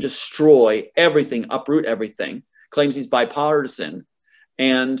to destroy everything, uproot everything, claims he's bipartisan,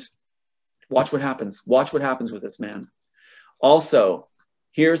 and watch what happens. Watch what happens with this man. Also,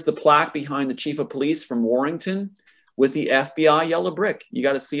 here's the plaque behind the chief of police from Warrington with the FBI yellow brick. You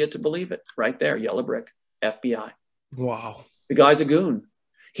got to see it to believe it. Right there, yellow brick, FBI. Wow. The guy's a goon.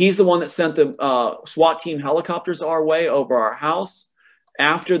 He's the one that sent the SWAT team helicopters our way over our house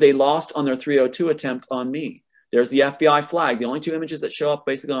after they lost on their 302 attempt on me. There's the FBI flag. The only two images that show up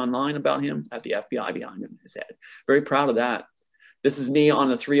basically online about him have the FBI behind him, his head. Very proud of that. This is me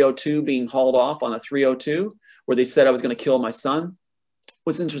on a 302 being hauled off on a 302 where they said I was going to kill my son.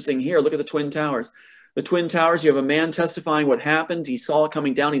 What's interesting here, look at the Twin Towers. The Twin Towers, you have a man testifying what happened. He saw it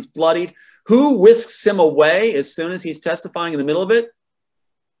coming down. He's bloodied. Who whisks him away as soon as he's testifying in the middle of it?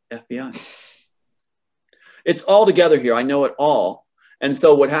 FBI. It's all together here. I know it all. And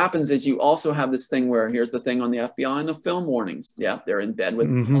so what happens is you also have this thing where here's the thing on the FBI and the film warnings. Yeah, they're in bed with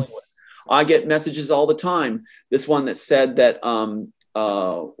Hollywood. I get messages all the time. This one that said that,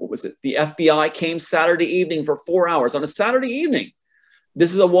 what was it? The FBI came Saturday evening for 4 hours on a Saturday evening.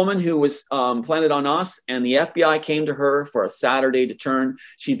 This is a woman who was planted on us, and the FBI came to her for a Saturday to turn.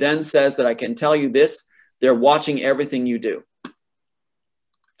 She then says that I can tell you this, they're watching everything you do.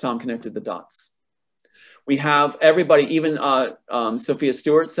 Tom connected the dots. We have everybody, even Sophia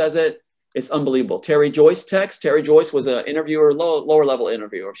Stewart says it. It's unbelievable. Terry Joyce text. Terry Joyce was an interviewer, lower level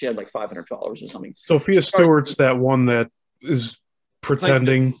interviewer. She had like 500 followers or something. Sophia Stewart's that one that is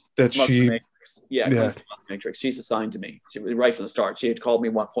pretending that she... Yeah, Matrix. She's assigned to me. Right from the start. She had called me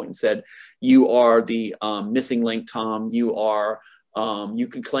at one point and said, you are the missing link, Tom. You are, you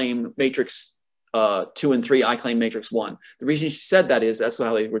can claim Matrix 2 and 3. I claim Matrix 1. The reason she said that is that's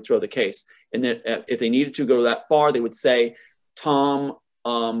how they would throw the case. And that if they needed to go that far, they would say, Tom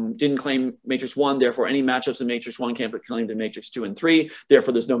didn't claim Matrix 1, therefore any matchups in Matrix 1 can't be claimed in Matrix 2 and 3.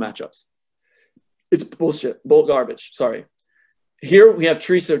 Therefore, there's no matchups. It's bullshit, garbage. Sorry. Here we have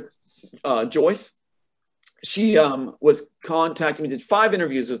Teresa Joyce. She was contacting me, did 5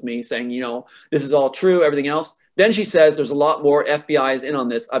 interviews with me saying, you know, this is all true, everything else. Then she says there's a lot more FBI is in on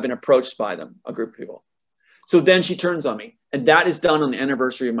this. I've been approached by them, a group of people. So then she turns on me. And that is done on the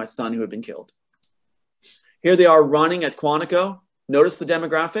anniversary of my son who had been killed. Here they are running at Quantico. Notice the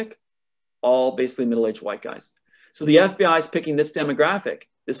demographic, all basically middle-aged white guys. So the FBI is picking this demographic.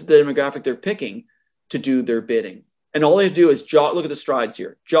 This is the demographic they're picking to do their bidding. And all they have to do is jog, look at the strides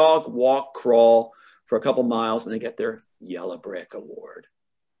here. Jog, walk, crawl for a couple miles, and they get their Yellow Brick Award.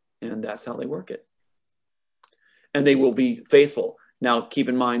 And that's how they work it. And they will be faithful. Now, keep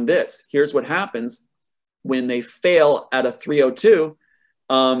in mind this. Here's what happens when they fail at a 302,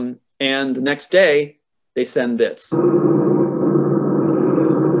 and the next day, they send this.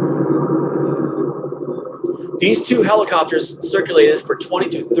 These 2 helicopters circulated for 20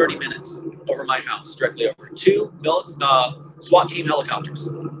 to 30 minutes over my house, directly over. 2 SWAT team helicopters.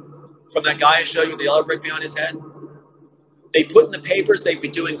 From that guy I showed you with the yellow brick behind his head. They put in the papers they'd be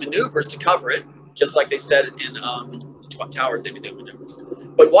doing maneuvers to cover it, just like they said in the Twin Towers, they'd be doing maneuvers.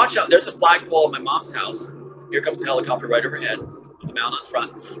 But watch out, there's a flagpole at my mom's house. Here comes the helicopter right overhead with the mount on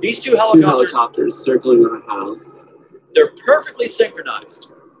front. These 2 helicopters circling our house. They're perfectly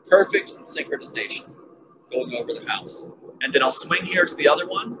synchronized. Perfect synchronization. Going over the house. And then I'll swing here to the other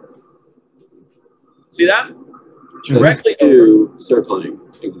one. See that? Directly over. Circling.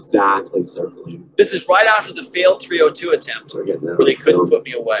 Exactly circling. This is right after the failed 302 attempt where they couldn't put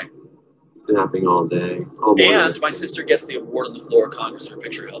me away. Snapping all day. And my sister gets the award on the floor of Congress, her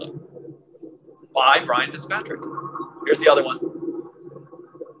picture held up. By Brian Fitzpatrick. Here's the other one.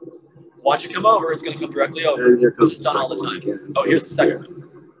 Watch it come over. It's going to come directly over. This is done all the time. Oh, here's the second one.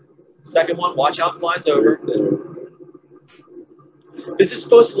 Second one, watch how it flies over. This is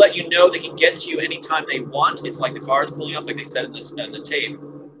supposed to let you know they can get to you anytime they want. It's like the cars pulling up, like they said in the tape,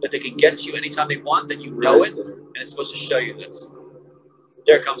 that they can get to you anytime they want, that you know it, and it's supposed to show you this.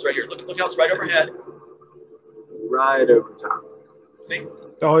 There it comes right here. Look how it's right overhead. Right over top. See?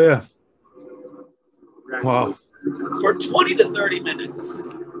 Oh, yeah. Wow. For 20 to 30 minutes.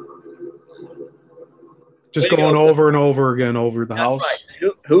 Just going over and over again over the house.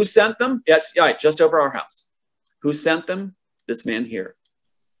 Right. Who sent them? Yes, right, just over our house. Who sent them? This man here.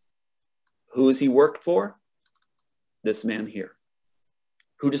 Who has he worked for? This man here.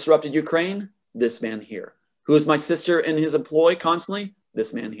 Who disrupted Ukraine? This man here. Who is my sister in his employ constantly?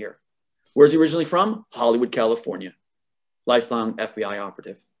 This man here. Where's he originally from? Hollywood, California. Lifelong FBI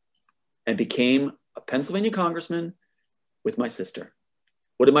operative. And became a Pennsylvania congressman with my sister.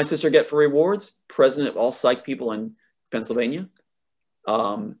 What did my sister get for rewards? President of all psych people in Pennsylvania.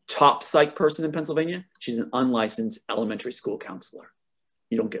 Top psych person in Pennsylvania. She's an unlicensed elementary school counselor.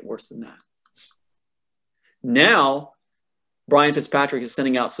 You don't get worse than that. Now, Brian Fitzpatrick is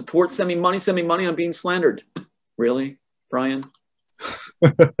sending out support. Send me money. I'm being slandered. Really, Brian?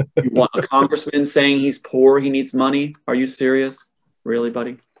 You want a congressman saying he's poor, he needs money? Are you serious? Really,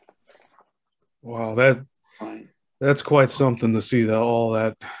 buddy? Wow, that's quite something to see, all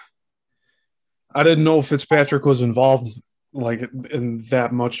that. I didn't know Fitzpatrick was involved like in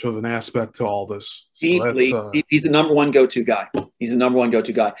that much of an aspect to all this. So Deeply, that's he's the number one go-to guy. He's the number one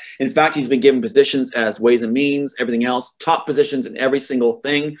go-to guy. In fact, he's been given positions as ways and means, everything else, top positions in every single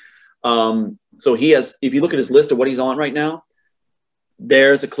thing. So he has, if you look at his list of what he's on right now,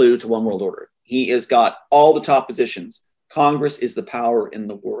 there's a clue to one world order. He has got all the top positions. Congress is the power in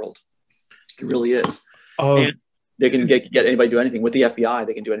the world. It really is. And they can get anybody to do anything. With the FBI,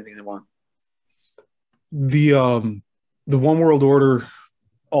 they can do anything they want. The one world order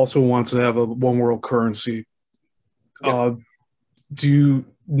also wants to have a one world currency. Yeah. Do you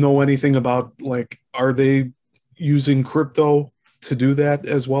know anything about, like, are they using crypto to do that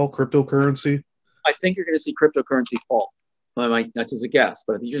as well? Cryptocurrency? I think you're going to see cryptocurrency fall. That's just a guess,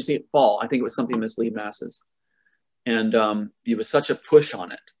 but I think you're going to see it fall. I think it was something to mislead masses. And it was such a push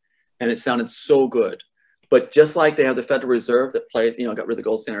on it. And it sounded so good. But just like they have the Federal Reserve that plays, got rid of the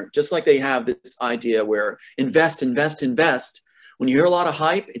gold standard, just like they have this idea where invest, invest, invest. When you hear a lot of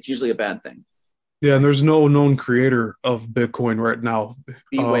hype, it's usually a bad thing. Yeah, and there's no known creator of Bitcoin right now.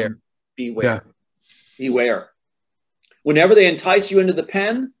 Beware. Beware. Whenever they entice you into the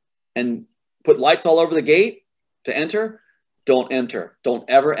pen and put lights all over the gate to enter, don't enter. Don't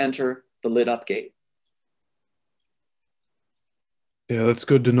ever enter the lit up gate. Yeah, that's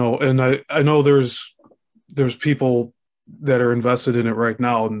good to know. And I know there's people that are invested in it right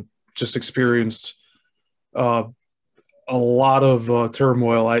now and just experienced a lot of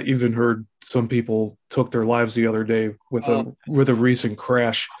turmoil. I even heard some people took their lives the other day with a recent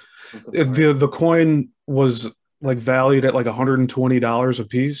crash. The coin was like valued at like $120 a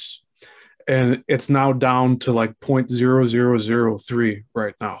piece, and it's now down to like 0.0003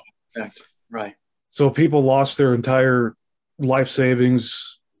 right now. Right. So people lost their entire life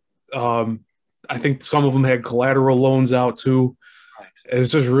savings. I think some of them had collateral loans out too. Right. And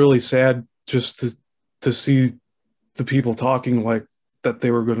it's just really sad just to see the people talking like that they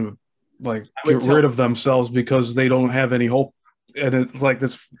were going to like get rid of themselves because they don't have any hope. And it's like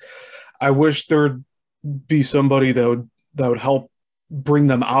this. I wish there would be somebody that would help bring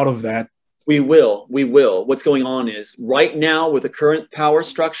them out of that. We will. What's going on is right now with the current power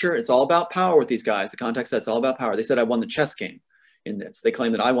structure, it's all about power with these guys. The context said it's all about power. They said I won the chess game in this. They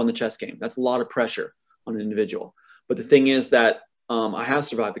claim that I won the chess game. That's a lot of pressure on an individual. But the thing is that I have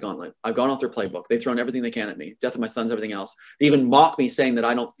survived the gauntlet. I've gone off their playbook. They've thrown everything they can at me. Death of my sons, everything else. They even mock me saying that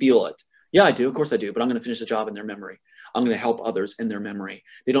I don't feel it. Yeah, I do. Of course I do. But I'm going to finish the job in their memory. I'm going to help others in their memory.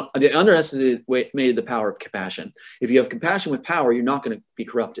 They underestimated the power of compassion. If you have compassion with power, you're not going to be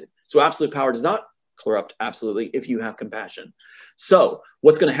corrupted. So absolute power does not corrupt absolutely if you have compassion. So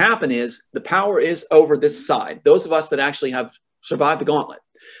what's going to happen is the power is over this side. Those of us that actually have survived the gauntlet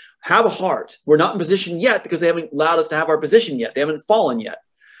have a heart. We're not in position yet because they haven't allowed us to have our position yet. They haven't fallen yet.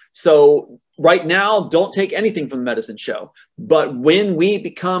 So right now, don't take anything from the medicine show. But when we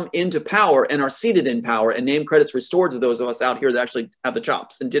become into power and are seated in power and name credits restored to those of us out here that actually have the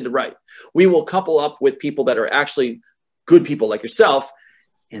chops and did the right, we will couple up with people that are actually good people like yourself,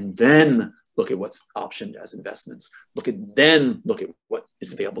 and then look at what's optioned as investments. Look at what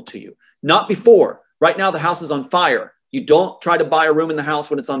is available to you. Not before. Right now, the house is on fire. You don't try to buy a room in the house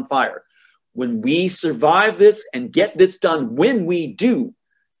when it's on fire. When we survive this and get this done, when we do,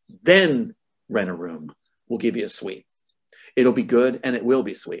 then rent a room. We'll give you a suite. It'll be good and it will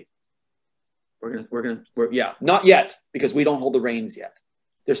be sweet. We're not yet, because we don't hold the reins yet.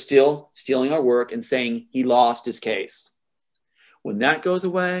 They're still stealing our work and saying he lost his case. When that goes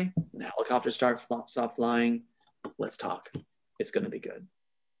away, when the helicopters stop flying, let's talk. It's going to be good.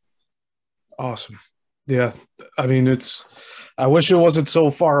 Awesome. Yeah. I mean, I wish it wasn't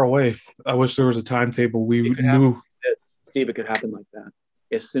so far away. I wish there was a timetable we knew. Steve, it could happen like that.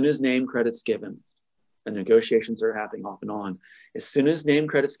 As soon as name credit's given, and negotiations are happening off and on, as soon as name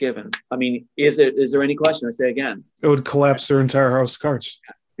credit's given, I mean, is there any question? I say again. It would collapse their entire house of cards.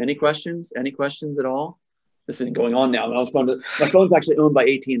 Any questions? Any questions at all? This isn't going on now. My phone's actually owned by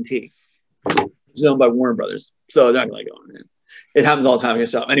AT&T. It's owned by Warner Brothers. So they're not going to go on. It happens all the time. I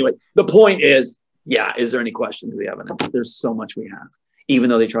guess. Anyway, the point is, is there any question to the evidence? There's so much we have. Even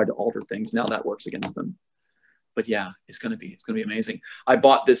though they tried to alter things, now that works against them. But it's going to be amazing. I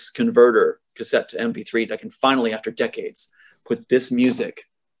bought this converter cassette to MP3 that I can finally, after decades, put this music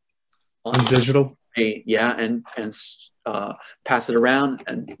on digital. And pass it around.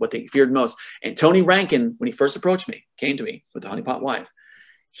 And what they feared most. And Tony Rankin, when he first approached me, came to me with the honeypot wife.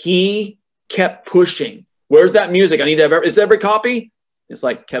 He kept pushing. Where's that music? I need to have is every copy? It's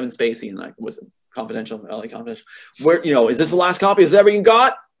like Kevin Spacey and like, was it Confidential? LA Confidential. Where, is this the last copy? Is that everything you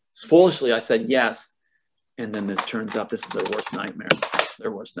got? Foolishly, I said yes. And then this turns up. This is their worst nightmare.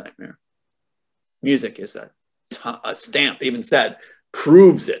 Their worst nightmare. Music is that stamp. They even said,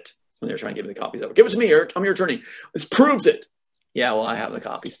 proves it, when they were trying to give me the copies of it. Give it to me, or I'm your attorney. This proves it. Yeah, well, I have the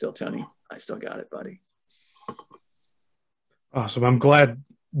copy still, Tony. I still got it, buddy. Awesome. I'm glad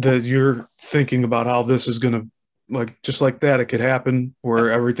that you're thinking about how this is going to, like, just like that, it could happen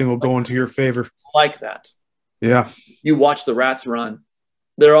where everything will go into your favor. Like that. Yeah. You watch the rats run.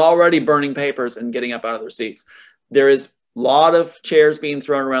 They're already burning papers and getting up out of their seats. There is a lot of chairs being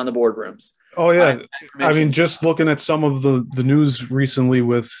thrown around the boardrooms. Oh, yeah. I mean, just looking at some of the news recently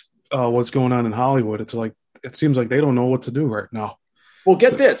with what's going on in Hollywood, it's like, it seems like they don't know what to do right now. Well,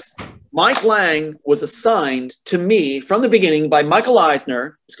 get this. Mike Lang was assigned to me from the beginning by Michael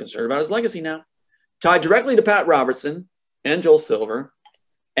Eisner, who's concerned about his legacy now, tied directly to Pat Robertson and Joel Silver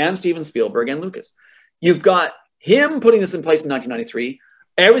and Steven Spielberg and Lucas. You've got him putting this in place in 1993,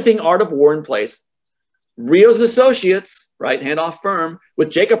 everything Art of War in place, Rios and Associates, right, handoff firm,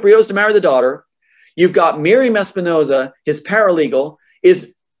 with Jacob Rios to marry the daughter. You've got Miriam Espinoza, his paralegal,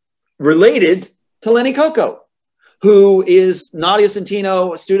 is related to Lenny Coco, who is Nadia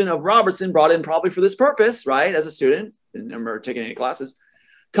Centino, a student of Robertson, brought in probably for this purpose, right, as a student, didn't remember taking any classes,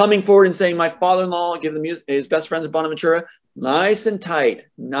 coming forward and saying, my father-in-law, give them his best friends at Bonaventura, nice and tight,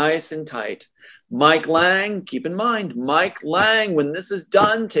 nice and tight. Mike Lang, keep in mind, Mike Lang, when this is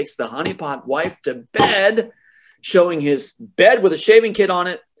done, takes the honeypot wife to bed, showing his bed with a shaving kit on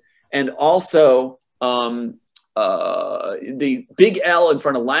it, and also the big L in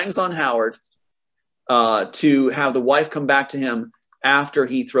front of Lang's on Howard, to have the wife come back to him after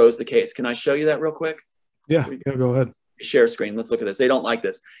he throws the case. Can I show you that real quick? Yeah, go ahead. Share screen. Let's look at this. They don't like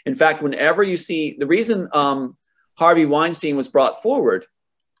this. In fact, whenever you see, the reason Harvey Weinstein was brought forward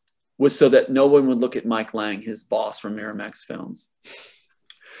was so that no one would look at Mike Lang, his boss from Miramax Films.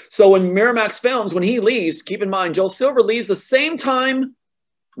 So when Miramax Films, when he leaves, keep in mind, Joel Silver leaves the same time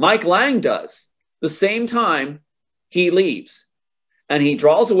Mike Lang does. The same time he leaves. And he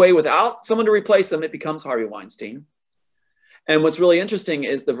draws away without someone to replace him. It becomes Harvey Weinstein. And what's really interesting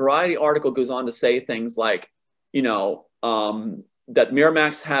is the Variety article goes on to say things like, you know, that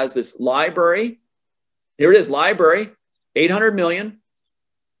Miramax has this library. Here it is, library, 800 million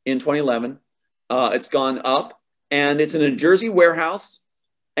in 2011. It's gone up, and it's in a Jersey warehouse.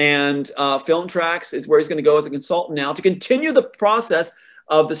 And Film Tracks is where he's going to go as a consultant now to continue the process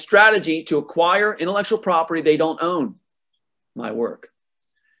of the strategy to acquire intellectual property they don't own. My work.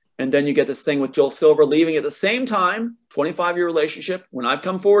 And then you get this thing with Joel Silver leaving at the same time, 25-year relationship. When I've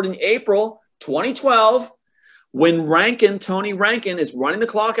come forward in April 2012, when Tony Rankin is running the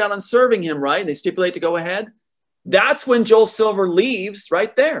clock out on serving him, right? And they stipulate to go ahead. That's when Joel Silver leaves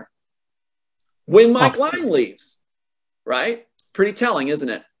right there. When Mike Lang leaves, right? Pretty telling, isn't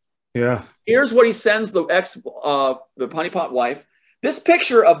it? Yeah. Here's what he sends the honeypot wife. This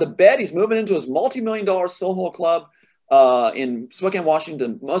picture of the bed he's moving into his multi-million-dollar Soho Club in Spokane,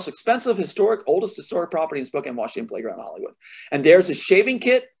 Washington, the most expensive, oldest historic property in Spokane, Washington, Playground, Hollywood. And there's his shaving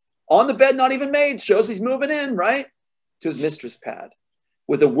kit on the bed, not even made, shows he's moving in, right? To his mistress pad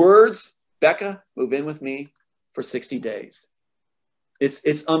with the words, Becca, move in with me for 60 days.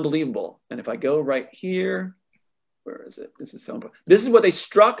 It's unbelievable. And if I go right here, where is it? This is so important. This is what they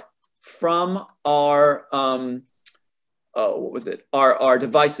struck from our, what was it? Our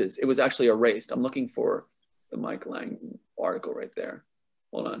devices. It was actually erased. I'm looking for the Mike Lang article right there.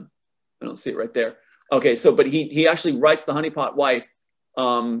 Hold on. I don't see it right there. Okay, so, but he actually writes the honeypot wife,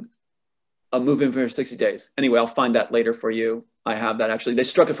 move in for 60 days. Anyway, I'll find that later for you. I have that actually. They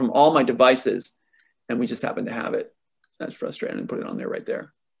struck it from all my devices and we just happen to have it. That's frustrating, and put it on there right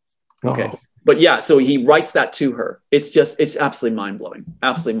there. Okay. Wow. But yeah, so he writes that to her. It's absolutely mind-blowing.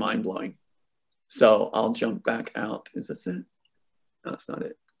 Absolutely mind-blowing. So I'll jump back out. Is this it? No, that's not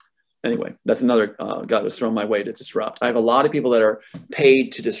it. Anyway, that's another guy that was thrown my way to disrupt. I have a lot of people that are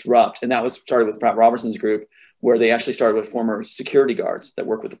paid to disrupt. And that was started with Pat Robertson's group, where they actually started with former security guards that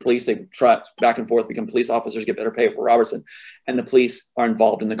work with the police. They try back and forth, become police officers, get better pay for Robertson. And the police are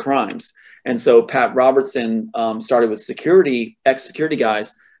involved in the crimes. And so Pat Robertson started with ex-security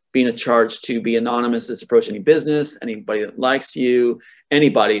guys being a charge to be anonymous as approach any business, anybody that likes you,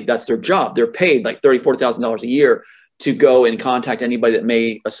 anybody, that's their job. They're paid like $30,000, $40,000 a year to go and contact anybody that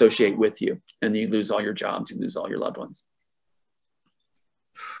may associate with you. And you lose all your jobs, you lose all your loved ones.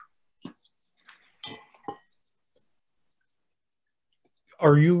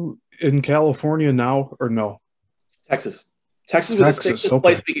 Are you in California now or no? Texas. Texas was the safest okay.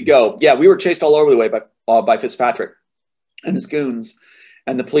 place we could go. Yeah, we were chased all over the way by Fitzpatrick and his goons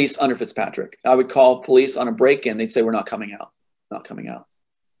and the police under Fitzpatrick. I would call police on a break-in. They'd say, we're not coming out, not coming out.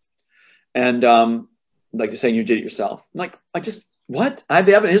 And like you're saying, you did it yourself. I'm like, what? I have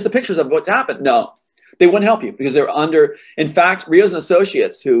the evidence. Here's the pictures of what's happened. No, They wouldn't help you because they're under. In fact, Rios and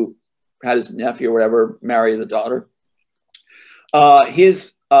Associates, who had his nephew or whatever marry the daughter,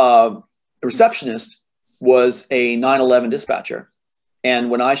 his receptionist was a 9/11 dispatcher. And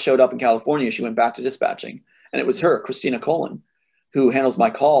when I showed up in California, she went back to dispatching. And it was her, Christina Colon, who handles my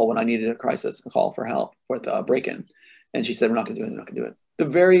call when I needed a crisis call for help with a break-in. And she said, we're not going to do it. We're not going to do it. The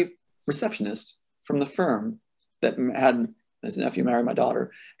very receptionist from the firm that had his nephew marry my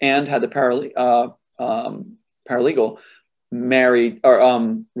daughter and had the paralegal married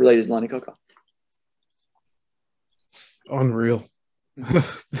or related to Lenny Coco. Unreal.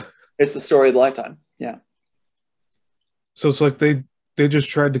 It's the story of the lifetime. Yeah. So it's like they just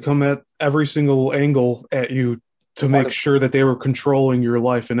tried to come at every single angle at you to make sure that they were controlling your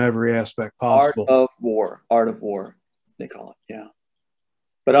life in every aspect possible. Art of war, they call it. Yeah.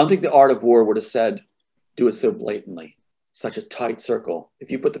 But I don't think the art of war would have said, do it so blatantly, such a tight circle. If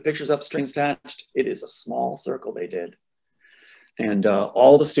you put the pictures up, strings attached, it is a small circle they did. And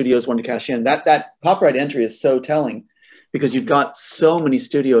all the studios wanted to cash in. That copyright entry is so telling because you've got so many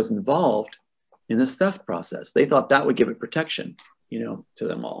studios involved in this theft process. They thought that would give it protection, to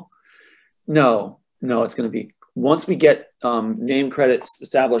them all. No, it's going to be, once we get name credits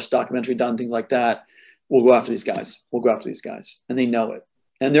established, documentary done, things like that, we'll go after these guys. We'll go after these guys. And they know it.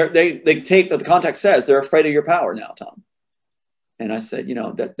 And they take, the contact says they're afraid of your power now, Tom. And I said,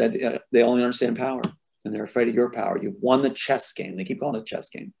 that they only understand power and they're afraid of your power. You've won the chess game. They keep calling it a chess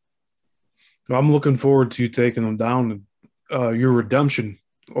game. I'm looking forward to you taking them down and your redemption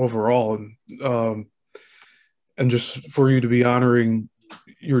overall. And just for you to be honoring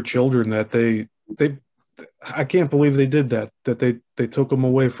your children that I can't believe they did that they took them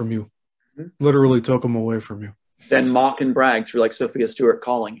away from you, literally took them away from you. Then mock and brag through like Sophia Stewart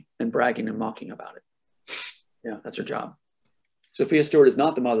calling and bragging and mocking about it. Yeah, that's her job. Sophia Stewart is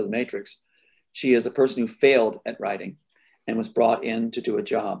not the mother of the Matrix. She is a person who failed at writing and was brought in to do a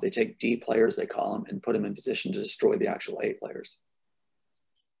job. They take D players, they call them, and put them in position to destroy the actual A players.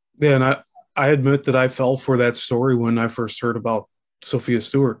 Yeah, and I admit that I fell for that story when I first heard about Sophia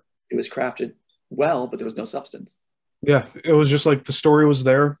Stewart. It was crafted well, but there was no substance. Yeah, it was just like the story was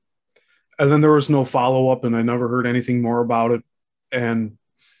there, and then there was no follow-up, and I never heard anything more about it. And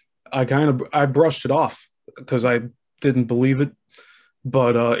I brushed it off because I didn't believe it,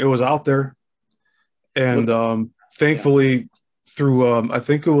 but it was out there. And thankfully, through I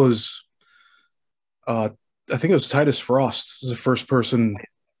think it was Titus Frost is the first person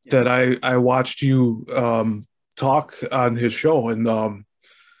that I watched you talk on his show, and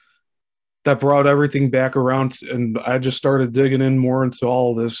that brought everything back around, and I just started digging in more into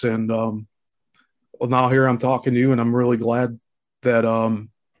all of this. And well, now here I'm talking to you, and I'm really glad that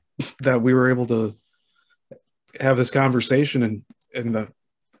that we were able to have this conversation and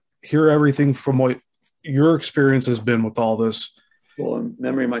hear everything from what your experience has been with all this. Well, in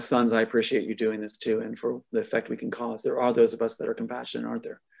memory of my sons, I appreciate you doing this too, and for the effect we can cause. There are those of us that are compassionate, aren't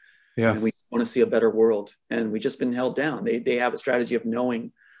there? Yeah. And we want to see a better world, and we've just been held down. They have a strategy of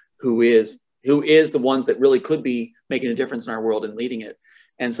knowing who is the ones that really could be making a difference in our world and leading it.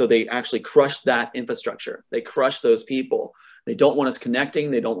 And so they actually crush that infrastructure. They crush those people. They don't want us connecting.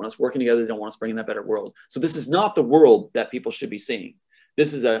 They don't want us working together. They don't want us bringing that better world. So this is not the world that people should be seeing.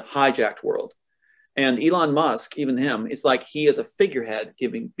 This is a hijacked world. And Elon Musk, even him, it's like he is a figurehead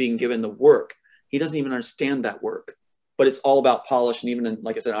being given the work. He doesn't even understand that work. But it's all about polish. And even in,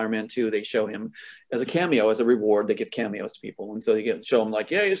 like I said, Iron Man 2, they show him as a cameo, as a reward. They give cameos to people. And so they show him like,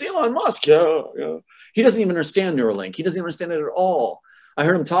 yeah, it's Elon Musk. Yeah. He doesn't even understand Neuralink. He doesn't even understand it at all. I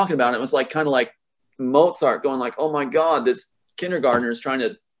heard him talking about it. It was like kind of like Mozart going like, oh my God, this kindergartner is trying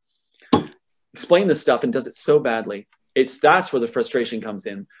to explain this stuff and does it so badly. That's where the frustration comes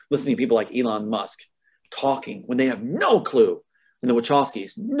in, listening to people like Elon Musk talking when they have no clue, and the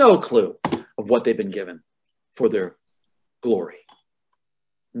Wachowskis, no clue of what they've been given for their glory.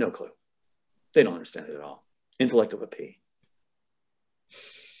 No clue. They don't understand it at all. Intellect of a P.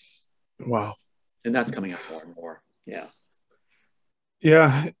 Wow. And that's coming out more and more. Yeah.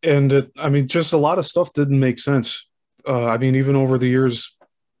 Yeah. And I mean, just a lot of stuff didn't make sense. I mean, even over the years,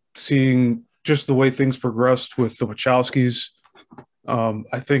 seeing just the way things progressed with the Wachowskis,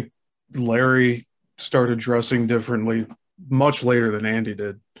 I think Larry started dressing differently much later than Andy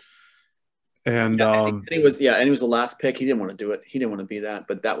did. And he was the last pick. He didn't want to do it. He didn't want to be that.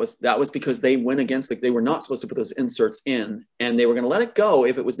 But that was because they went against they were not supposed to put those inserts in, and they were going to let it go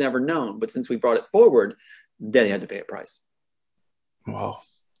if it was never known. But since we brought it forward, then they had to pay a price. Wow.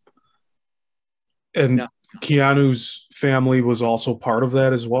 And Keanu's family was also part of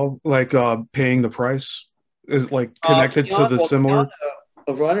that as well, like paying the price is like connected to the similar.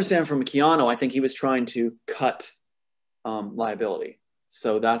 If I understand from Keanu, I think he was trying to cut liability.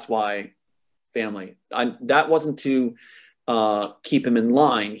 So that's why family. That wasn't to keep him in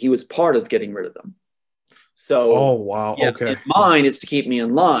line. He was part of getting rid of them. So, oh wow, yeah, okay. in mine, it's to keep me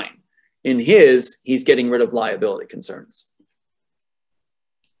in line. In his, he's getting rid of liability concerns.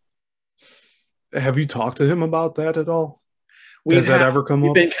 Have you talked to him about that at all? Has Has that ever come we've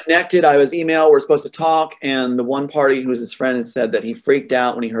up? been connected. I was email. We're supposed to talk, and the one party who's his friend had said that he freaked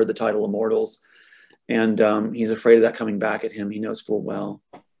out when he heard the title Immortals, and he's afraid of that coming back at him. He knows full well,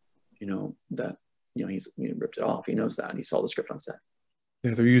 that he's ripped it off. He knows that. He saw the script on set.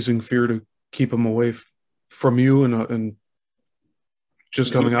 Yeah, they're using fear to keep him away from you and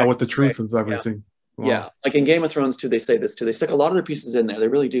just coming out with the truth of everything. Yeah. Wow. Yeah, like in Game of Thrones too, they say this too. They stick a lot of their pieces in there. They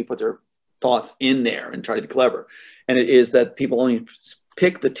really do put their thoughts in there and try to be clever. And it is that people only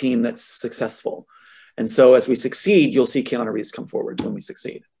pick the team that's successful. And so as we succeed, you'll see Keanu Reeves come forward when we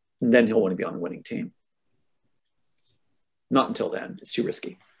succeed. And then he'll want to be on a winning team. Not until then. It's too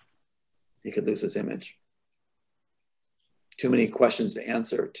risky. He could lose his image. Too many questions to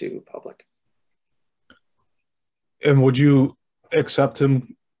answer to public. And would you accept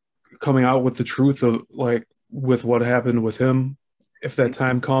him coming out with the truth of with what happened with him if that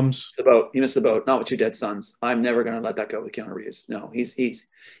time comes? The boat. He missed the boat. Not with two dead sons. I'm never going to let that go with Keanu Reeves. No,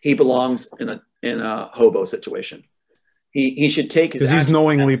 he belongs in a hobo situation. He should take his, because he's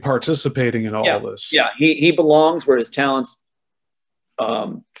knowingly participating in all this. Yeah, he belongs where his talents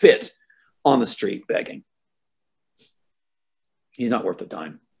fit, on the street begging. He's not worth a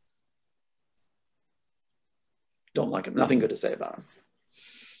dime. Don't like him. Nothing good to say about him.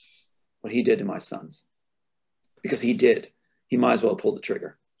 What he did to my sons. Because he did. He might as well have pulled the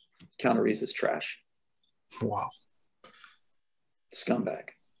trigger. Keanu Reeves is trash. Wow. Scumbag.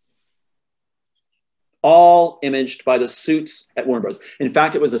 All imaged by the suits at Warner Bros. In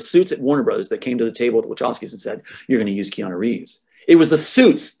fact, it was the suits at Warner Bros. That came to the table with the Wachowskis and said, you're going to use Keanu Reeves. It was the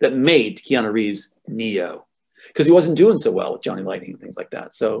suits that made Keanu Reeves Neo. Because he wasn't doing so well with Johnny Lightning and things like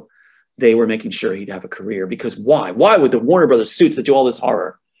that. So they were making sure he'd have a career. Because why? Why would the Warner Brothers suits that do all this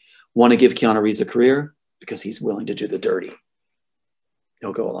horror want to give Keanu Reeves a career? Because he's willing to do the dirty.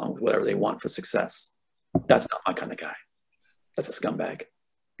 He'll go along with whatever they want for success. That's not my kind of guy. That's a scumbag.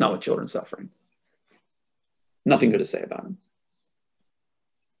 Not with children suffering. Nothing good to say about him.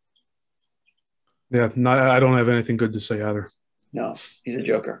 Yeah, I don't have anything good to say either. No, he's a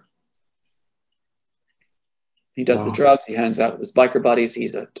joker. He does the drugs. He hangs out with his biker buddies.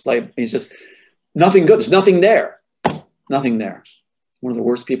 He's just nothing good. There's nothing there. Nothing there. One of the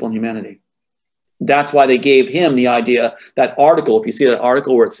worst people in humanity. That's why they gave him the idea, that article, if you see that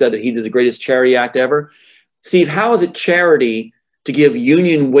article where it said that he did the greatest charity act ever. Steve, how is it charity to give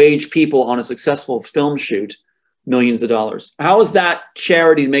union wage people on a successful film shoot millions of dollars? How is that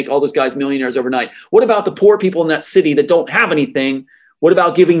charity to make all those guys millionaires overnight? What about the poor people in that city that don't have anything? What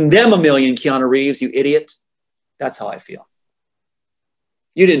about giving them $1 million, Keanu Reeves, you idiot? That's how I feel.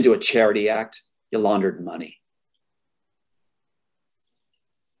 You didn't do a charity act. You laundered money.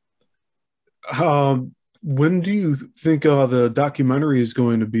 When do you think the documentary is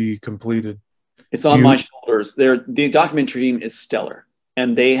going to be completed? It's on my shoulders. The documentary team is stellar,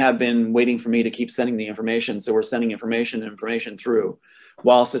 and they have been waiting for me to keep sending the information. So we're sending information through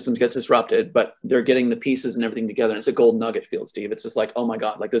while systems gets disrupted, but they're getting the pieces and everything together. And it's a gold nugget field, Steve. It's just like, oh my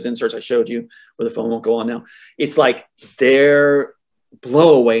God, like those inserts I showed you where the phone won't go on now. It's like they're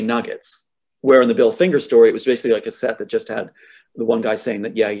blowaway nuggets. Where in the Bill Finger story, it was basically like a set that just had the one guy saying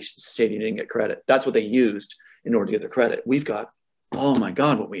that, yeah, he said he didn't get credit. That's what they used in order to get their credit. We've got, oh my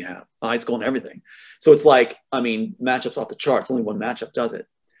God, what we have, high school and everything. So it's like, matchups off the charts. Only one matchup does it.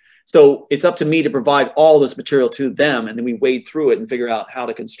 So it's up to me to provide all this material to them. And then we wade through it and figure out how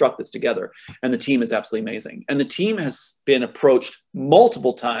to construct this together. And the team is absolutely amazing. And the team has been approached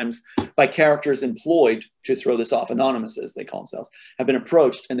multiple times by characters employed to throw this off. Anonymous, as they call themselves, have been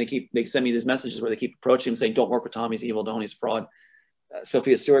approached, and they send me these messages where they keep approaching him saying, don't work with Tom, he's evil, don't, he's a fraud.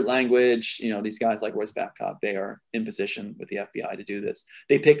 Sophia Stewart language, these guys like Royce Babcock, they are in position with the FBI to do this.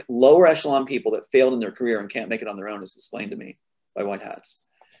 They pick lower echelon people that failed in their career and can't make it on their own, as explained to me by white hats.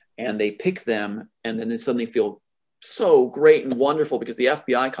 And they pick them, and then they suddenly feel so great and wonderful because the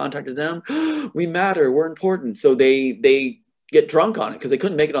FBI contacted them. We matter, we're important. So they get drunk on it because they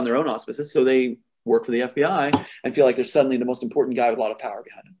couldn't make it on their own auspices. So they work for the FBI and feel like they're suddenly the most important guy with a lot of power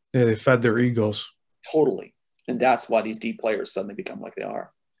behind them. Yeah, they fed their egos. Totally. And that's why these deep players suddenly become like they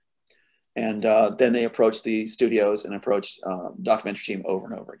are. And then they approach the studios and approach documentary team over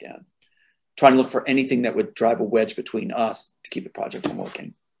and over again, trying to look for anything that would drive a wedge between us to keep the project from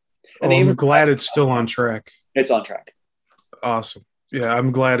working. And I'm glad it's still on track. It's on track. Awesome. Yeah,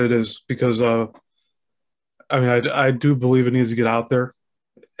 I'm glad it is because I mean, I do believe it needs to get out there,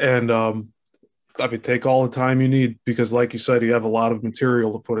 and I mean, take all the time you need because, like you said, you have a lot of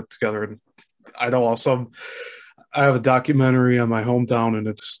material to put it together. And I know also, I have a documentary on my hometown, and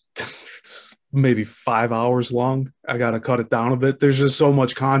it's maybe 5 hours long. I got to cut it down a bit. There's just so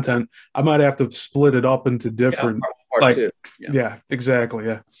much content. I might have to split it up into Yeah, different, part like, two. Yeah. yeah, exactly,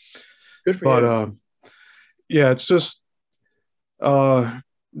 yeah. Good for But you. yeah, it's just no,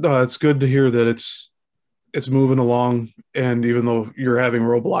 it's good to hear that it's moving along, and even though you're having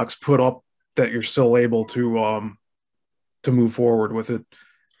roadblocks put up, that you're still able to move forward with it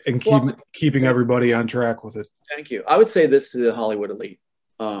and Well, keeping everybody on track with it. thank you. I would say this to the Hollywood elite.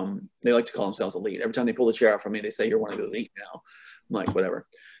 They like to call themselves elite. Every time they pull the chair out from me, they say, you're one of the elite now. I'm like, whatever.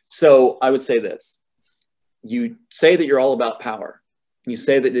 So I would say this. You say that you're all about power. You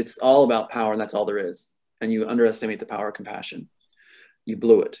say that it's all about power and that's all there is. And you underestimate the power of compassion. You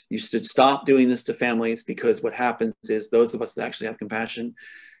blew it. You should stop doing this to families, because what happens is those of us that actually have compassion,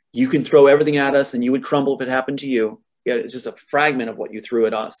 you can throw everything at us and you would crumble if it happened to you. Yeah, it's just a fragment of what you threw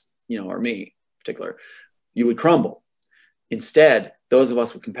at us, or me in particular. You would crumble. Instead, those of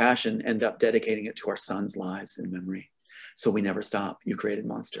us with compassion end up dedicating it to our sons' lives and memory. So we never stop. You created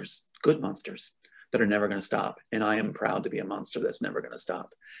monsters, good monsters, that are never going to stop. And I am proud to be a monster that's never going to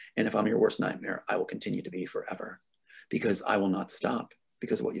stop. And if I'm your worst nightmare, I will continue to be forever, because I will not stop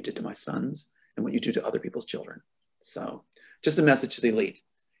because of what you did to my sons and what you do to other people's children. So just a message to the elite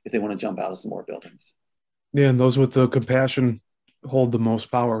if they want to jump out of some more buildings. Yeah, and those with the compassion hold the most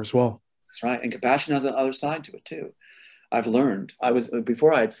power as well. That's right. And compassion has another side to it too. I've learned.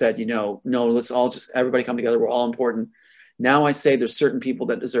 Before I had said, no, let's all just, everybody come together. We're all important. Now I say there's certain people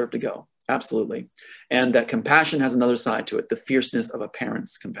that deserve to go. Absolutely. And that compassion has another side to it, the fierceness of a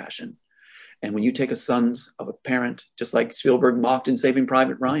parent's compassion. And when you take a sons of a parent, just like Spielberg mocked in Saving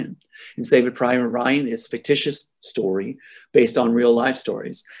Private Ryan. In Saving Private Ryan is a fictitious story based on real life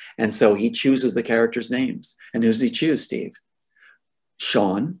stories. And so he chooses the characters' names. And who does he choose, Steve?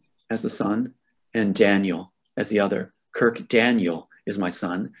 Sean as the son and Daniel as the other. Kirk Daniel is my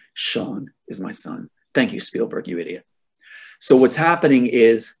son. Sean is my son. Thank you, Spielberg, you idiot. So what's happening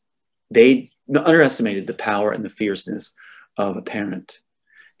is they underestimated the power and the fierceness of a parent,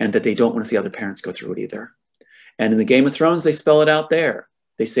 and that they don't want to see other parents go through it either. And in the Game of Thrones, they spell it out there.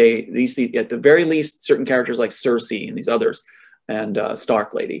 They say, at the very least, certain characters like Cersei and these others, and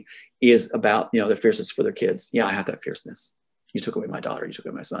Stark Lady, is about their fierceness for their kids. Yeah, I have that fierceness. You took away my daughter, you took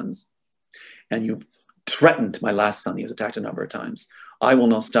away my sons. And you threatened my last son. He was attacked a number of times. I will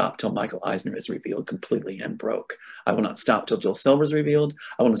not stop till Michael Eisner is revealed completely and broke. I will not stop till Joel Silver is revealed.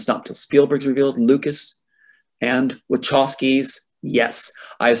 I will not stop till Spielberg's revealed, Lucas and Wachowski's. Yes,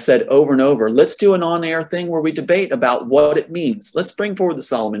 I've said over and over, let's do an on-air thing where we debate about what it means. Let's bring forward the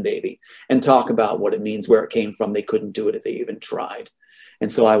Solomon baby and talk about what it means, where it came from. They couldn't do it if they even tried.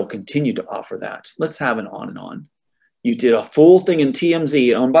 And so I will continue to offer that. Let's have an on and on. You did a full thing in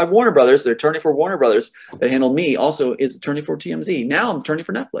TMZ, owned by Warner Brothers. The attorney for Warner Brothers that handled me also is attorney for TMZ. Now I'm attorney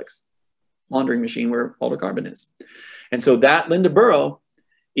for Netflix, laundering machine where Walter Carbon is. And so that Linda Burrow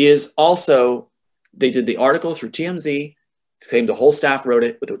is also, they did the article through TMZ, claimed the whole staff wrote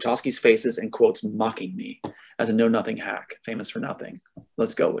it with Wachowski's faces and quotes mocking me as a know-nothing hack, famous for nothing.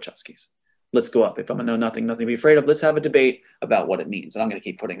 Let's go, Wachowskis. Let's go up. If I'm a know-nothing, nothing to be afraid of, let's have a debate about what it means. And I'm going to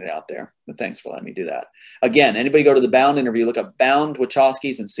keep putting it out there. But thanks for letting me do that. Again, anybody go to the Bound interview, look up Bound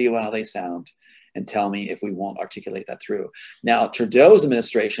Wachowskis and see how they sound and tell me if we won't articulate that through. Now, Trudeau's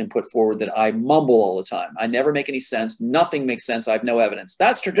administration put forward that I mumble all the time. I never make any sense. Nothing makes sense. I have no evidence.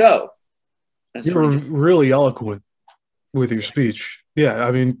 That's Trudeau. You're really eloquent with your speech. Yeah,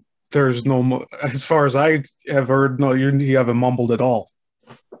 I mean, there's no, as far as I have heard, no, you haven't mumbled at all.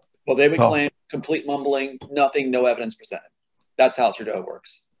 Well, they would claim complete mumbling, nothing, no evidence presented. That's how Trudeau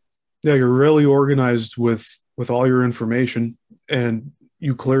works. Yeah, you're really organized with all your information, and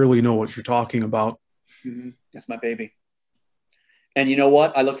you clearly know what you're talking about. Mm-hmm. That's my baby. And you know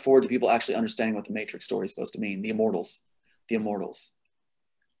what? I look forward to people actually understanding what the Matrix story is supposed to mean. The Immortals. The Immortals.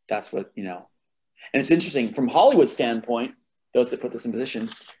 That's what, And it's interesting, from Hollywood's standpoint, those that put this in position,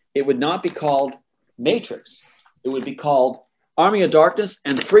 it would not be called Matrix. It would be called Army of Darkness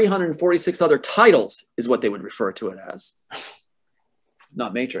and 346 other titles is what they would refer to it as.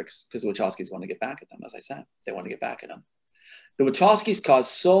 Not Matrix, because the Wachowskis want to get back at them, as I said. They want to get back at them. The Wachowskis caused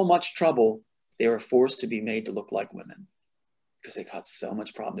so much trouble, they were forced to be made to look like women because they caused so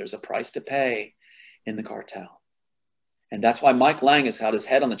much problem. There's a price to pay in the cartel. And that's why Mike Lang has had his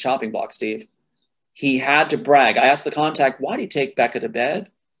head on the chopping block, Steve. He had to brag. I asked the contact, why did he take Becca to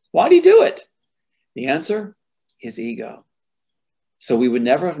bed? Why did he do it? The answer, his ego. So we would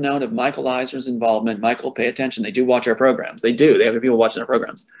never have known of Michael Eisner's involvement. Michael, pay attention. They do watch our programs. They do. They have people watching our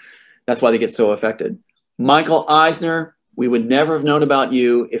programs. That's why they get so affected. Michael Eisner, we would never have known about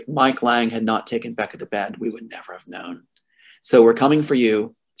you if Mike Lang had not taken Becca to bed. We would never have known. So we're coming for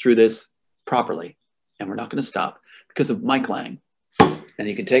you through this properly. And we're not going to stop because of Mike Lang. And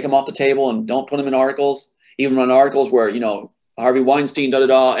you can take them off the table and don't put them in articles, even on articles where, you know, Harvey Weinstein,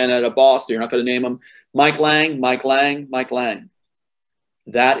 da-da-da, and at a boss, so you're not going to name him. Mike Lang, Mike Lang, Mike Lang.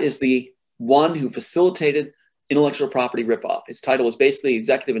 That is the one who facilitated intellectual property ripoff. His title was basically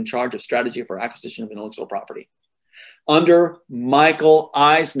executive in charge of strategy for acquisition of intellectual property under Michael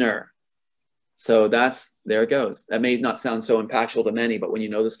Eisner. So there it goes. That may not sound so impactful to many, but when you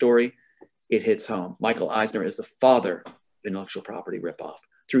know the story, it hits home. Michael Eisner is the father of intellectual property ripoff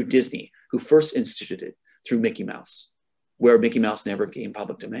through Disney, who first instituted it through Mickey Mouse, where Mickey Mouse never became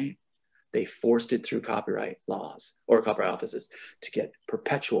public domain. They forced it through copyright laws or copyright offices to get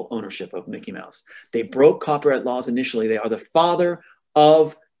perpetual ownership of Mickey Mouse. They broke copyright laws initially. They are the father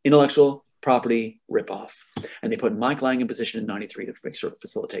of intellectual property ripoff. And they put Mike Lang in position in 93 to make sure to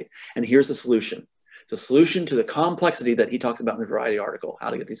facilitate. And here's the solution. The solution to the complexity that he talks about in the Variety article,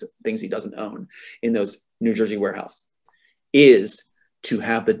 how to get these things he doesn't own in those New Jersey warehouse, is to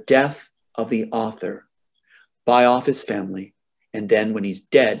have the death of the author buy off his family. And then when he's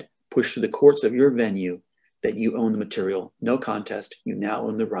dead, push through the courts of your venue that you own the material. No contest. You now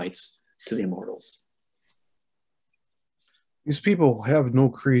own the rights to the Immortals. These people have no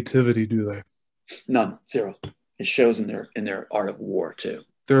creativity, do they? None. Zero. It shows in their art of war too.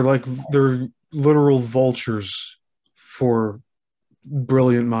 They're literal vultures for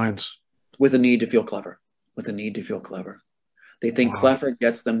brilliant minds. With a need to feel clever. With a need to feel clever. They think clever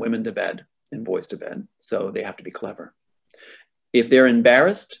gets them women to bed and boys to bed. So they have to be clever. If they're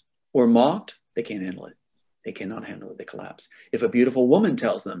embarrassed or mocked, they can't handle it. They cannot handle it. They collapse. If a beautiful woman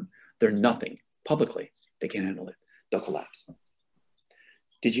tells them they're nothing publicly, they can't handle it. They'll collapse.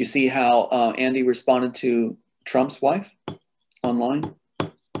 Did you see how Andy responded to Trump's wife online?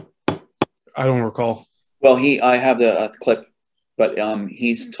 I don't recall. Well, I have the clip, but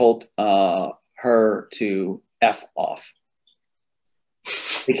he's told her to F off.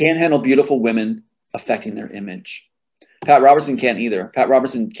 They can't handle beautiful women affecting their image. Pat Robertson can't either. Pat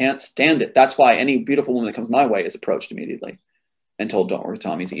Robertson can't stand it. That's why any beautiful woman that comes my way is approached immediately and told, don't worry,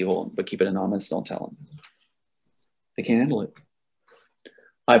 Tommy's evil, but keep it anonymous. Don't tell him. They can't handle it.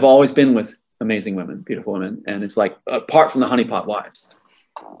 I've always been with amazing women, beautiful women. And it's like, apart from the honeypot wives,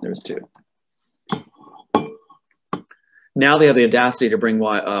 there's two. Now they have the audacity to bring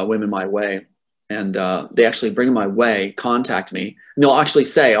women my way. And they actually bring them my way, contact me. And they'll actually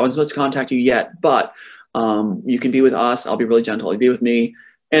say, I wasn't supposed to contact you yet, but you can be with us. I'll be really gentle. You be with me.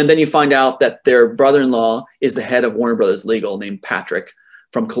 And then you find out that their brother-in-law is the head of Warner Brothers Legal named Patrick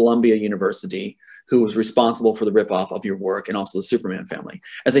from Columbia University, who was responsible for the ripoff of your work and also the Superman family,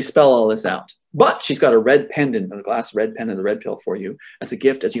 as they spell all this out. But she's got a red pendant, a glass red pendant, a red pill for you as a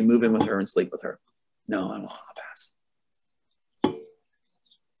gift as you move in with her and sleep with her. No, I'll pass.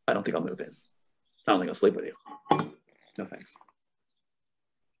 I don't think I'll move in. I don't think I'll sleep with you. No, thanks.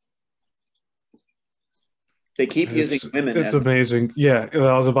 They keep using women. It's amazing. Yeah,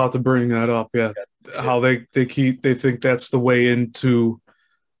 I was about to bring that up. Yeah, how they think that's the way into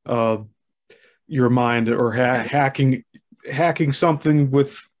your mind, or hacking something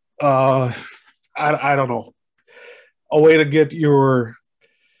with I don't know, a way to get your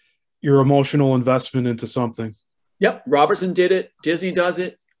emotional investment into something. Yep, Robertson did it. Disney does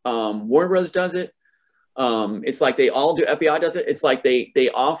it. Warner Bros. Does it. It's like they all do. FBI does it. It's like they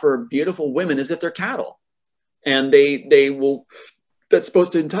offer beautiful women as if they're cattle. And they will, that's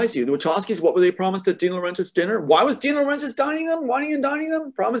supposed to entice you. The Wachowskis, what were they promised at Dina Laurentiis' dinner? Why was Dina Laurentiis dining them, wining and dining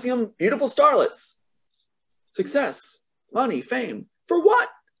them, promising them beautiful starlets, success, money, fame? For what?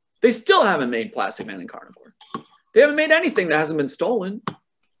 They still haven't made Plastic Man and Carnivore. They haven't made anything that hasn't been stolen.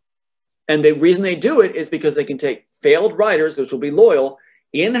 And the reason they do it is because they can take failed writers, which will be loyal,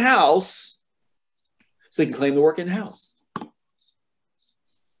 in-house, so they can claim the work in-house.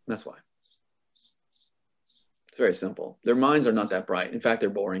 That's why. It's very simple. Their minds are not that bright. In fact, they're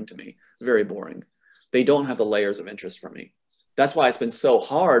boring to me. Very boring. They don't have the layers of interest for me. That's why it's been so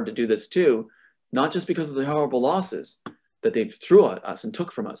hard to do this too, not just because of the horrible losses that they threw at us and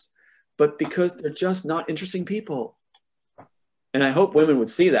took from us, but because they're just not interesting people. And I hope women would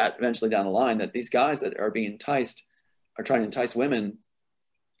see that eventually down the line, that these guys that are being enticed are trying to entice women,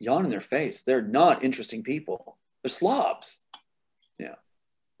 yawn in their face. They're not interesting people. They're slobs. Yeah.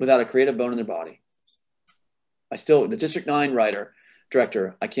 Without a creative bone in their body. The District 9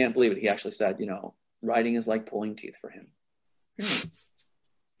 director, I can't believe it. He actually said, writing is like pulling teeth for him.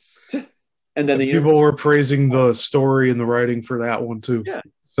 And then people were praising the and then people were praising the story and the writing for that one too. Yeah.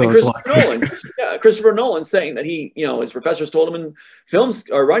 So and Christopher Nolan, Christopher Nolan saying that he, his professors told him in films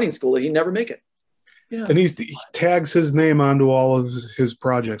or writing school that he'd never make it. Yeah. And he tags his name onto all of his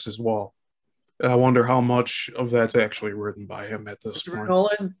projects as well. I wonder how much of that's actually written by him at this point.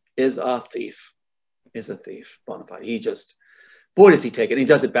 Nolan is a thief. Bona fide. He just, boy, does he take it. He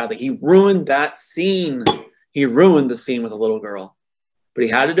does it badly. He ruined that scene. He ruined the scene with a little girl. But he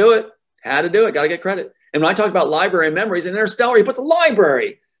had to do it. Got to get credit. And when I talk about library memories in Interstellar, he puts a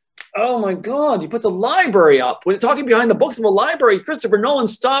library. Oh my God, he puts a library up. When talking behind the books of a library, Christopher Nolan,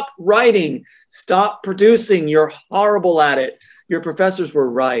 stop writing. Stop producing. You're horrible at it. Your professors were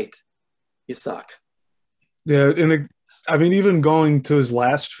right. You suck. Yeah, and even going to his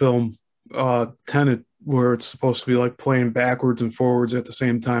last film, Tenet, where it's supposed to be like playing backwards and forwards at the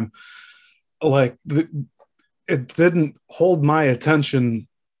same time, like it didn't hold my attention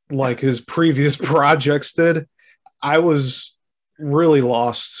like his previous projects did. I was really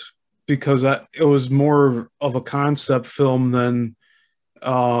lost because it was more of a concept film than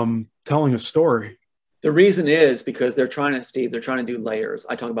telling a story. The reason is because they're trying to do layers.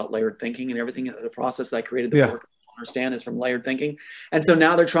 I talk about layered thinking and everything. The process I created the work I understand is from layered thinking. And so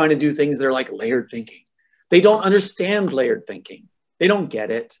now they're trying to do things that are like layered thinking. They don't understand layered thinking. They don't get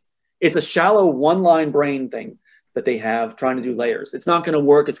it. It's a shallow one-line brain thing that they have trying to do layers. It's not going to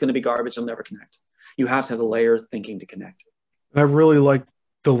work. It's going to be garbage. It'll never connect. You have to have the layers thinking to connect. I really like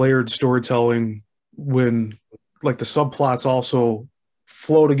the layered storytelling when like the subplots also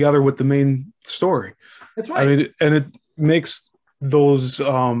flow together with the main story. That's right. I mean, and it makes those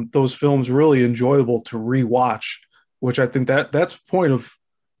films really enjoyable to rewatch, which I think that's the point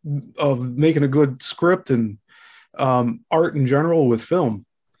of making a good script and art in general with film.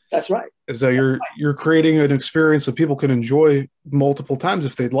 That's right. Is that you're creating an experience that people can enjoy multiple times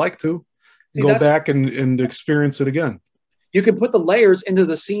if they'd like to. Go back and experience it again. You can put the layers into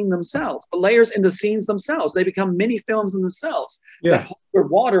the scene themselves, the layers into scenes themselves. They become mini films in themselves that hold their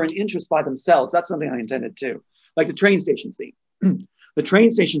water and interest by themselves. That's something I intended too. Like the train station scene. The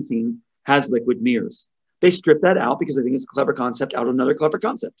train station scene has liquid mirrors. They strip that out because I think it's a clever concept out of another clever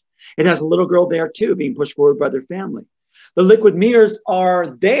concept. It has a little girl there too, being pushed forward by their family. The liquid mirrors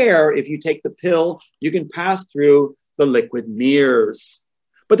are there. If you take the pill, you can pass through the liquid mirrors.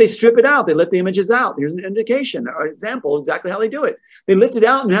 But they strip it out. They lift the images out. Here's an indication, or example, exactly how they do it. They lift it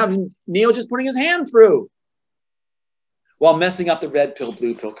out and have Neo just putting his hand through while messing up the red pill,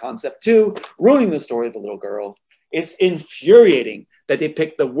 blue pill concept too, ruining the story of the little girl. It's infuriating that they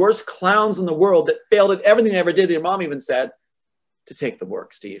picked the worst clowns in the world that failed at everything they ever did. Their mom even said to take the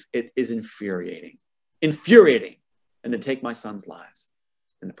work, Steve. It is infuriating. Infuriating. And then take my son's lives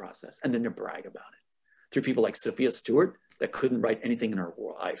in the process and then to brag about it through people like Sophia Stewart that couldn't write anything in her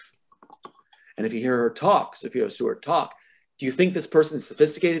life. And if you hear her talk, Sophia Stewart talk, do you think this person is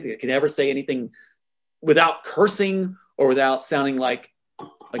sophisticated that can ever say anything without cursing or without sounding like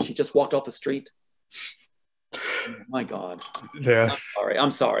she just walked off the street? Oh my God. Yeah. I'm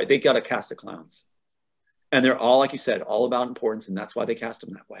sorry. They got a cast of clowns. And they're all, like you said, all about importance. And that's why they cast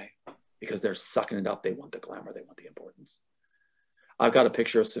them that way. Because they're sucking it up. They want the glamour. They want the importance. I've got a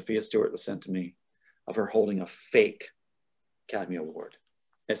picture of Sophia Stewart was sent to me of her holding a fake Academy Award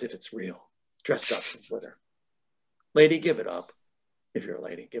as if it's real, dressed up in glitter. Lady, give it up. If you're a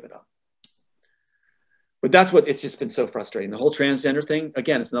lady, give it up. But that's what it's just been so frustrating. The whole transgender thing,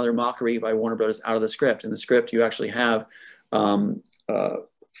 again, it's another mockery by Warner Brothers out of the script. In the script, you actually have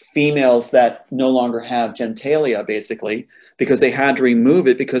females that no longer have genitalia, basically, because they had to remove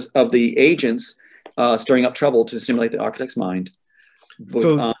it because of the agents stirring up trouble to stimulate the architect's mind. But,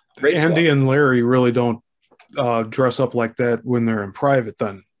 so Andy and Larry really don't dress up like that when they're in private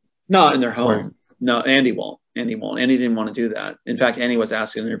then? Not in their home. No, Andy won't. Andy didn't want to do that. In fact, Andy was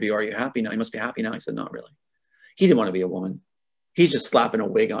asked in an interview, are you happy now? You must be happy now. He said, not really. He didn't want to be a woman. He's just slapping a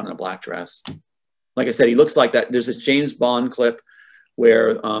wig on and a black dress. Like I said, he looks like that. There's a James Bond clip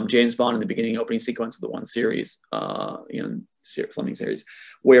where James Bond in the beginning opening sequence of the one series, Fleming series,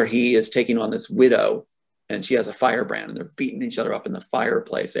 where he is taking on this widow and she has a firebrand and they're beating each other up in the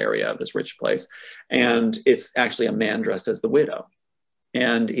fireplace area of this rich place. And it's actually a man dressed as the widow.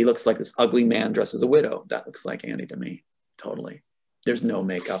 And he looks like this ugly man dressed as a widow. That looks like Andy to me, totally. There's no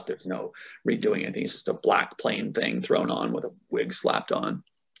makeup. There's no redoing anything. It's just a black plain thing thrown on with a wig slapped on.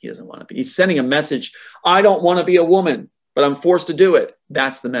 He doesn't want to be. He's sending a message. I don't want to be a woman, but I'm forced to do it.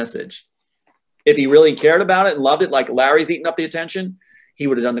 That's the message. If he really cared about it and loved it, like Larry's eating up the attention, he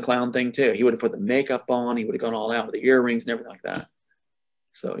would have done the clown thing too. He would have put the makeup on. He would have gone all out with the earrings and everything like that.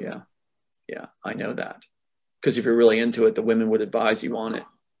 So yeah, I know that. Because if you're really into it, the women would advise you on it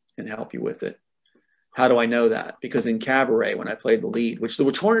and help you with it. How do I know that? Because in Cabaret, when I played the lead, which the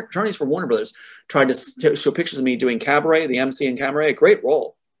attorneys for Warner Brothers tried to show pictures of me doing Cabaret, the MC in Cabaret, great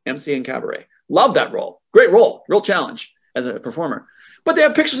role, MC in Cabaret. Love that role. Great role, real challenge as a performer. But they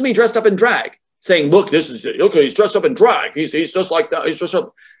have pictures of me dressed up in drag saying, look, this is, okay, he's dressed up in drag. He's just like that. He's dressed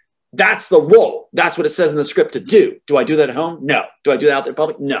up. That's the role. That's what it says in the script to do. Do I do that at home? No. Do I do that out there in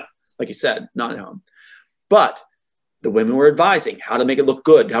public? No. Like you said, not at home. But the women were advising how to make it look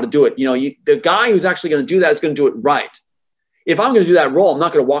good, how to do it. You know, the guy who's actually going to do that is going to do it right. If I'm going to do that role, I'm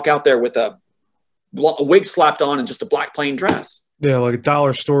not going to walk out there with a wig slapped on and just a black plain dress. Yeah, like a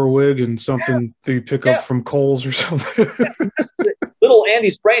dollar store wig and something that you pick up from Kohl's or something. Little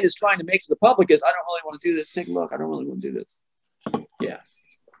Andy's brain is trying to make to the public is, I don't really want to do this. Take a look. I don't really want to do this. Yeah.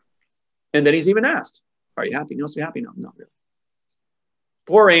 And then he's even asked, are you happy? You must be happy. No, not really.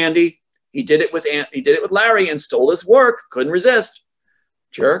 Poor Andy. He did it with Larry and stole his work. Couldn't resist.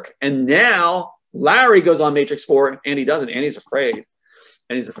 Jerk. And now Larry goes on Matrix 4. Andy doesn't. Andy's afraid.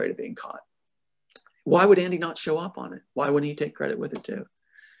 And he's afraid of being caught. Why would Andy not show up on it? Why wouldn't he take credit with it too?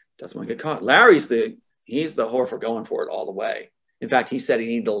 Doesn't want to get caught. Larry's he's the whore for going for it all the way. In fact, he said he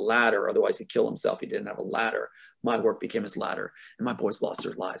needed a ladder, otherwise he'd kill himself. He didn't have a ladder. My work became his ladder. And my boys lost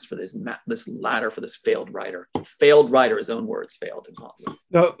their lives for this ladder for this failed writer. Failed writer, his own words, failed in Hollywood.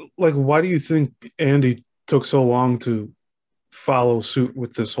 Now, like, why do you think Andy took so long to follow suit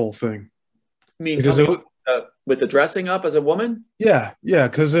with this whole thing? I mean, because with the dressing up as a woman? Yeah,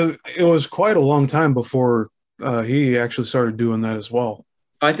 because it was quite a long time before he actually started doing that as well.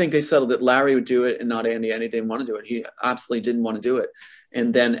 I think they settled that Larry would do it and not Andy. Andy didn't want to do it. He absolutely didn't want to do it.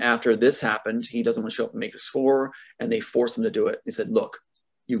 And then after this happened, he doesn't want to show up in Matrix 4, and they forced him to do it. He said, look,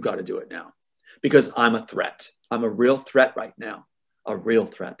 you got to do it now because I'm a threat. I'm a real threat right now, a real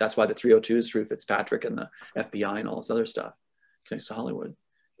threat. That's why the 302 is Drew Fitzpatrick and the FBI and all this other stuff connected to Hollywood.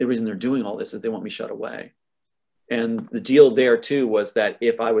 The reason they're doing all this is they want me shut away. And the deal there too was that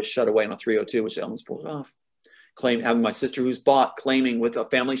if I was shut away on a 302, which they almost pulled it off, having my sister who's bought, claiming with a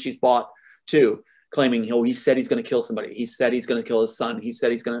family she's bought too, claiming he said he's going to kill somebody. He said he's going to kill his son. He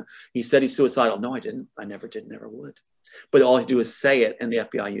said he's suicidal. No, I didn't. I never did, never would. But all I do is say it, and the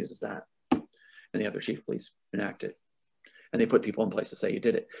FBI uses that. And the other chief of police enact it. And they put people in place to say you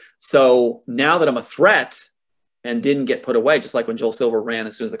did it. So now that I'm a threat and didn't get put away, just like when Joel Silver ran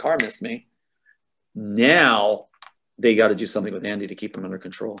as soon as the car missed me, now they got to do something with Andy to keep him under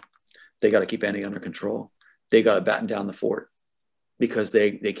control. They got to keep Andy under control. They got to batten down the fort because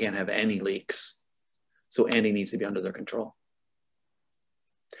they can't have any leaks. So Andy needs to be under their control.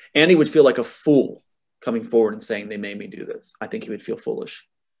 Andy would feel like a fool coming forward and saying they made me do this. I think he would feel foolish.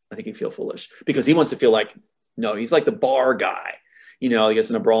 I think he'd feel foolish because he wants to feel like, no, he's like the bar guy. You know, he gets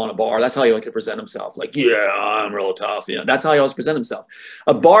in a brawl in a bar. That's how he likes to present himself. Like, yeah, I'm real tough. You know, that's how he always present himself.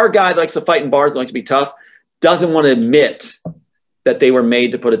 A bar guy that likes to fight in bars, that likes to be tough, doesn't want to admit that they were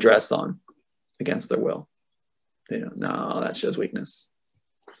made to put a dress on against their will. They don't, no, that shows weakness.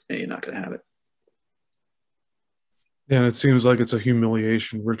 And you're not going to have it. And it seems like it's a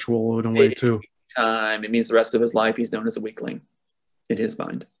humiliation ritual in a way too. It means the rest of his life he's known as a weakling in his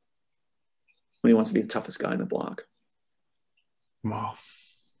mind when he wants to be the toughest guy in the block. Wow.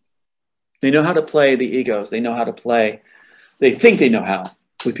 They know how to play the egos. They know how to play. They think they know how.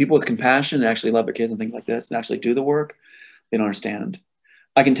 With people with compassion and actually love their kids and things like this and actually do the work, they don't understand.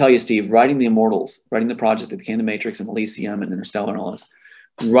 I can tell you, Steve, writing the Immortals, writing the project that became the Matrix and Elysium and Interstellar and all this,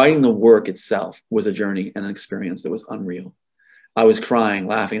 writing the work itself was a journey and an experience that was unreal. I was crying,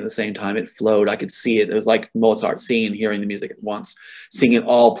 laughing at the same time. It flowed. I could see it. It was like Mozart, seeing and hearing the music at once, seeing it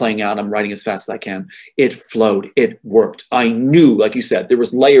all playing out. I'm writing as fast as I can. It flowed. It worked. I knew, like you said, there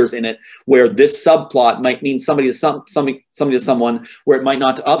was layers in it where this subplot might mean somebody to someone, where it might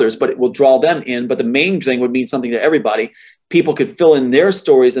not to others, but it will draw them in. But the main thing would mean something to everybody. People could fill in their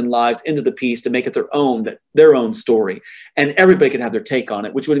stories and lives into the piece to make it their own story. And everybody could have their take on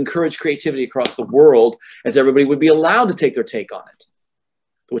it, which would encourage creativity across the world as everybody would be allowed to take their take on it.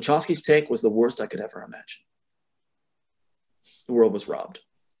 The Wachowski's take was the worst I could ever imagine. The world was robbed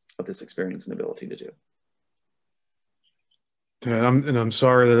of this experience and ability to do. Yeah, I'm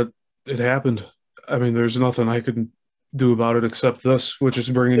sorry that it happened. I mean, there's nothing I could do about it except this, which is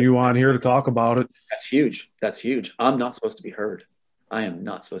bringing you on here to talk about it. That's huge. That's huge. I'm not supposed to be heard. I am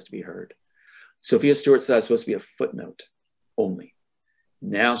not supposed to be heard. Sophia Stewart said I was supposed to be a footnote only.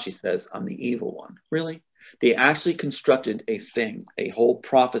 Now she says I'm the evil one. Really? They actually constructed a thing, a whole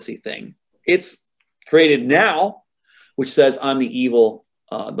prophecy thing. It's created now, which says I'm the evil,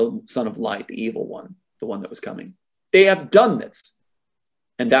 the son of light, the evil one, the one that was coming. They have done this.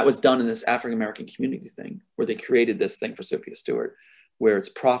 And that was done in this African-American community thing where they created this thing for Sophia Stewart, where it's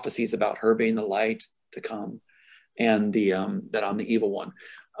prophecies about her being the light to come and that I'm the evil one.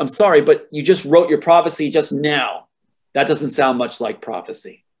 I'm sorry, but you just wrote your prophecy just now. That doesn't sound much like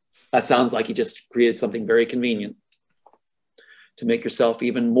prophecy. That sounds like you just created something very convenient to make yourself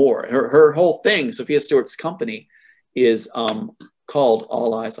even more. Her whole thing, Sophia Stewart's company, is called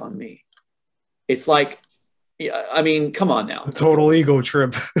All Eyes on Me. It's like, I mean, come on now. A total ego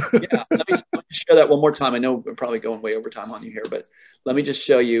trip. Yeah, let me share that one more time. I know we're probably going way over time on you here, but let me just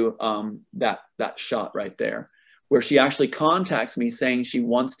show you that shot right there, where she actually contacts me saying she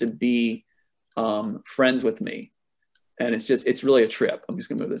wants to be friends with me. And it's really a trip. I'm just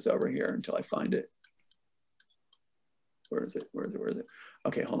gonna move this over here until I find it. Where is it?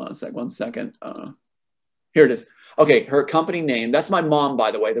 Okay, hold on a sec, 1 second. Here it is. Okay, her company name, that's my mom, by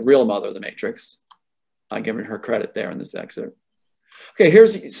the way, the real mother of the Matrix. I'm giving her credit there in this excerpt. Okay,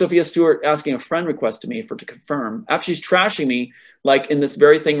 here's Sophia Stewart asking a friend request to me to confirm, after she's trashing me, like in this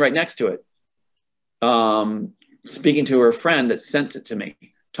very thing right next to it. Speaking to her friend that sent it to me.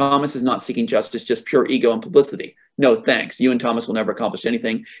 Thomas is not seeking justice, just pure ego and publicity. No, thanks. You and Thomas will never accomplish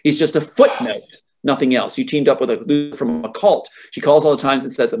anything. He's just a footnote, nothing else. You teamed up with a loser from a cult. She calls all the times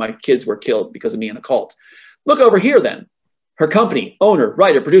and says that my kids were killed because of me in a cult. Look over here then. Her company, owner,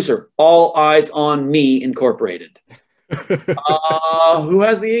 writer, producer, All Eyes on Me Incorporated. Who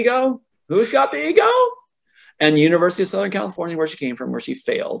has the ego? Who's got the ego? And University of Southern California, where she came from, where she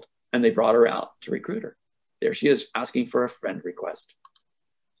failed, and they brought her out to recruit her. There she is, asking for a friend request.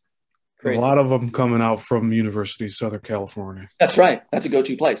 Crazy. A lot of them coming out from University of Southern California. That's right. That's a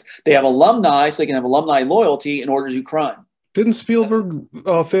go-to place. They have alumni, so they can have alumni loyalty in order to do crime. Didn't Spielberg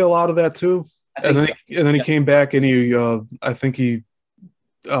fail out of that too? And then he came back and I think he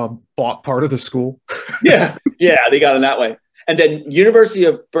bought part of the school. yeah, they got in that way. And then University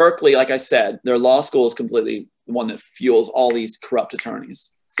of Berkeley, like I said, their law school is completely the one that fuels all these corrupt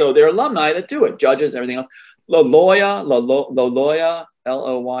attorneys. So they're alumni that do it, judges, everything else. Loyola,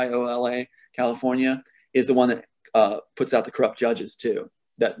 Loyola, California, is the one that puts out the corrupt judges too.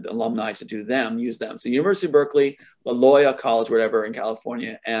 That alumni to do them, use them. So University of Berkeley, Loyola College, whatever, in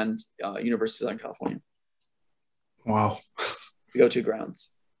California, and University of Southern California. Wow. The go-to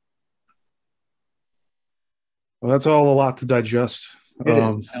grounds. Well, that's all a lot to digest. It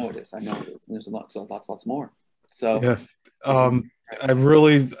is. I know it is. There's lots more. So yeah.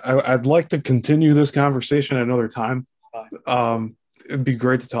 I'd like to continue this conversation at another time. It'd be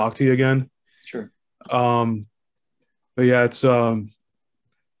great to talk to you again. Sure. But yeah, it's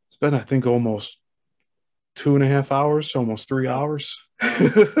been, I think, almost 2.5 hours, almost 3 hours.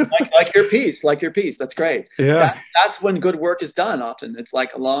 like your piece. That's great. Yeah. That's when good work is done often. It's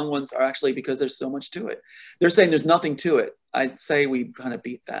like long ones are actually because there's so much to it. They're saying there's nothing to it. I'd say we kind of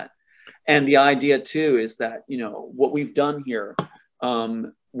beat that. And the idea too is that, what we've done here,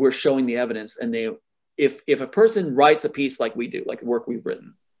 we're showing the evidence, and if a person writes a piece like we do, like the work we've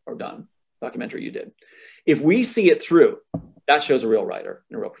written or done, documentary you did, if we see it through, that shows a real writer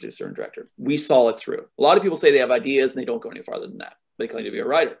and a real producer and director. We saw it through. A lot of people say they have ideas and they don't go any farther than that. They claim to be a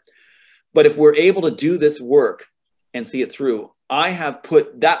writer. But if we're able to do this work and see it through, I have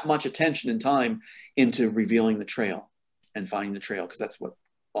put that much attention and time into revealing the trail and finding the trail, because that's what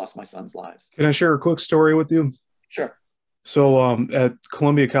lost my son's lives. Can I share a quick story with you? Sure. So at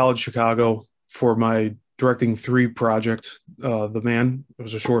Columbia College Chicago, for my Directing 3 project, The Man, it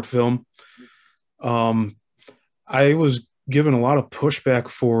was a short film. I was given a lot of pushback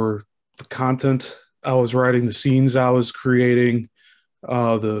for the content I was writing, the scenes I was creating,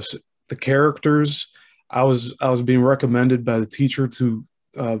 the characters. I was being recommended by the teacher to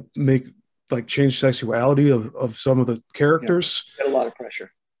change sexuality of some of the characters. Yeah, got a lot of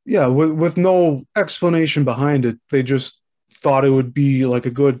pressure. Yeah, with no explanation behind it. They just thought it would be like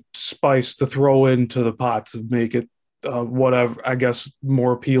a good spice to throw into the pot to make it whatever, I guess,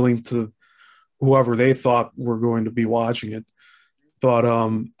 more appealing to whoever they thought were going to be watching it. But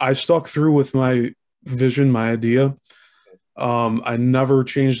I stuck through with my vision, my idea. I never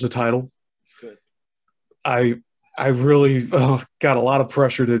changed the title. Good. I really got a lot of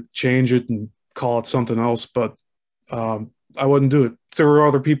pressure to change it and call it something else, but I wouldn't do it. There were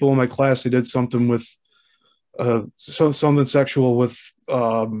other people in my class who did something with something sexual with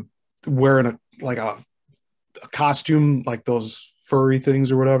wearing a costume, like those furry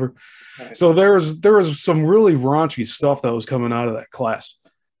things or whatever. Right. So there was some really raunchy stuff that was coming out of that class,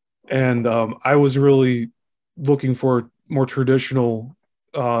 and I was really looking for more traditional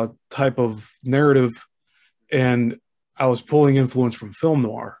type of narrative, and I was pulling influence from film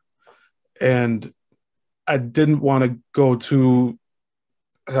noir, and I didn't want to go too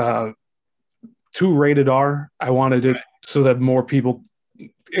uh, too rated R. I wanted it so that more people,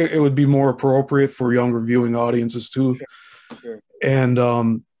 it would be more appropriate for younger viewing audiences too. Sure. And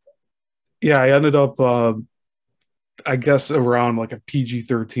yeah, I ended up, I guess, around like a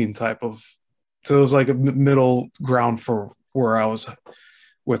PG-13 type of. So it was like a middle ground for where I was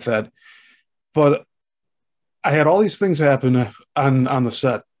with that. But I had all these things happen on the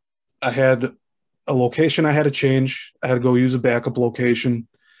set. I had a location I had to change. I had to go use a backup location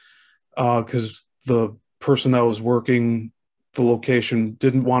because the person that was working the location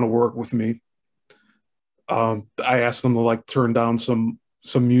didn't want to work with me. I asked them to like turn down some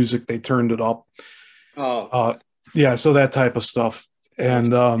music. They turned it up. Oh, yeah, so that type of stuff.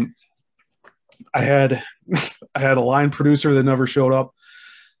 And I had a line producer that never showed up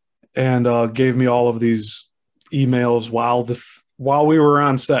and gave me all of these emails while we were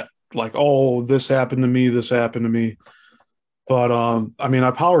on set, like, oh, this happened to me. But I mean,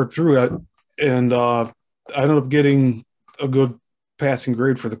 I powered through it, and I ended up getting a good passing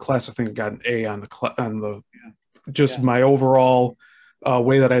grade for the class. I think I got an A on the my overall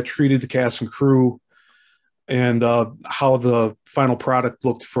way that I treated the cast and crew, and how the final product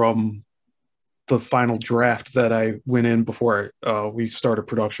looked from the final draft that I went in before we started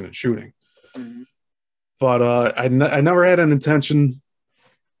production and shooting. Mm-hmm. But I never had an intention.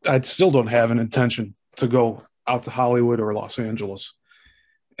 I still don't have an intention to go out to Hollywood or Los Angeles.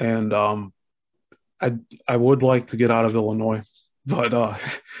 And I would like to get out of Illinois, but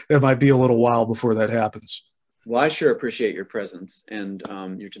it might be a little while before that happens. Well, I sure appreciate your presence and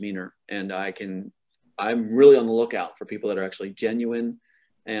your demeanor. And I'm really on the lookout for people that are actually genuine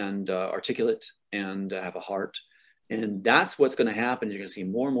and articulate and have a heart. And that's what's going to happen. You're going to see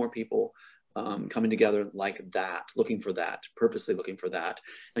more and more people coming together like that, looking for that, purposely looking for that.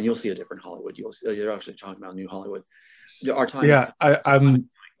 And you'll see a different Hollywood. You're actually talking about new Hollywood. Our time. Yeah,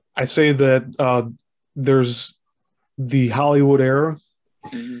 I say that there's the Hollywood era,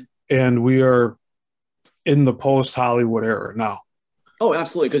 mm-hmm. and we are in the post-Hollywood era now. Oh,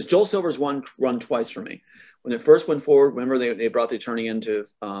 absolutely. Because Joel Silver's run twice for me. When it first went forward, remember they brought the attorney in to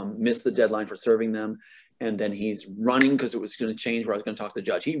miss the deadline for serving them. And then he's running because it was going to change where I was going to talk to the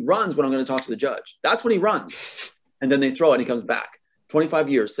judge. He runs when I'm going to talk to the judge. That's when he runs. And then they throw it and he comes back. 25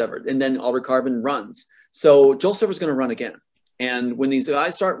 years severed. And then Albert Carbon runs. So Joel Silver's going to run again. And when these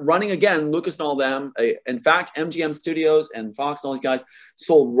guys start running again, Lucas and all them, in fact, MGM Studios and Fox and all these guys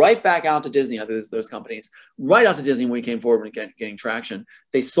sold right back out to Disney, those companies, right out to Disney when we came forward and getting traction.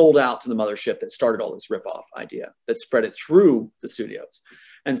 They sold out to the mothership that started all this ripoff idea, that spread it through the studios.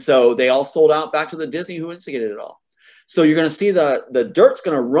 And so they all sold out back to the Disney who instigated it all. So you're going to see the dirt's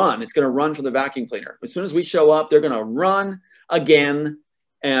going to run. It's going to run from the vacuum cleaner. As soon as we show up, they're going to run again,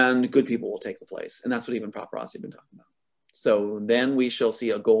 and good people will take the place. And that's what even paparazzi have been talking about. So then we shall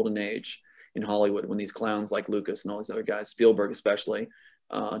see a golden age in Hollywood when these clowns like Lucas and all these other guys, Spielberg especially,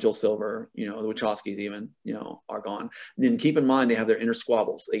 Joel Silver, the Wachowskis even, are gone. And then keep in mind, they have their inner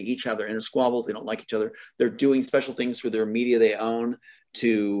squabbles. They each have their inner squabbles. They don't like each other. They're doing special things for their media they own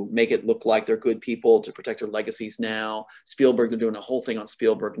to make it look like they're good people, to protect their legacies now. Spielberg, they're doing a whole thing on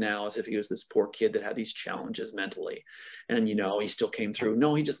Spielberg now as if he was this poor kid that had these challenges mentally. And, he still came through.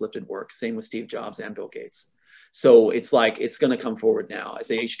 No, he just lifted work. Same with Steve Jobs and Bill Gates. So it's like, it's going to come forward now. As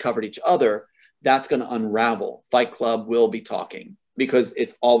they each covered each other, that's going to unravel. Fight Club will be talking because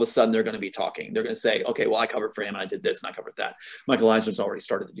it's all of a sudden they're going to be talking. They're going to say, okay, well, I covered for him and I did this and I covered that. Michael Eisner's already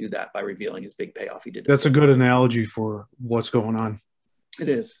started to do that by revealing his big payoff he did. That's a good analogy for what's going on. It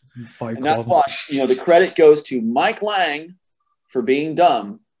is. Fight and Club. That's why, the credit goes to Mike Lang for being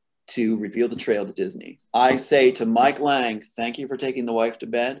dumb to reveal the trail to Disney. I say to Mike Lang, thank you for taking the wife to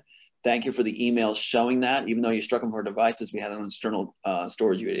bed. Thank you for the emails showing that, even though you struck him for devices, we had an external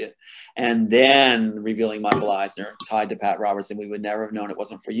storage, you idiot. And then revealing Michael Eisner tied to Pat Robertson. We would never have known it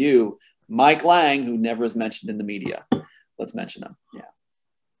wasn't for you. Mike Lang, who never is mentioned in the media. Let's mention him. Yeah.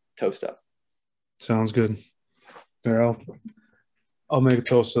 Toast up. Sounds good. There, I'll make a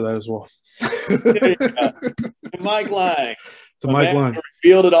toast to that as well. There you go. To Mike Lang. To Mike Lang.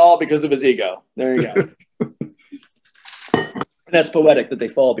 Revealed it all because of his ego. There you go. That's poetic that they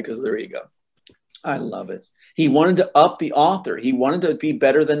fall because of their ego. I love it. He wanted to up the author. He wanted to be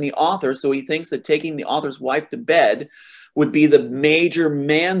better than the author. So he thinks that taking the author's wife to bed would be the major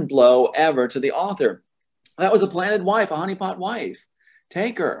man blow ever to the author. That was a planted wife, a honeypot wife.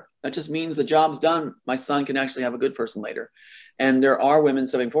 Take her. That just means the job's done. My son can actually have a good person later. And there are women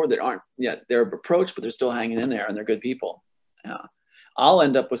stepping forward that aren't yet. They're approached, but they're still hanging in there and they're good people. Yeah. I'll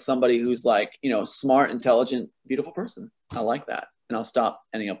end up with somebody who's like, smart, intelligent, beautiful person. I like that. And I'll stop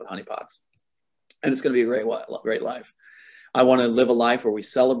ending up with honeypots. And it's going to be a great life. I want to live a life where we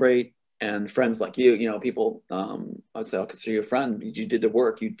celebrate, and friends like you know, people, I would say, I'll consider you a friend. You did the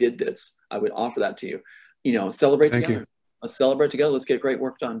work, you did this. I would offer that to you. You know, celebrate Thank together. you. Let's celebrate together. Let's get great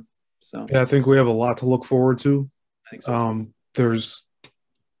work done. So Yeah, I think we have a lot to look forward to. I think so. There's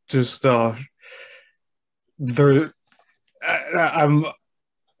just there. I'm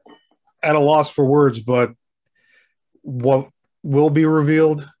at a loss for words, but what will be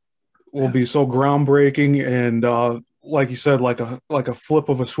revealed will be so groundbreaking and like you said, like a flip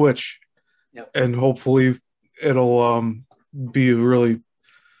of a switch. Yep. And hopefully it'll be a really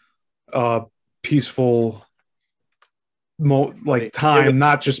peaceful time,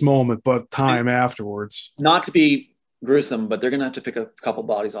 not just moment, but time afterwards. Not to be gruesome, but they're gonna have to pick a couple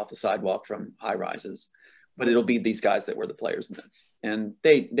bodies off the sidewalk from high rises. But it'll be these guys that were the players in this, and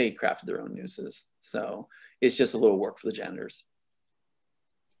they crafted their own nooses. So it's just a little work for the janitors.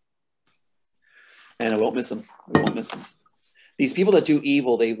 And I won't miss them. I won't miss them. These people that do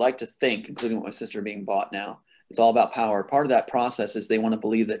evil, they like to think, including with my sister being bought now, it's all about power. Part of that process is they want to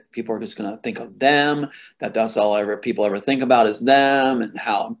believe that people are just going to think of them, that that's all people ever think about is them and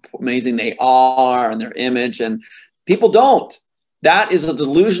how amazing they are and their image. And people don't. That is a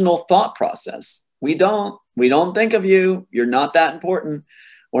delusional thought process. We don't think of you. You're not that important.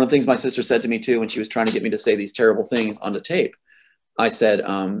 One of the things my sister said to me too, when she was trying to get me to say these terrible things on the tape, I said,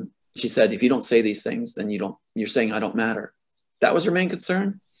 she said, if you don't say these things, then you're saying I don't matter. That was her main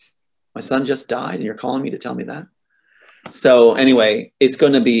concern. My son just died and you're calling me to tell me that. So anyway, it's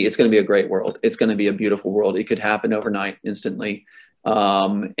going to be a great world. It's going to be a beautiful world. It could happen overnight, instantly.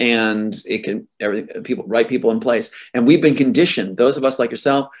 And it can, right people in place. And we've been conditioned, those of us like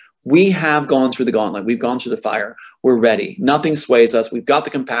yourself, we have gone through the gauntlet. We've gone through the fire. We're ready. Nothing sways us. We've got the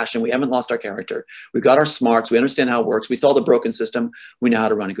compassion. We haven't lost our character. We've got our smarts. We understand how it works. We saw the broken system. We know how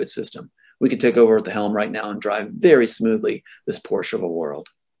to run a good system. We could take over at the helm right now and drive very smoothly this Porsche of a world.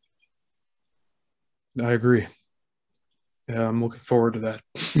 I agree. Yeah, I'm looking forward to that.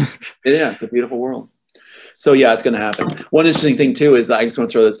 Yeah, it's a beautiful world. So yeah, it's going to happen. One interesting thing too is that I just want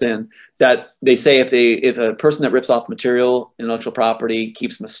to throw this in, that they say if a person that rips off material, intellectual property,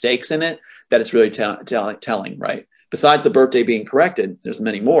 keeps mistakes in it, that it's really telling, right? Besides the birthday being corrected, there's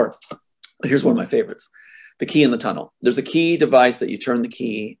many more. Here's one of my favorites. The key in the tunnel. There's a key device that you turn the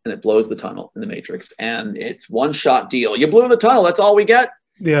key and it blows the tunnel in the Matrix, and it's one-shot deal. You blew the tunnel. That's all we get.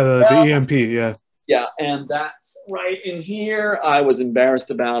 Yeah, the EMP. Yeah. Yeah, and that's right in here. I was embarrassed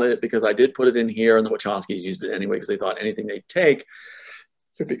about it because I did put it in here, and the Wachowskis used it anyway because they thought anything they'd take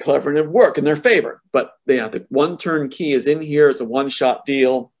could be clever and it'd work in their favor. But the one-turn key is in here. It's a one-shot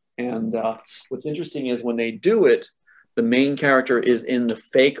deal. And what's interesting is when they do it, the main character is in the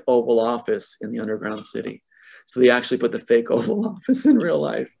fake Oval Office in the underground city. So they actually put the fake Oval Office in real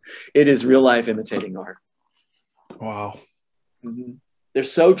life. It is real life imitating art. Wow. Mm-hmm. They're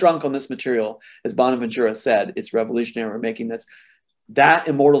so drunk on this material, as Bonaventura said, it's revolutionary. We're making that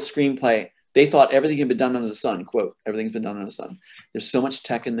immortal screenplay. They thought everything had been done under the sun. Quote, everything's been done under the sun. There's so much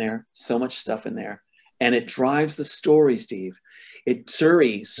tech in there, so much stuff in there. And it drives the story, Steve.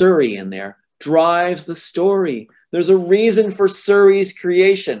 Surrey in there drives the story. There's a reason for Surrey's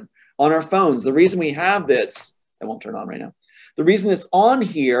creation on our phones. The reason we have this, I won't turn on right now. The reason it's on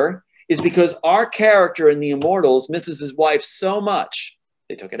here is because our character in the Immortals misses his wife so much.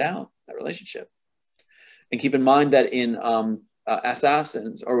 They took it out, that relationship. And keep in mind that in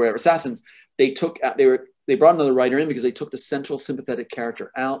Assassins, they brought another writer in because they took the central sympathetic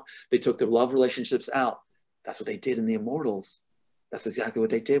character out. They took the love relationships out. That's what they did in the Immortals. That's exactly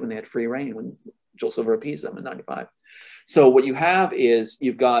what they did when they had free reign, when Joel Silver appeased them in 95. So what you have is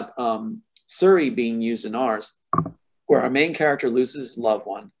you've got Surrey being used in ours, where our main character loses his loved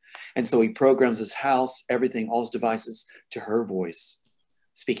one. And so he programs his house, everything, all his devices to her voice,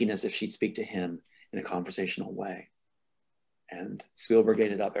 speaking as if she'd speak to him in a conversational way. And Spielberg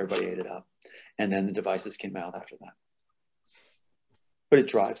ate it up, everybody ate it up. And then the devices came out after that. But it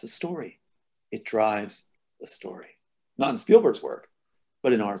drives the story. It drives the story. Not in Spielberg's work,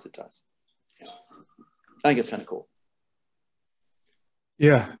 but in ours it does. Yeah. I think it's kind of cool.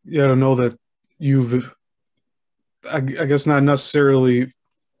 Yeah, to know that you've, I guess, not necessarily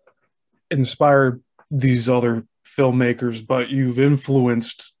inspired these other filmmakers, but you've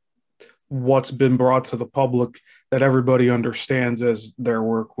influenced what's been brought to the public that everybody understands as their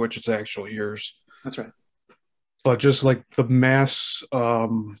work, which is actually yours. That's right. But just like the mass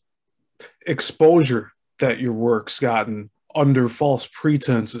exposure that your work's gotten under false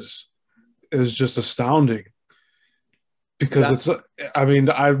pretenses is just astounding. Because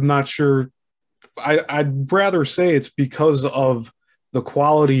I'm not sure. I'd rather say it's because of the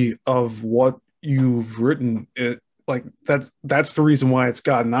quality of what you've written. Like that's the reason why it's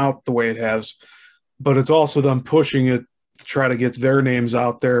gotten out the way it has. But it's also them pushing it to try to get their names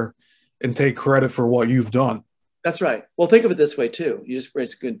out there and take credit for what you've done. That's right. Well, think of it this way too. You just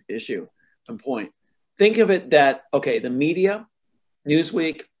raised a good issue and point. Think of it that, okay, the media,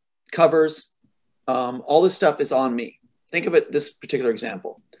 Newsweek, covers, all this stuff is on me. Think of it, this particular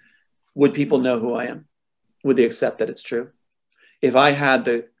example. Would people know who I am? Would they accept that it's true? If I had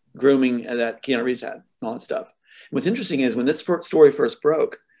the grooming that Keanu Reeves had and all that stuff. What's interesting is when this story first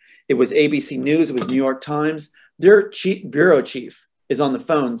broke, it was ABC News, it was New York Times. Their bureau chief is on the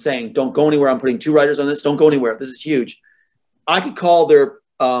phone saying, don't go anywhere. I'm putting 2 writers on this. Don't go anywhere. This is huge. I could call their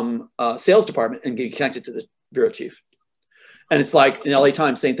sales department and get connected to the bureau chief. And it's like in LA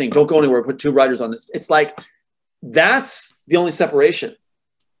Times, same thing. Don't go anywhere. Put 2 writers on this. It's like, that's the only separation.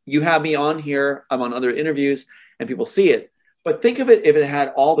 You have me on here. I'm on other interviews and people see it. But think of it if it had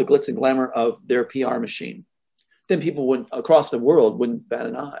all the glitz and glamour of their PR machine. Then people would across the world wouldn't bat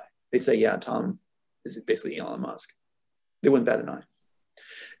an eye. They'd say, yeah, Tom is basically Elon Musk. They wouldn't bat an eye.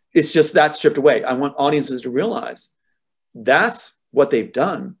 It's just that stripped away. I want audiences to realize that's what they've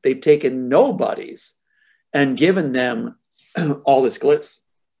done. They've taken nobodies and given them all this glitz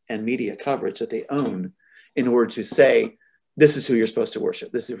and media coverage that they own in order to say, this is who you're supposed to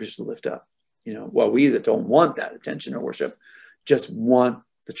worship. This is who you're supposed to lift up. You know, while we that don't want that attention or worship, just want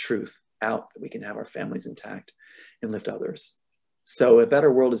the truth out, that we can have our families intact and lift others. So a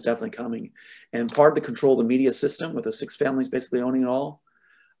better world is definitely coming. And part of the control of the media system, with the 6 families basically owning it all,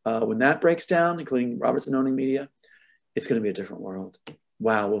 when that breaks down, including Robertson owning media, it's going to be a different world.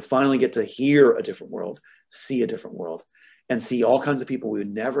 Wow, we'll finally get to hear a different world, see a different world, and see all kinds of people we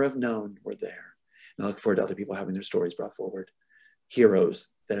would never have known were there. And I look forward to other people having their stories brought forward. Heroes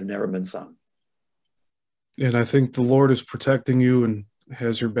that have never been sung. And I think the Lord is protecting you and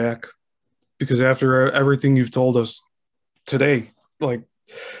has your back, because after everything you've told us today, like,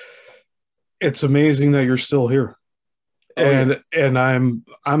 it's amazing that you're still here. Oh, and yeah. And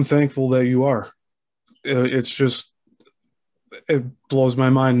I'm thankful that you are. It's just, it blows my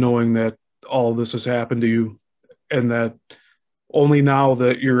mind knowing that all of this has happened to you, and that only now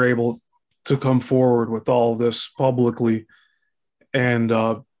that you're able to come forward with all this publicly and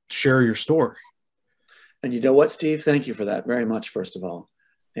share your story. And you know what, Steve? Thank you for that very much, first of all.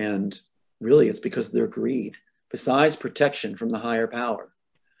 And really, it's because of their greed. Besides protection from the higher power,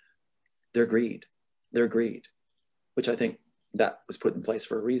 their greed, which I think that was put in place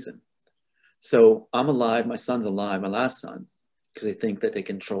for a reason. So I'm alive, my son's alive, my last son, because they think that they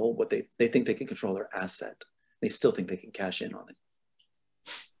control what they think they can control their asset. They still think they can cash in on it.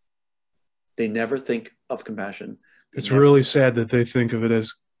 They never think of compassion. It's really sad that they think of it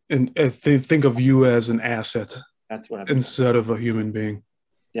as, and they think of you as an asset. That's what instead of a human being.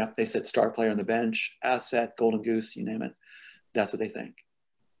 Yeah, they said star player on the bench, asset, golden goose, you name it. That's what they think.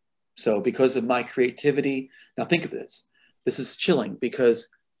 So because of my creativity, now think of this. This is chilling because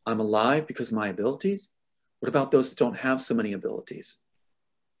I'm alive because of my abilities. What about those that don't have so many abilities?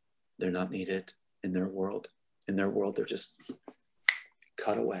 They're not needed in their world. In their world, they're just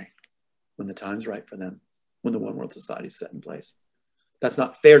cut away when the time's right for them, when the one world society is set in place. That's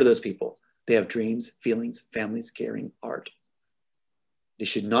not fair to those people. They have dreams, feelings, families, caring, heart. They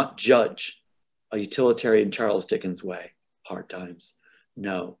should not judge a utilitarian Charles Dickens way, hard times.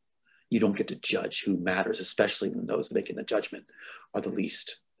 No, you don't get to judge who matters, especially when those making the judgment are the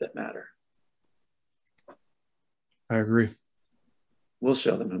least that matter. I agree. We'll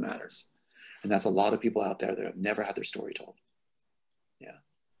show them who matters. And that's a lot of people out there that have never had their story told. Yeah.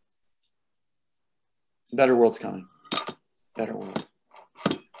 Better world's coming. Better world.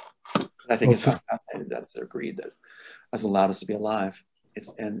 I think it's fascinating that it's their greed that has allowed us to be alive.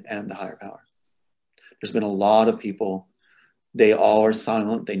 And the higher power. There's been a lot of people, they all are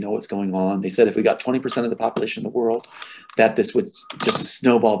silent, they know what's going on. They said if we got 20% of the population of the world, that this would just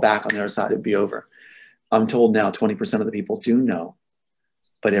snowball back on the other side, it'd be over. I'm told now 20% of the people do know,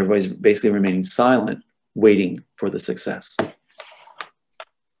 but everybody's basically remaining silent, waiting for the success.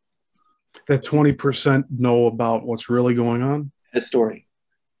 That 20% know about what's really going on? His story.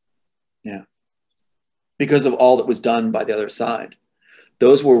 Yeah. Because of all that was done by the other side.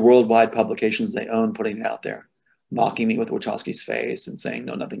 Those were worldwide publications they own putting it out there, mocking me with Wachowski's face and saying,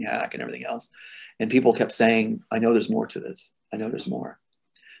 no, nothing hack and everything else. And people kept saying, I know there's more to this. I know there's more.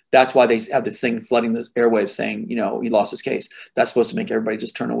 That's why they have this thing flooding the airwaves saying, you know, he lost his case. That's supposed to make everybody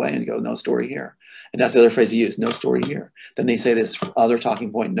just turn away and go, no story here. And that's the other phrase they use, no story here. Then they say this other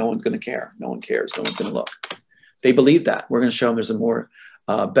talking point, no one's going to care. No one cares. No one's going to look. They believe that. We're going to show them there's a more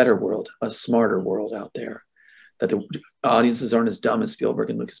better world, a smarter world out there, that the audiences aren't as dumb as Spielberg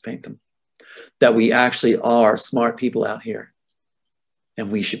and Lucas paint them. that we actually are smart people out here,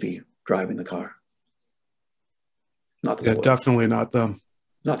 and we should be driving the car. Not the spoiled, definitely not them.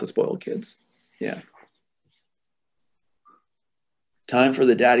 not the spoiled kids. Yeah. Time for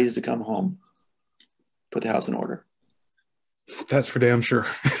the daddies to come home. Put the house in order. That's for damn sure.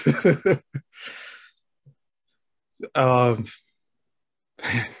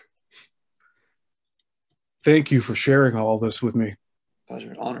 Thank you for sharing all this with me.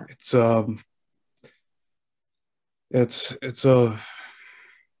 Pleasure, honor. It's a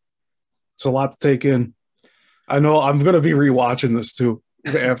lot to take in. I know I'm gonna be rewatching this too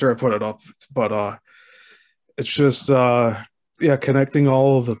after I put it up, but it's just connecting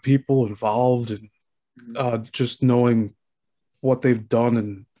all of the people involved and just knowing what they've done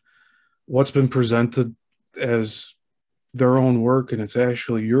and what's been presented as their own work, and it's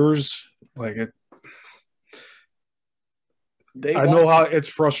actually yours. Like it, I know how it's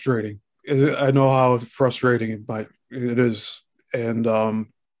frustrating. I know how frustrating it is, and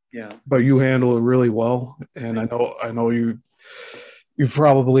but you handle it really well. And I know you've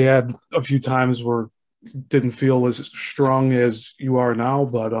probably had a few times where you didn't feel as strong as you are now,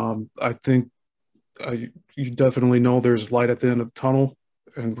 but I think you definitely know there's light at the end of the tunnel,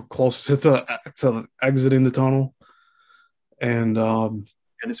 and we're close to the exiting the tunnel, and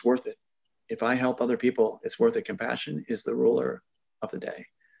it's worth it. If I help other people, it's worth it. Compassion is the ruler of the day.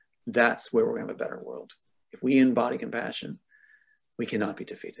 That's where we're going to have a better world. If we embody compassion, we cannot be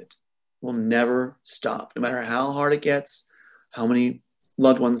defeated. We'll never stop, no matter how hard it gets, how many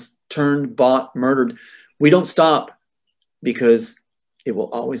loved ones turned, bought, murdered. We don't stop, because it will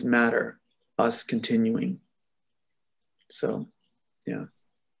always matter us continuing. So, yeah.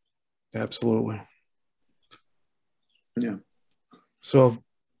 Absolutely. Yeah. So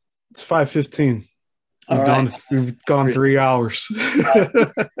it's 5:15. We've gone 3 hours.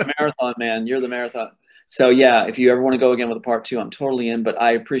 Marathon, man. You're the marathon. So yeah, if you ever want to go again with a part 2, I'm totally in, but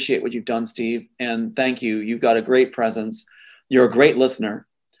I appreciate what you've done, Steve. And thank you. You've got a great presence. You're a great listener,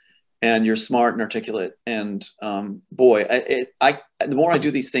 and you're smart and articulate. And boy, the more I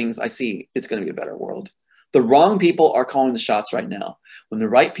do these things, I see it's going to be a better world. The wrong people are calling the shots right now. When the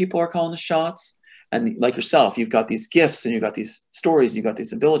right people are calling the shots, and like yourself, you've got these gifts and you've got these stories, and you've got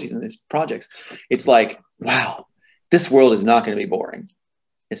these abilities and these projects. It's like, wow, this world is not going to be boring.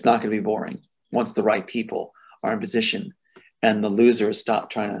 It's not going to be boring once the right people are in position and the losers stop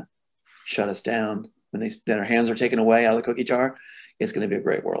trying to shut us down. When their hands are taken away out of the cookie jar, it's going to be a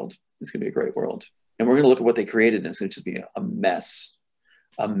great world. It's going to be a great world. And we're going to look at what they created, and it's going to just be a mess.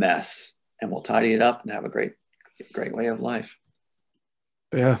 And we'll tidy it up and have a great way of life.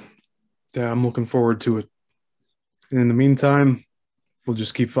 Yeah, I'm looking forward to it. And in the meantime, we'll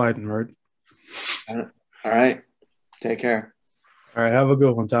just keep fighting, right? All right. Take care. All right. Have a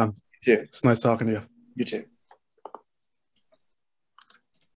good one, Tom. You too. It's nice talking to you. You too.